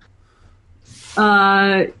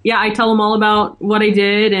 Yeah, I tell them all about what I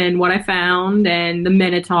did and what I found and the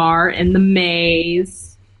Minotaur and the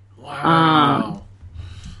maze. Wow.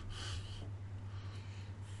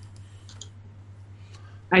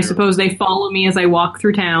 I suppose they follow me as I walk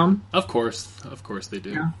through town. Of course they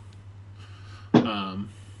do. Yeah.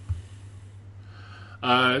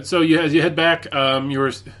 So as you head back,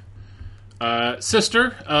 your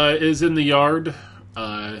sister is in the yard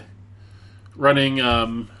running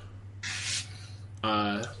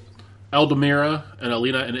Eldamira and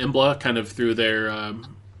Alina and Imbla kind of through their...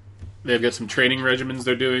 they've got some training regimens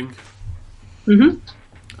they're doing. Mm-hmm.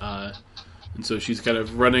 And so she's kind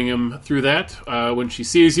of running them through that when she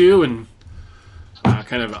sees you, and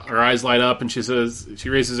kind of her eyes light up, and she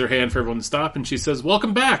raises her hand for everyone to stop, and she says,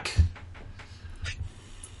 "Welcome back."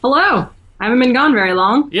 Hello. I haven't been gone very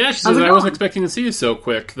long. Yeah, she says, I wasn't expecting to see you so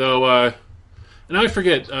quick, though. And I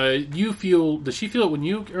forget. Does she feel it when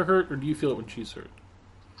you are hurt, or do you feel it when she's hurt?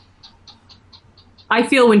 I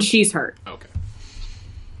feel when she's hurt. Okay.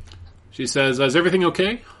 She says, "Is everything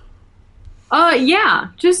okay?" Yeah.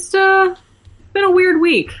 Just been a weird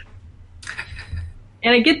week.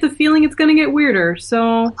 And I get the feeling it's going to get weirder,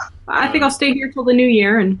 so I think I'll stay here till the new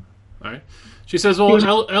year. And all right. She says, "Well,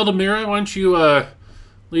 Eldamira, why don't you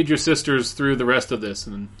lead your sisters through the rest of this,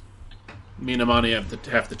 and me and Amani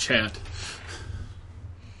have to chat."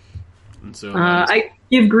 And so I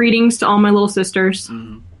give greetings to all my little sisters.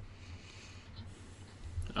 Mm-hmm.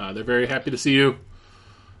 They're very happy to see you.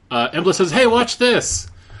 Embla says, "Hey, watch this,"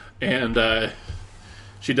 and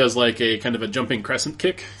she does like a kind of a jumping crescent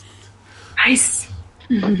kick. Nice.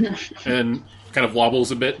 And kind of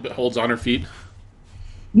wobbles a bit, but holds on her feet.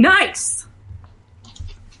 Nice.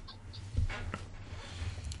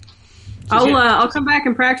 I'll come back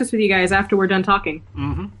and practice with you guys after we're done talking.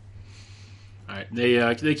 Mm-hmm. All right,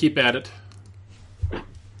 they keep at it.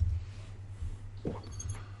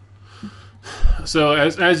 So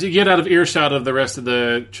as you get out of earshot of the rest of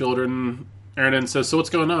the children, Ernan says, "So what's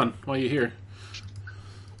going on? Why are you here?"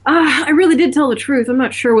 I really did tell the truth. I'm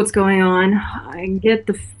not sure what's going on. I get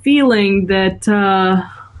the feeling that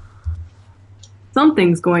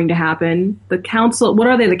something's going to happen. The council, what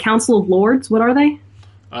are they? The Council of Lords? What are they?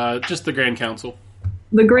 Just the Grand Council.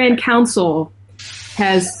 The Grand Council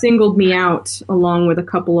has singled me out along with a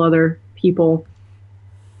couple other people.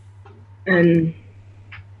 And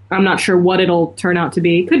I'm not sure what it'll turn out to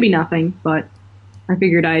be. Could be nothing, but I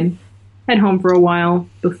figured I'd head home for a while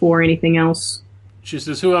before anything else. She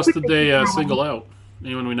says, "Who else did they single out?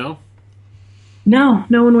 Anyone we know?" No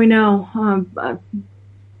one we know.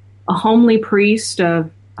 A homely priest, a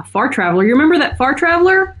far traveler. You remember that far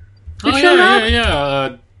traveler? Oh,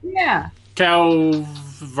 yeah. Yeah. Cow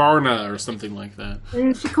Varna or something like that.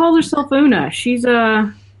 And she calls herself Una. She is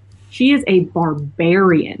a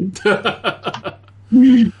barbarian.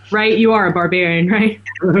 Right? You are a barbarian, right?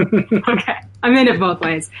 Okay. I meant it both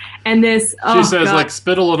ways. And this... She says, God. Like,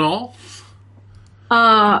 spittle and all?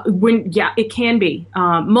 It can be.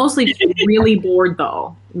 Mostly really bored,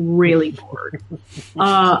 though. Really bored.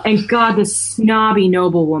 And God, this snobby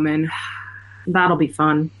noblewoman. That'll be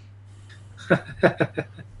fun. Sorry,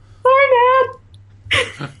 Dad.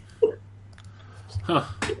 Huh.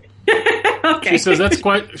 Okay. She says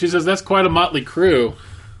that's quite a motley crew.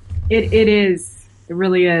 It is. It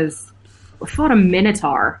really is. We fought a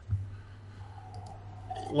Minotaur.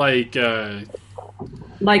 Like a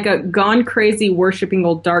gone crazy worshipping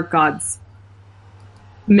old dark gods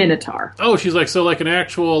Minotaur. Oh, she's like, so like an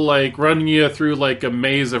actual, like, running you through like a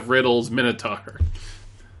maze of riddles Minotaur.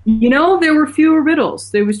 There were fewer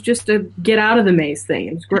riddles. There was just a get out of the maze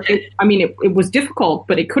thing. It was difficult,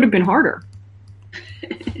 but it could have been harder.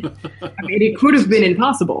 It could have been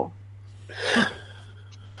impossible.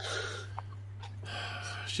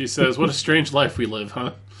 She says, "What a strange life we live,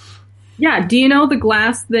 huh?" Yeah, do you know the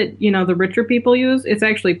glass that, the richer people use? It's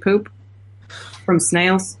actually poop from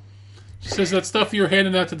snails. She says, "That stuff you were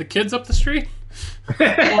handing out to the kids up the street?"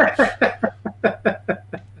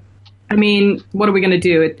 I mean, what are we going to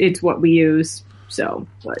do? It's what we use, so...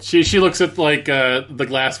 What? She looks at, like, the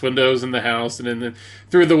glass windows in the house, and then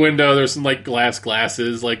through the window there's some, like,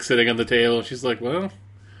 glasses, like, sitting on the table. She's like, well,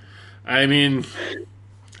 I mean,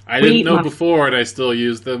 I didn't know before, and I still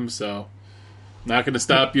use them, so... Not going to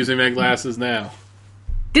stop using my glasses now.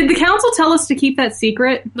 Did the council tell us to keep that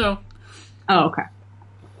secret? No. Oh, okay.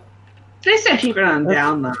 They said keep it on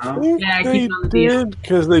down, though. Yeah, keep it on the deal.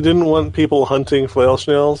 Because they didn't want people hunting flail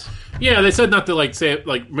snails. Yeah, they said not to, like, say it,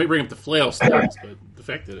 like, bring up the flail snails, but the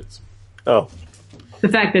fact that it's... Oh. The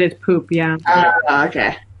fact that it's poop, yeah.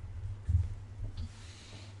 Okay.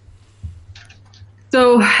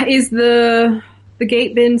 So, is the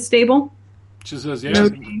gate been stable? She says, yeah,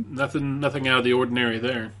 nothing out of the ordinary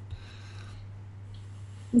there.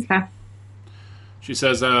 Okay. She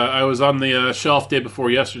says, I was on the shelf day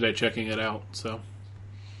before yesterday checking it out, so.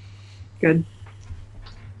 Good.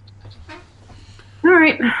 All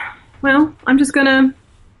right. Well, I'm just going to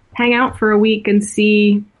hang out for a week and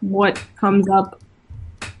see what comes up.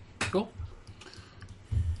 Cool.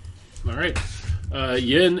 All right.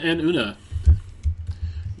 Yin and Una,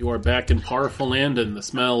 you are back in powerful land, and the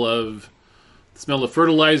smell of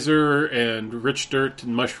fertilizer and rich dirt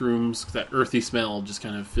and mushrooms, that earthy smell just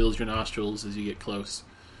kind of fills your nostrils as you get close.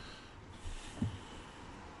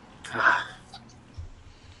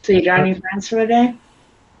 So you got any plans for the day?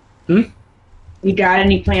 You got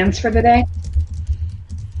any plans for the day?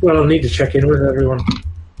 Well, I'll need to check in with everyone.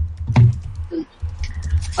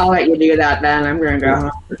 I'll let you do that then. I'm going to go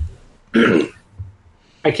home.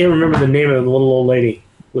 I can't remember the name of the little old lady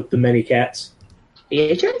with the many cats.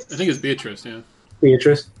 Beatrice? I think it's Beatrice, yeah.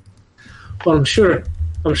 Beatrice. Well, I'm sure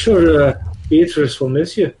Beatrice will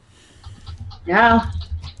miss you. Yeah.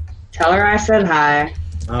 Tell her I said hi.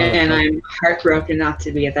 Oh, and I'm heartbroken not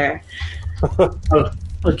to be there.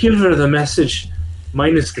 I'll give her the message,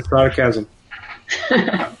 minus the sarcasm.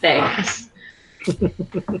 Thanks.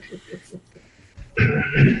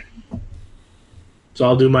 So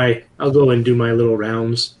I'll go and do my little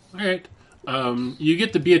rounds. All right. You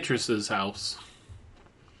get to Beatrice's house.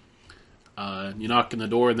 You knock on the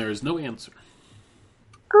door and there is no answer.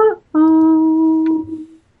 Uh-oh.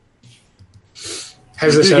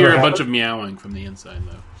 Has you this do ever hear a happened? bunch of meowing from the inside,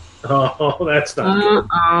 though. Oh, that's not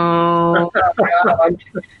Uh-oh.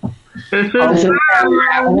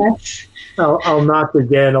 I'll knock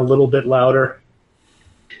again a little bit louder.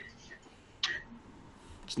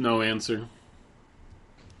 There's no answer.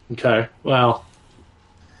 Okay, well,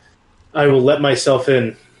 I will let myself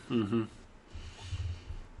in and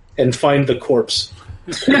find the corpse.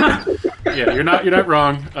 Yeah, you're not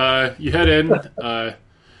wrong. You head in.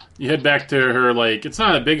 You head back to her. Like, it's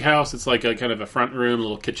not a big house. It's like a kind of a front room, a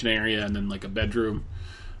little kitchen area, and then like a bedroom.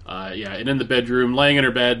 And in the bedroom, laying in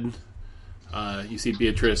her bed, you see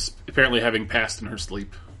Beatrice apparently having passed in her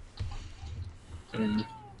sleep.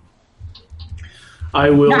 I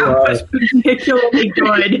will. That was particularly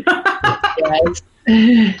good.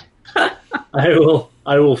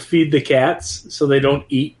 I will feed the cats so they don't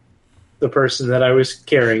eat the person that I was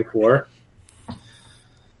caring for.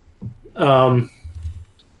 And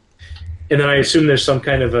then I assume there's some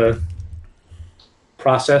kind of a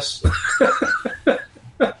process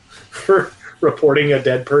for reporting a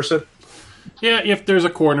dead person. Yeah, if there's a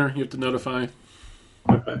coroner, you have to notify.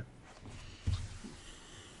 Okay.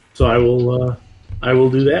 So I will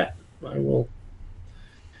do that. I will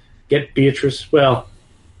get Beatrice. Well,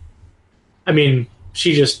 I mean,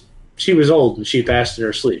 she was old and she passed in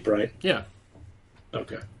her sleep, right? Yeah.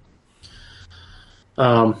 Okay.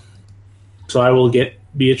 So I will get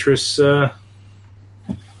Beatrice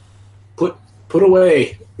put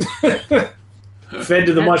away, fed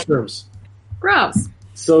to the mushrooms. Gross.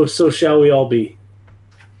 So shall we all be.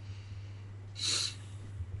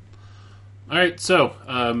 All right, so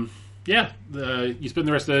you spend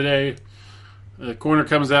the rest of the day. The coroner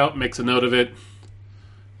comes out, makes a note of it.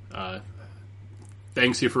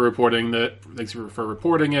 Thanks you for reporting that. Thanks for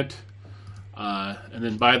reporting it. And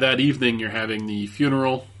then by that evening, you're having the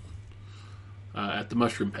funeral at the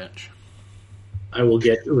mushroom patch. I will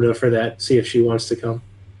get Una for that. See if she wants to come.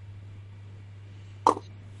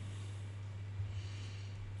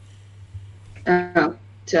 Oh,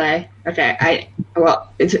 so okay.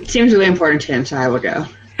 Well, it seems really important to him, so I will go.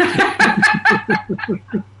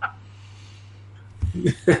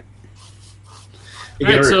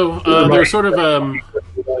 Right, so there's sort of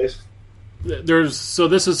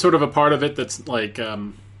this is sort of a part of it that's like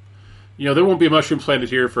there won't be a mushroom planted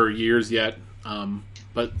here for years yet,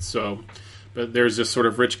 but there's this sort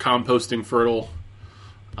of rich composting fertile.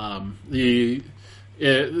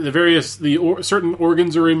 Certain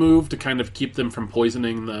organs are removed to kind of keep them from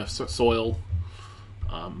poisoning the soil,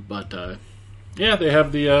 they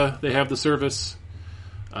have the service.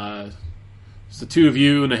 It's the two of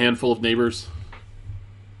you and a handful of neighbors.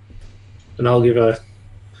 And I'll give a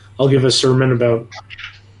sermon about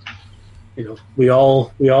we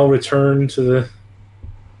all return to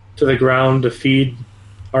the ground to feed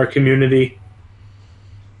our community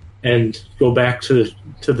and go back to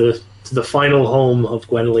the final home of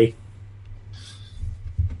Gwenly.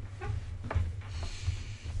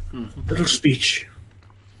 Little speech.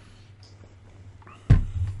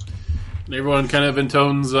 And everyone kind of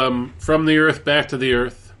intones from the earth back to the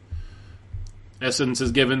earth. Essence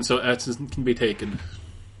is given, so essence can be taken.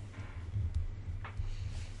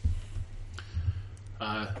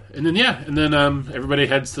 And then everybody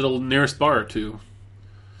heads to the nearest bar to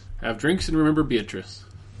have drinks and remember Beatrice.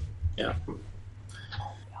 Yeah.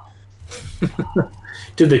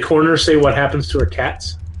 Did the coroner say what happens to her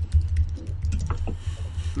cats?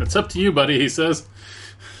 It's up to you, buddy, he says.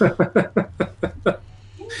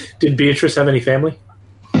 Did Beatrice have any family?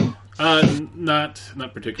 Not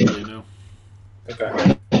particularly, no.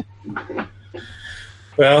 Okay.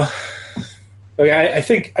 Well, okay, I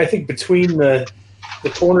think between the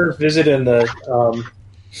coroner's visit and the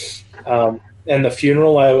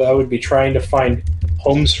funeral, I would be trying to find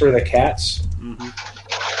homes for the cats. Mm-hmm.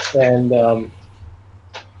 And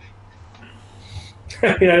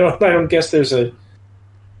I don't guess there's an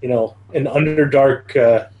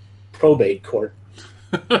underdark probate court.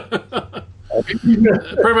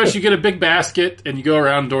 Pretty much, you get a big basket and you go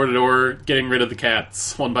around door to door, getting rid of the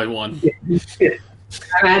cats one by one. I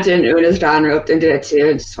imagine Una's gone roped into it too,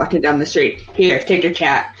 and just walking down the street. Here, take your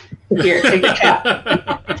cat. Here, take your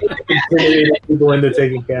cat. People into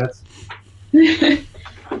taking cats.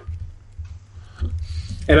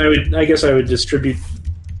 And I guess I would distribute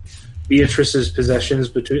Beatrice's possessions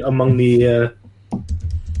among the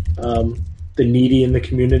needy in the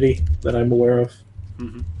community that I'm aware of.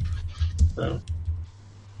 Mm-hmm. So.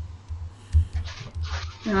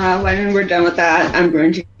 When we're done with that, I'm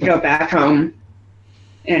going to go back home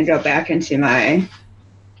and go back into my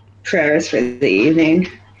prayers for the evening.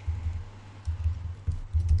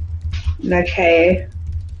 Like, hey,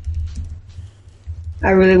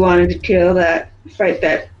 I really wanted to fight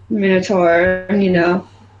that Minotaur,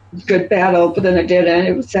 good battle, but then I didn't.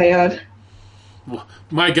 It was sad.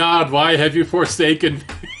 My God, why have you forsaken?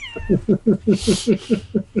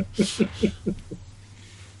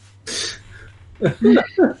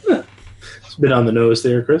 It's a bit on the nose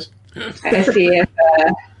there, Chris. I see if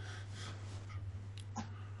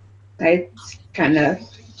I kind of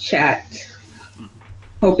chat,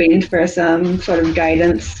 hoping for some sort of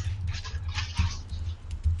guidance.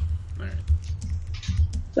 All right.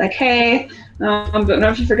 Like, hey, don't know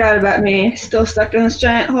if you forgot about me. Still stuck in this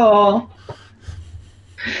giant hole.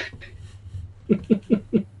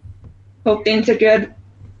 Hope things are good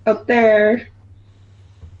up there.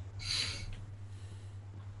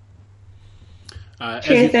 As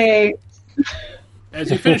As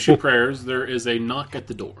you finish your prayers, there is a knock at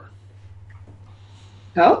the door.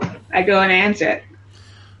 Oh, I go and answer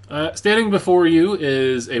it. Standing before you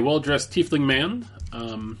is a well-dressed tiefling man.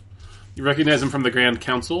 You recognize him from the Grand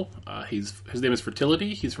Council. His name is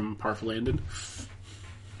Fertility. He's from Parflandin.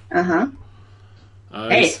 Uh-huh.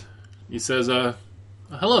 Hey. He says,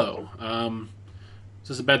 hello. Is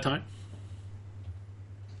this a bad time?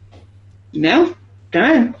 No,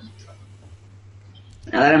 done.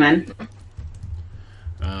 I'll let him in.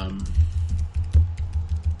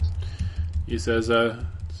 He says,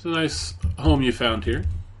 it's a nice home you found here.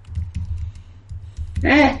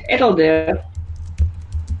 It'll do.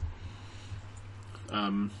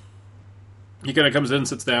 He kind of comes in,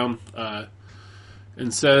 sits down,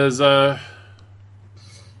 and says,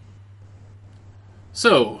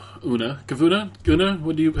 so, Kavuna, Guna,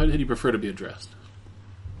 how do you prefer to be addressed?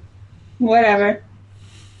 Whatever.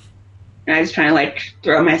 And I just try to, like,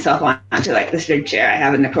 throw myself onto, like, this big chair I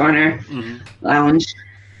have in the corner. Mm-hmm. Lounge.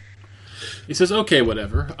 He says, okay,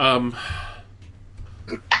 whatever.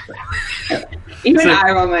 Even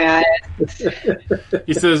I roll my eyes.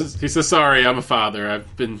 He says, sorry, I'm a father.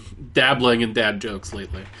 I've been dabbling in dad jokes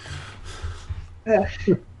lately.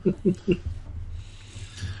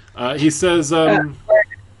 He says, they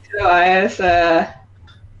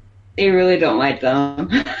really don't like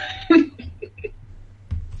them.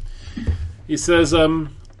 He says, how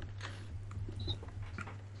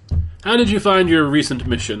did you find your recent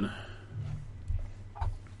mission?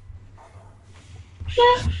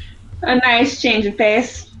 Yeah, a nice change of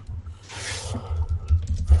pace.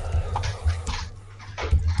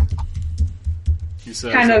 He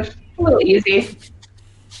says, kind of a little easy.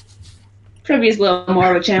 Previous a little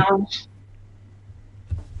more of a challenge.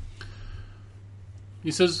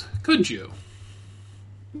 He says, could you?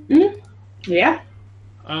 Mm-hmm. Yeah.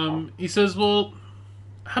 He says, well,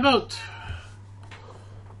 how about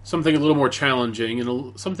something a little more challenging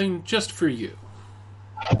and something just for you?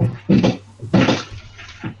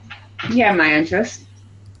 Yeah, my interest.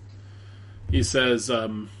 He says, how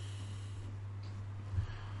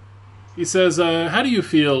do you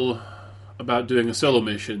feel about doing a solo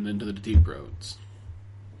mission into the deep roads?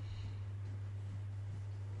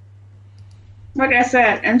 Like I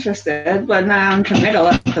said, interested, but not committal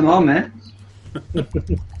at the moment.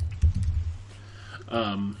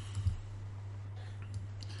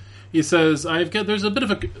 He says, there's a bit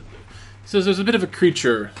of a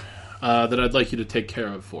creature that I'd like you to take care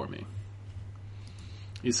of for me.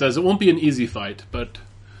 He says, it won't be an easy fight, but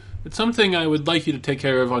it's something I would like you to take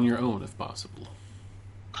care of on your own, if possible.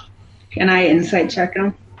 Can I insight check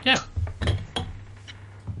him? Yeah.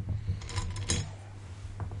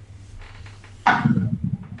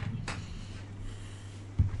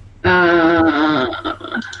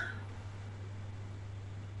 Uh,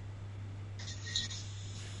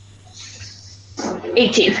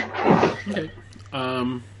 18. Okay.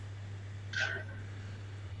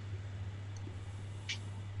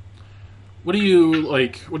 What are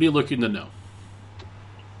you looking to know?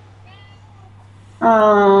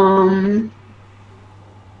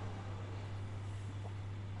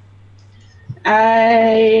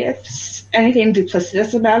 Anything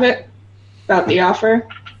duplicitous about it? About the offer?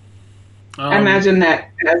 I imagine that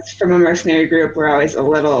as from a mercenary group, we're always a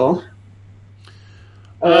little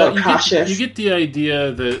cautious. You get the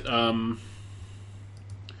idea that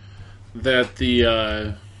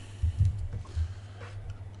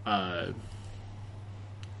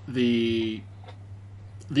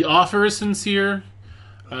the offer is sincere,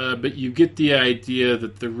 but you get the idea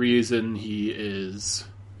that the reason he is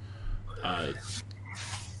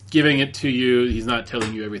giving it to you, he's not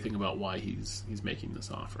telling you everything about why he's making this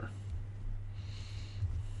offer.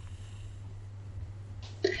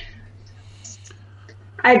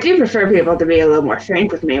 I do prefer people to be a little more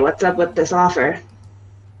frank with me. What's up with this offer?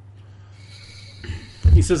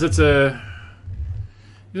 He says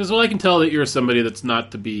well, I can tell that you're somebody that's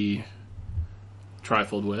not to be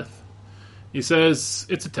trifled with. He says,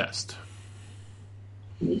 it's a test.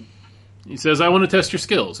 He says, I want to test your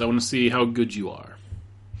skills. I want to see how good you are.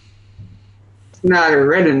 It's not a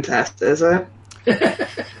written test, is it?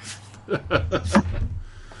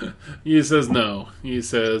 He says no. He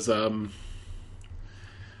says,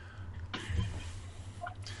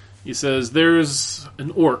 there's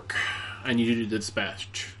an orc I need you to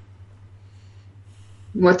dispatch.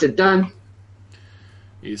 What's it done?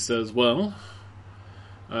 He says, well,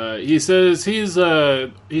 he says he's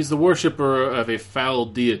the worshipper of a foul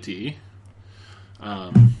deity,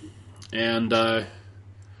 and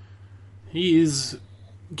he's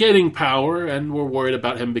gaining power, and we're worried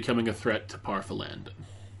about him becoming a threat to Parfalandon.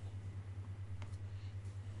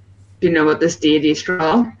 Do you know what this deity's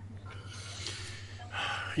called?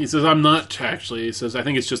 He says, I'm not, actually. He says, I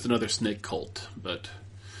think it's just another snake cult, but...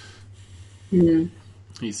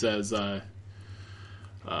 He says,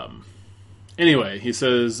 anyway, he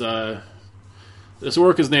says, this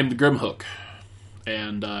orc is named Grimhook,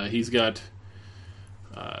 and he's got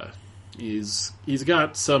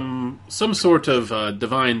some sort of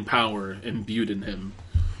divine power imbued in him.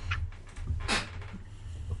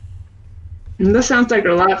 This sounds like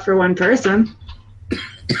a lot for one person.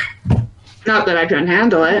 Not that I can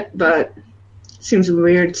handle it, but it seems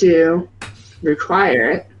weird to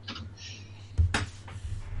require it.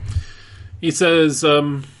 He says,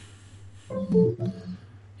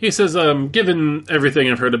 given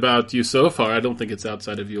everything I've heard about you so far, I don't think it's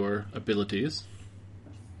outside of your abilities.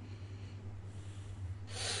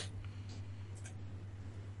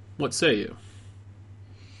 What say you?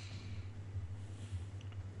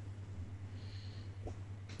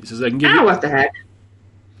 He says, I can give you... what the heck?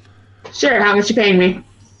 Sure, how much you paying me?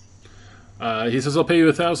 He says, I'll pay you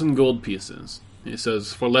 1,000 gold pieces. He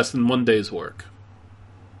says, for less than 1 day's work.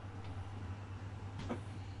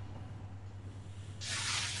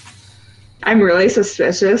 I'm really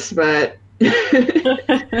suspicious, but...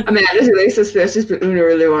 Amanda's really suspicious, but Una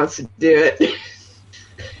really wants to do it.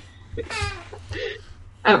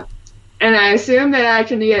 And I assume that I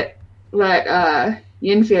can let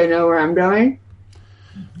Yinfia know where I'm going?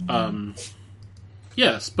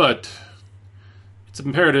 Yes, but it's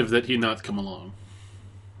imperative that he not come along.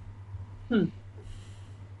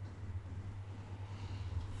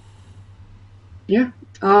 Yeah,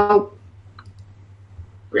 I'll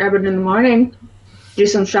grab it in the morning, do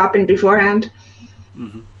some shopping beforehand.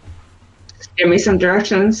 Just give me some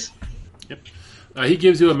directions. Yep. He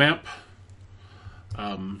gives you a map.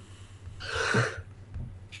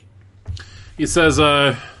 He says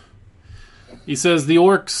the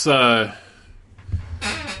orcs,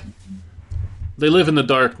 they live in the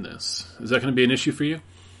darkness. Is that going to be an issue for you?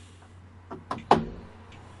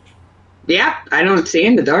 Yeah, I don't see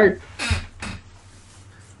in the dark.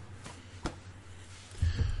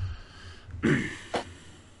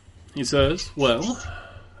 He says, well,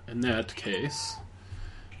 in that case,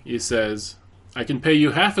 he says, I can pay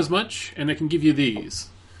you half as much, and I can give you these.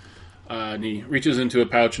 And he reaches into a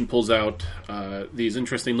pouch and pulls out these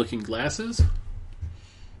interesting-looking glasses.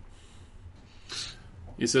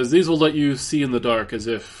 He says, these will let you see in the dark as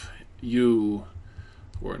if you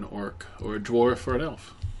were an orc, or a dwarf, or an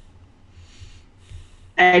elf.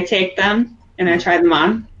 I take them, and I try them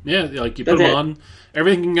on. Yeah, like you put them on.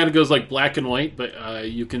 Everything kind of goes like black and white, but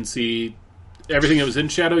you can see everything that was in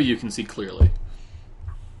shadow, you can see clearly.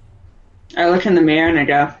 I look in the mirror and I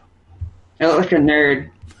go, I look like a nerd.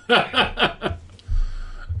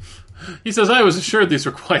 He says, I was assured these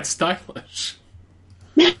were quite stylish.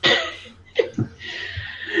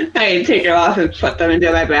 I take them off and put them into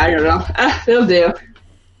my bag and go, they'll do.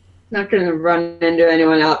 Not going to run into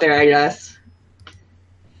anyone out there, I guess.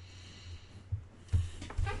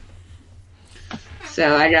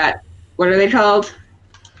 So I got, what are they called?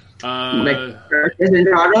 Like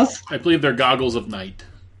goggles? I believe they're goggles of night.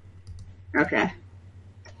 Okay.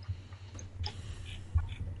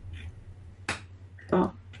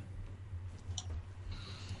 Cool.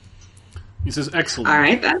 He says, excellent. All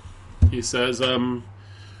right, then. He says,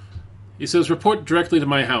 report directly to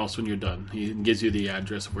my house when you're done. He gives you the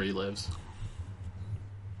address of where he lives.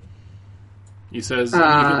 He says, where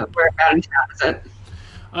out in town is it?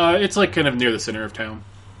 It's like kind of near the center of town.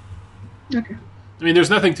 Okay. I mean, there's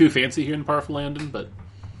nothing too fancy here in Parfalandon, but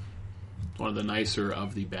it's one of the nicer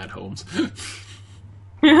of the bad homes.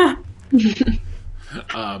 And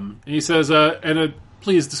he says,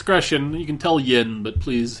 please, discretion. You can tell Yin, but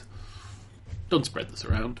please don't spread this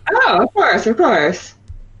around. Oh, of course, of course.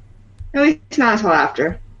 At least not until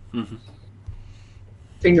after.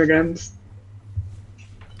 Finger guns.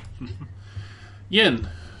 Yin,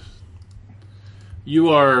 you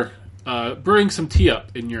are brewing some tea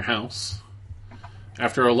up in your house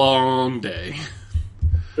after a long day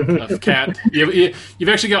of cat. You've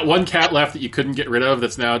actually got one cat left that you couldn't get rid of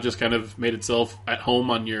that's now just kind of made itself at home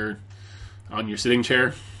on your sitting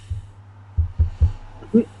chair.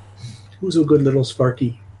 Who's a good little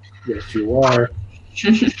Sparky? Yes, you are.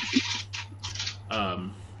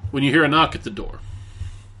 When you hear a knock at the door,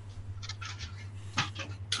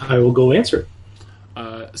 I will go answer it.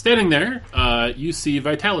 standing there, you see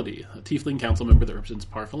Vitality, a tiefling council member that represents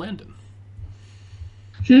Parfalandin.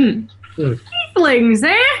 Tieflings,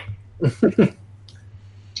 eh?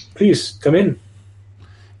 Please, come in.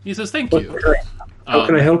 He says, thank you. How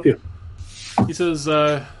can I help you? He says,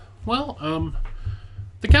 the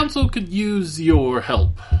council could use your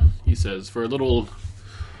help, he says, for a little,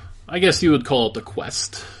 I guess you would call it a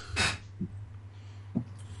quest.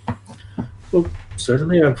 Well,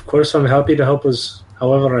 certainly, of course, I'm happy to help us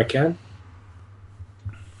however I can.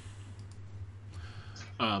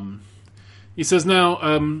 He says,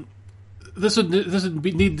 now, this would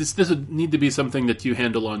need to be something that you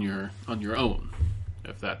handle on your own,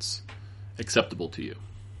 if that's acceptable to you.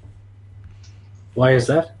 Why is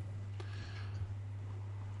that?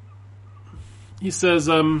 He says,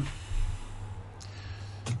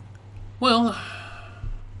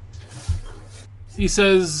 he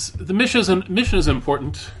says the mission is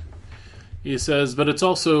important. He says, but it's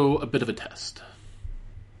also a bit of a test.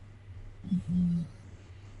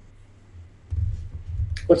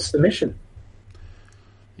 What's the mission?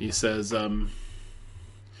 He says, I've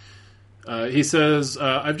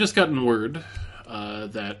just gotten word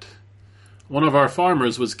that one of our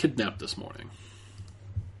farmers was kidnapped this morning.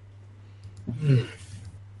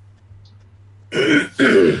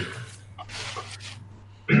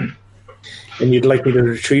 And you'd like me to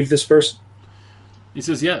retrieve this person? He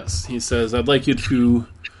says, yes. He says, I'd like you to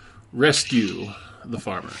rescue the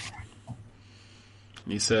farmer.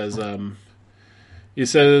 He says, the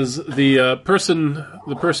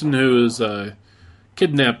person who's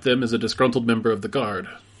kidnapped them is a disgruntled member of the guard.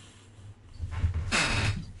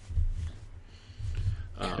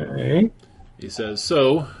 Okay. He says,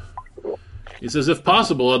 if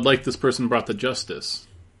possible, I'd like this person brought to justice,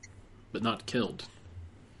 but not killed.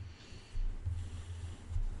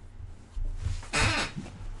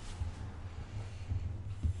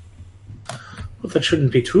 Well, that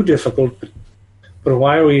shouldn't be too difficult, but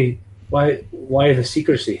why the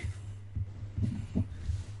secrecy?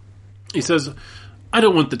 He says, I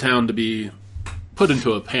don't want the town to be put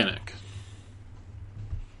into a panic.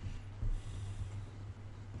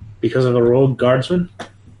 Because of a rogue guardsman?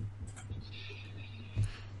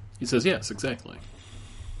 He says, yes, exactly.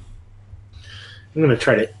 I'm going to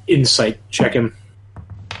try to insight check him.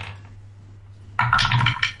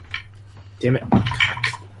 Damn it.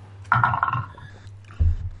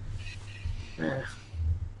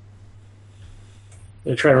 I'm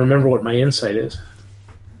going to try to remember what my insight is.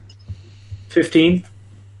 15?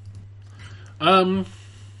 You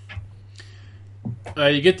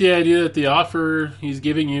get the idea that the offer he's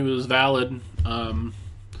giving you is valid.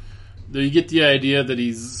 You get the idea that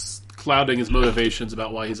he's clouding his motivations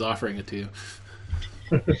about why he's offering it to you.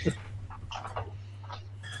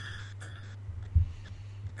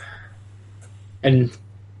 And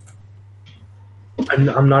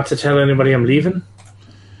I'm not to tell anybody I'm leaving?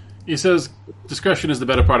 He says, discretion is the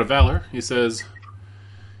better part of valor. He says,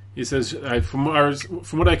 from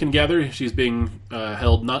what I can gather, she's being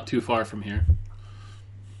held not too far from here.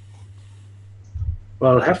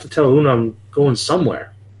 Well, I'll have to tell Una I'm going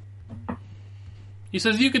somewhere. He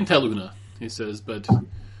says, you can tell Una. He says, but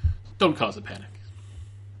don't cause a panic.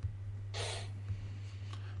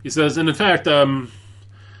 He says, and in fact, I'm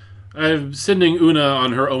sending Una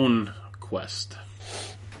on her own quest.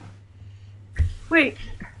 Wait.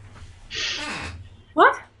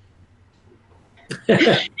 What? You're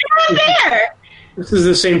there! This is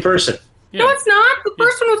the same person. Yeah. No, it's not. The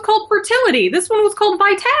first one was called fertility. This one was called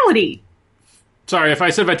vitality. Sorry, if I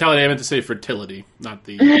said vitality, I meant to say fertility, not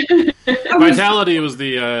the... Vitality was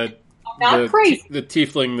the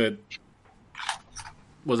tiefling that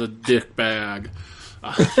was a dick bag.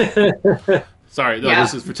 Sorry,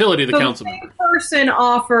 this is fertility, the council member. The person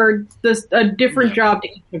offered a different job to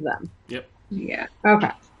each of them. Yep. Yeah.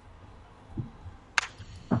 Okay.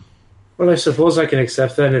 Well, I suppose I can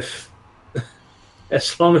accept that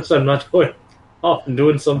as long as I'm not going off and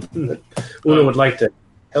doing something that Una would like to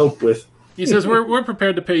help with. He says, we're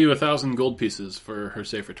prepared to pay you 1,000 gold pieces for her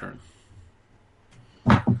safe return.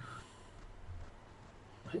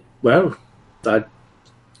 Well,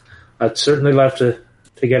 I'd certainly love to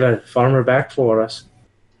get a farmer back for us.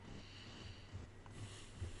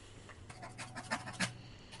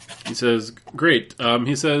 He says, great.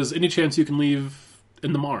 He says, any chance you can leave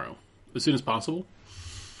in the morrow, as soon as possible?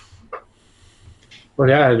 Well,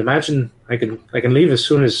 yeah, I'd imagine I can leave as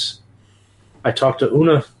soon as I talk to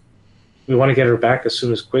Una. We want to get her back as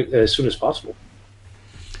soon as possible.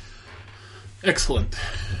 Excellent.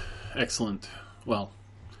 Excellent. Well,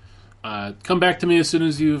 come back to me as soon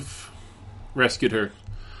as you've rescued her.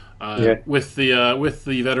 With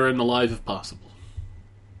the veteran alive if possible.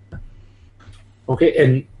 Okay,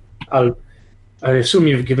 and I assume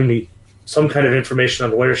you've given me some kind of information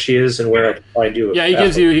on where she is and where I can find you. Yeah, he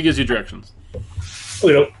gives you directions.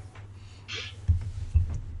 Okay.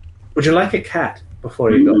 Would you like a cat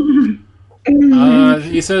before you go?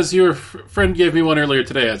 He says your friend gave me one earlier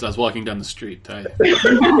today as I was walking down the street. I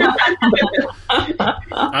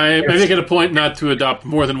make it a point not to adopt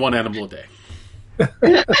more than one animal a day.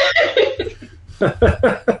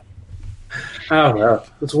 Oh well,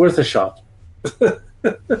 it's worth a shot. All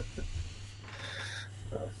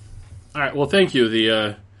right. Well, thank you.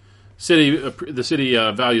 The city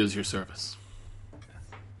values your service.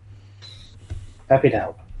 Happy to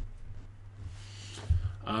help.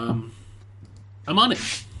 I'm on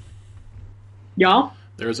it. Y'all?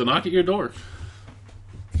 There's a knock at your door.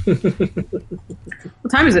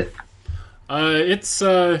 What time is it?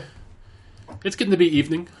 It's getting to be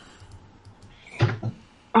evening.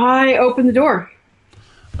 I open the door.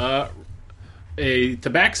 A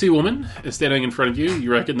tabaxi woman is standing in front of you. You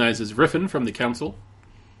recognize as Riffin from the council.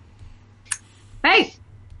 Hey!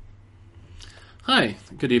 Hi,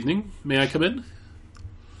 good evening. May I come in?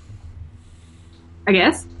 I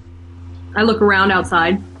guess. I look around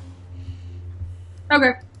outside.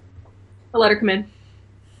 Okay. I'll let her come in.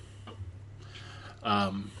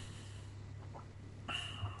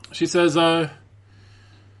 She says,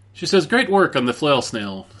 great work on the flail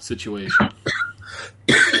snail situation.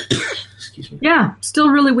 Excuse me. Yeah, still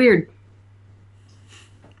really weird.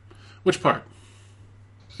 Which part?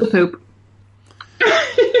 The poop.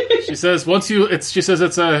 She says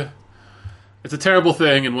it's a terrible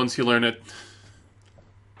thing, and once you learn it,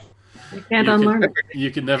 You can't unlearn it.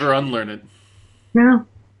 You can never unlearn it. No.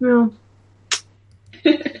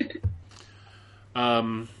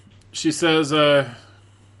 She says,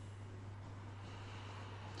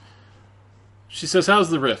 how's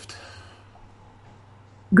the rift?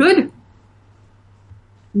 Good.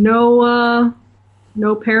 No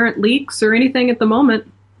apparent leaks or anything at the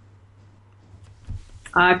moment.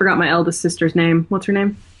 I forgot my eldest sister's name. What's her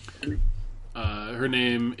name? Her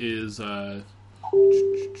name is Eranin.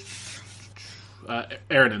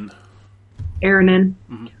 Eranin.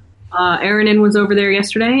 Mm-hmm. Eranin was over there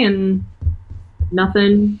yesterday, and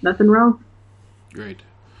nothing wrong. Great.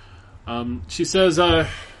 She says, well,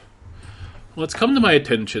 it's come to my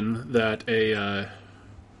attention that a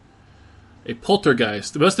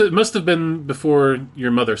poltergeist, it must have been before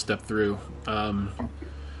your mother stepped through,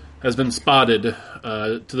 has been spotted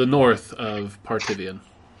to the north of Partivian.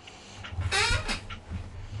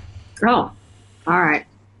 Oh, all right.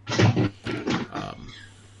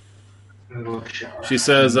 She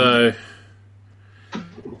says,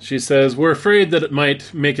 we're afraid that it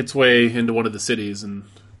might make its way into one of the cities, and,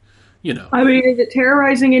 you know. I mean, is it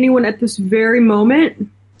terrorizing anyone at this very moment?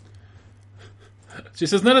 She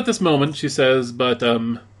says, not at this moment, she says, but,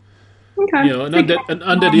 Okay. you know, an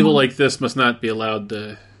undead evil like this must not be allowed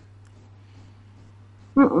to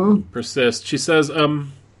persist. She says, the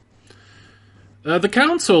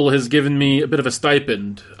council has given me a bit of a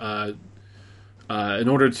stipend, in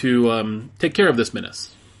order to take care of this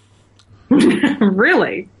menace.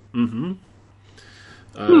 Really? Mm-hmm.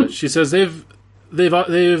 She says they've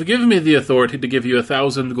given me the authority to give you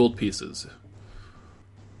 1,000 gold pieces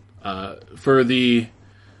for the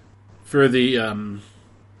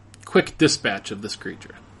quick dispatch of this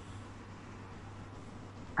creature.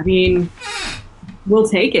 I mean, we'll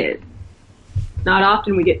take it. Not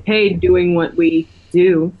often we get paid doing what we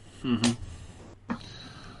do. Mm-hmm.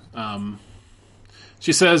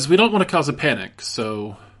 She says, we don't want to cause a panic,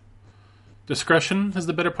 so discretion is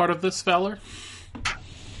the better part of this, Valor.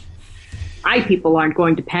 My people aren't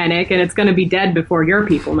going to panic, and it's going to be dead before your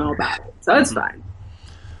people know about it. So it's fine.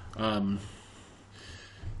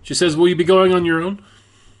 She says, will you be going on your own?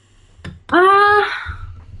 I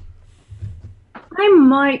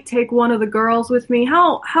might take one of the girls with me.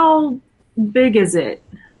 How big is it?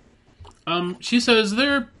 She says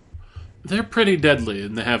they're pretty deadly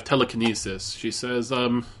and they have telekinesis. She says,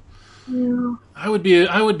 Yeah. I would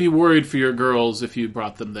be worried for your girls if you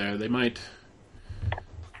brought them there. It might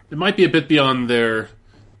be a bit beyond their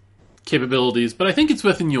capabilities, but I think it's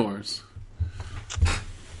within yours.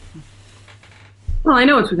 Well, I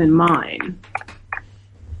know it's within mine.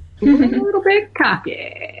 A little bit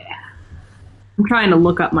cocky. I'm trying to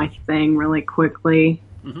look up my thing really quickly.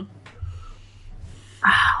 Mm-hmm.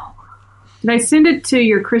 Ow. Did I send it to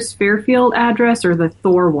your Chris Fairfield address or the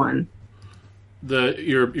Thor one?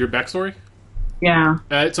 Your backstory? Yeah.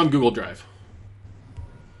 It's on Google Drive.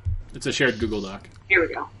 It's a shared Google Doc. Here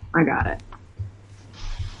we go. I got it.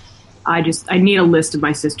 I need a list of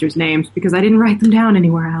my sister's names because I didn't write them down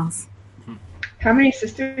anywhere else. How many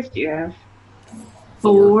sisters do you have?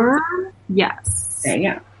 4? Yes. There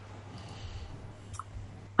you go.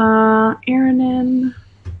 Erin.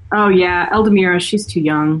 Oh yeah, Eldamira, she's too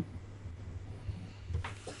young.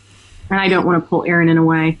 And I don't want to pull Erin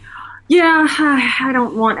away. Yeah, I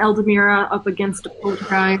don't want Eldamira up against a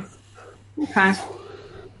poltergeist. Okay.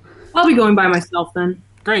 I'll be going by myself then.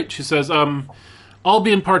 Great, she says, I'll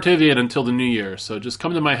be in Partivian until the new year, so just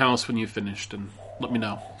come to my house when you've finished and let me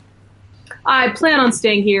know. I plan on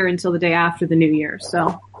staying here until the day after the new year,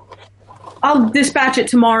 so I'll dispatch it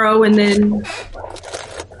tomorrow and then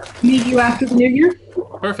meet you after the new year.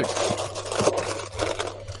 Perfect.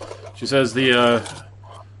 She says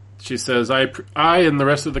I and the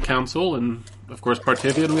rest of the council and of course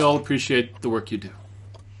Partivian, we all appreciate the work you do.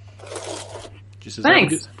 She says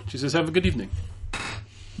thanks. Have a good evening.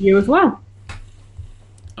 You as well.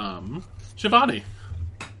 Shivani.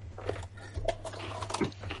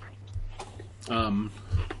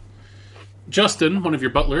 Justin, one of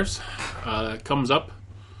your butlers, comes up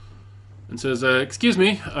and says, excuse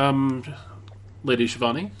me, Lady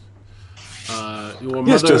Shivani.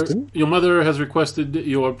 Yes, Justin. Your mother has requested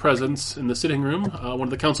your presence in the sitting room. One of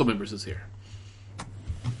the council members is here.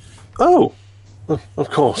 Oh, of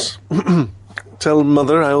course. Tell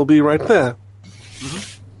Mother I will be right there.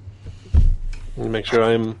 Mm-hmm. Make sure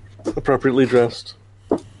I'm appropriately dressed,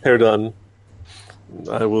 hair done.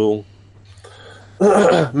 I will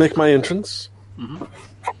make my entrance. Mm-hmm.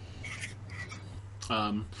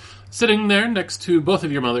 Sitting there next to both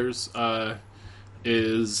of your mothers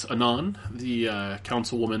is Anon, the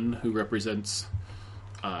councilwoman who represents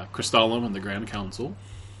Crystallum and the Grand Council.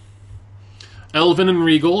 Elven and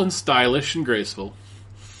regal and stylish and graceful.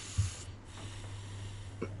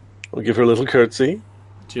 I'll give her a little curtsy.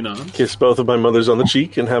 She nods. Kiss both of my mothers on the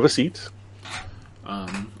cheek and have a seat.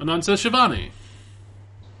 Anon says, Shivani.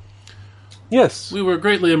 Yes. We were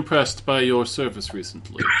greatly impressed by your service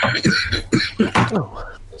recently. Oh,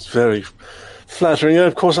 it's very flattering.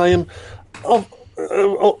 Of course, I am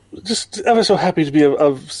just ever so happy to be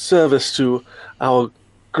of service to our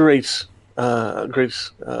great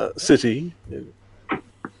city.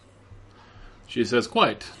 She says,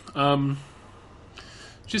 quite.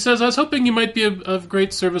 She says, I was hoping you might be of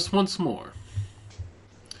great service once more.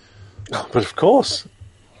 Oh, but of course.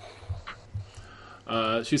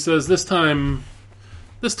 She says, this time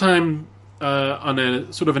on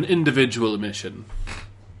a sort of an individual mission.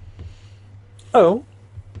 Oh.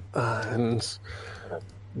 And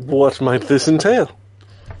what might this entail?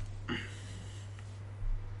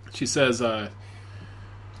 She says,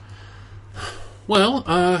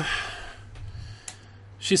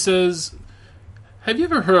 she says, have you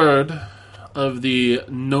ever heard of the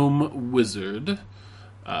gnome wizard,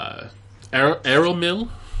 Aramil?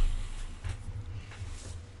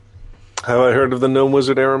 Have I heard of the gnome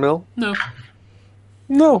wizard Aramil? No.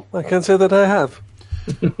 No, I can't say that I have.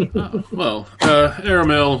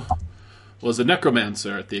 Aramil was a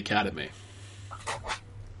necromancer at the academy.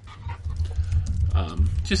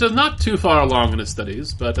 She says not too far along in his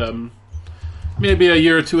studies, but maybe a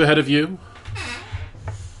year or two ahead of you.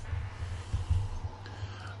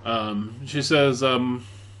 She says, and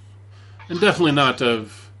definitely not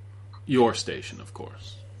of your station, of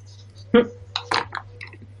course.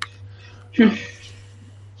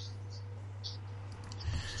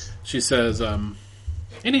 She says,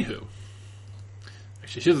 anywho.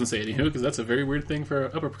 Actually, she doesn't say anywho, because that's a very weird thing for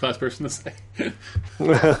an upper-class person to say.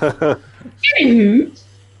 Anywho.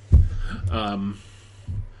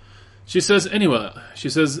 She says, anyway, she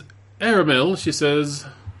says, Aramil, she says,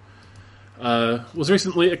 was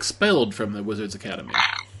recently expelled from the Wizards Academy.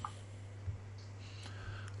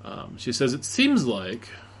 She says, it seems like,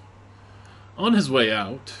 on his way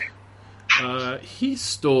out, he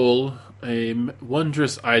stole a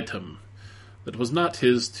wondrous item that was not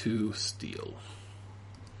his to steal.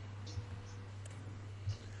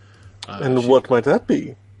 And what might that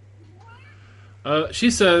be? She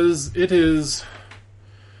says it is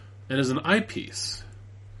an eyepiece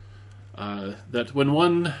that when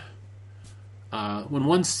one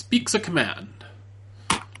speaks a command,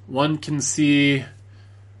 one can see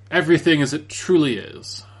everything as it truly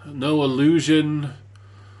is. No illusion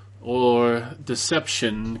or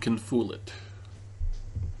deception can fool it.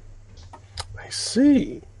 I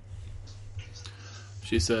see.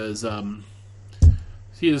 She says,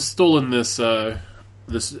 he has stolen this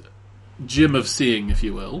gem of seeing, if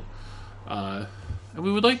you will, and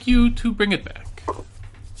we would like you to bring it back.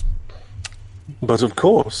 But of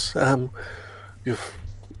course,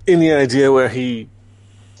 any idea where he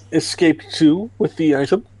escaped to with the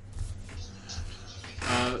item?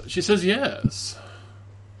 She says yes.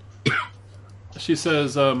 She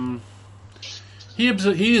says, he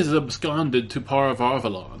is absconded to Par of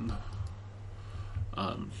Arvalon,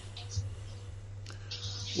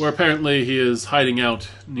 where apparently he is hiding out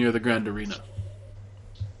near the Grand Arena.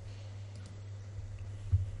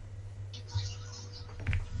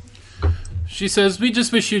 She says, we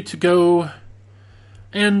just wish you to go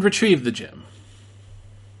and retrieve the gem.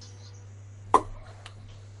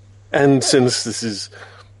 And since this is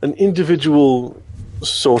an individual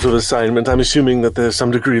sort of assignment, I'm assuming that there's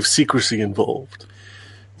some degree of secrecy involved.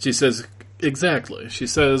 She says, exactly. She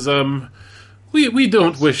says, we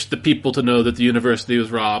don't wish the people to know that the university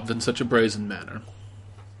was robbed in such a brazen manner.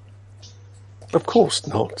 Of course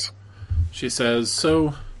not. She says,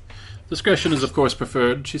 so discretion is of course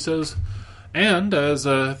preferred. She says, and as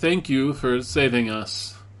a thank you for saving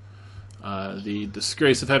us the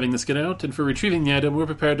disgrace of having this get out, and for retrieving the item, we're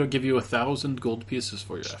prepared to give you 1,000 gold pieces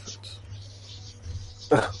for your efforts.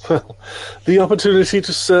 Well, the opportunity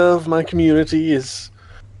to serve my community is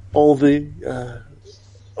all the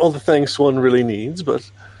thanks one really needs,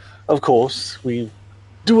 but of course we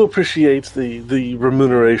do appreciate the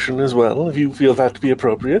remuneration as well, if you feel that to be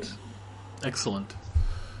appropriate. Excellent.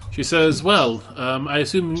 She says, well, I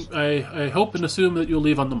hope and assume that you'll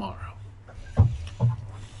leave on the morrow.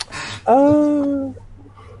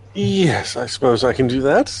 Yes, I suppose I can do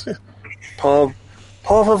that.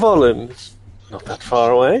 Parvavolin, it's not that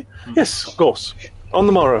far away. Yes, of course. On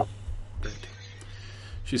the morrow.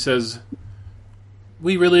 She says,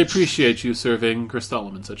 we really appreciate you serving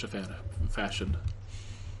Crystallum in such a fashion.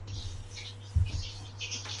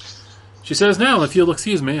 She says, now, if you'll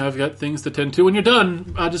excuse me, I've got things to tend to. When you're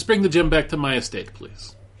done, just bring the gem back to my estate,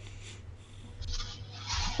 please.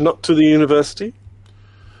 Not to the university?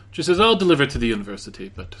 She says, I'll deliver to the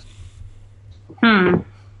university, but...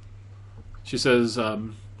 She says,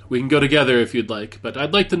 we can go together if you'd like, but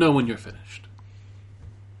I'd like to know when you're finished.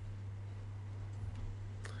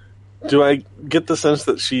 Do I get the sense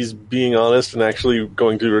that she's being honest and actually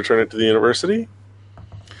going to return it to the university?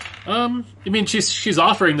 I mean, she's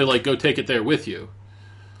offering to, go take it there with you.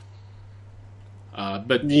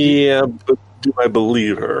 But... Yeah, but do I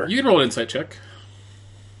believe her? You can roll an insight check.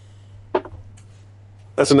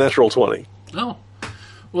 That's a natural 20. Oh.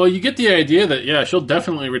 Well, you get the idea that, yeah, she'll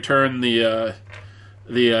definitely return the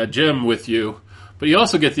gem with you, but you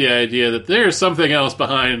also get the idea that there's something else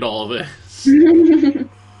behind all of this.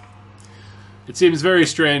 It seems very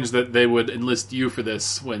strange that they would enlist you for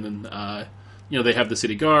this when, they have the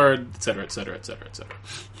city guard, etc., etc., etc., etc.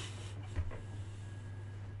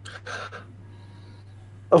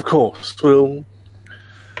 Of course. Well,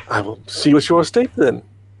 I will see you at your estate then.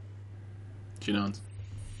 She nods.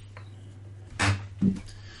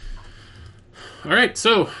 All right,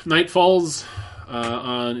 so night falls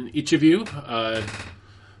on each of you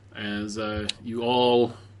as you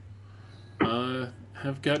all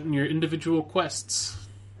have gotten your individual quests.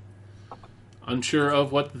 Unsure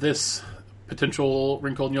of what this potential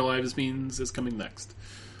wrinkle in your lives means is coming next.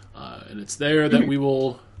 And it's there that we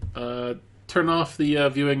will turn off the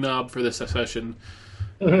viewing knob for this session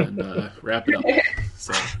and wrap it up.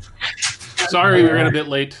 So, sorry we ran a bit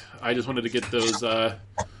late. I just wanted to get those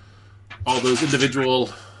all those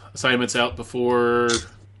individual assignments out before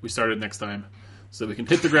we started next time, so we can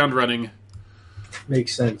hit the ground running.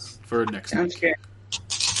 Makes sense. For next Sounds week. good.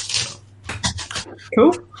 So.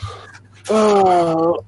 Cool. Oh,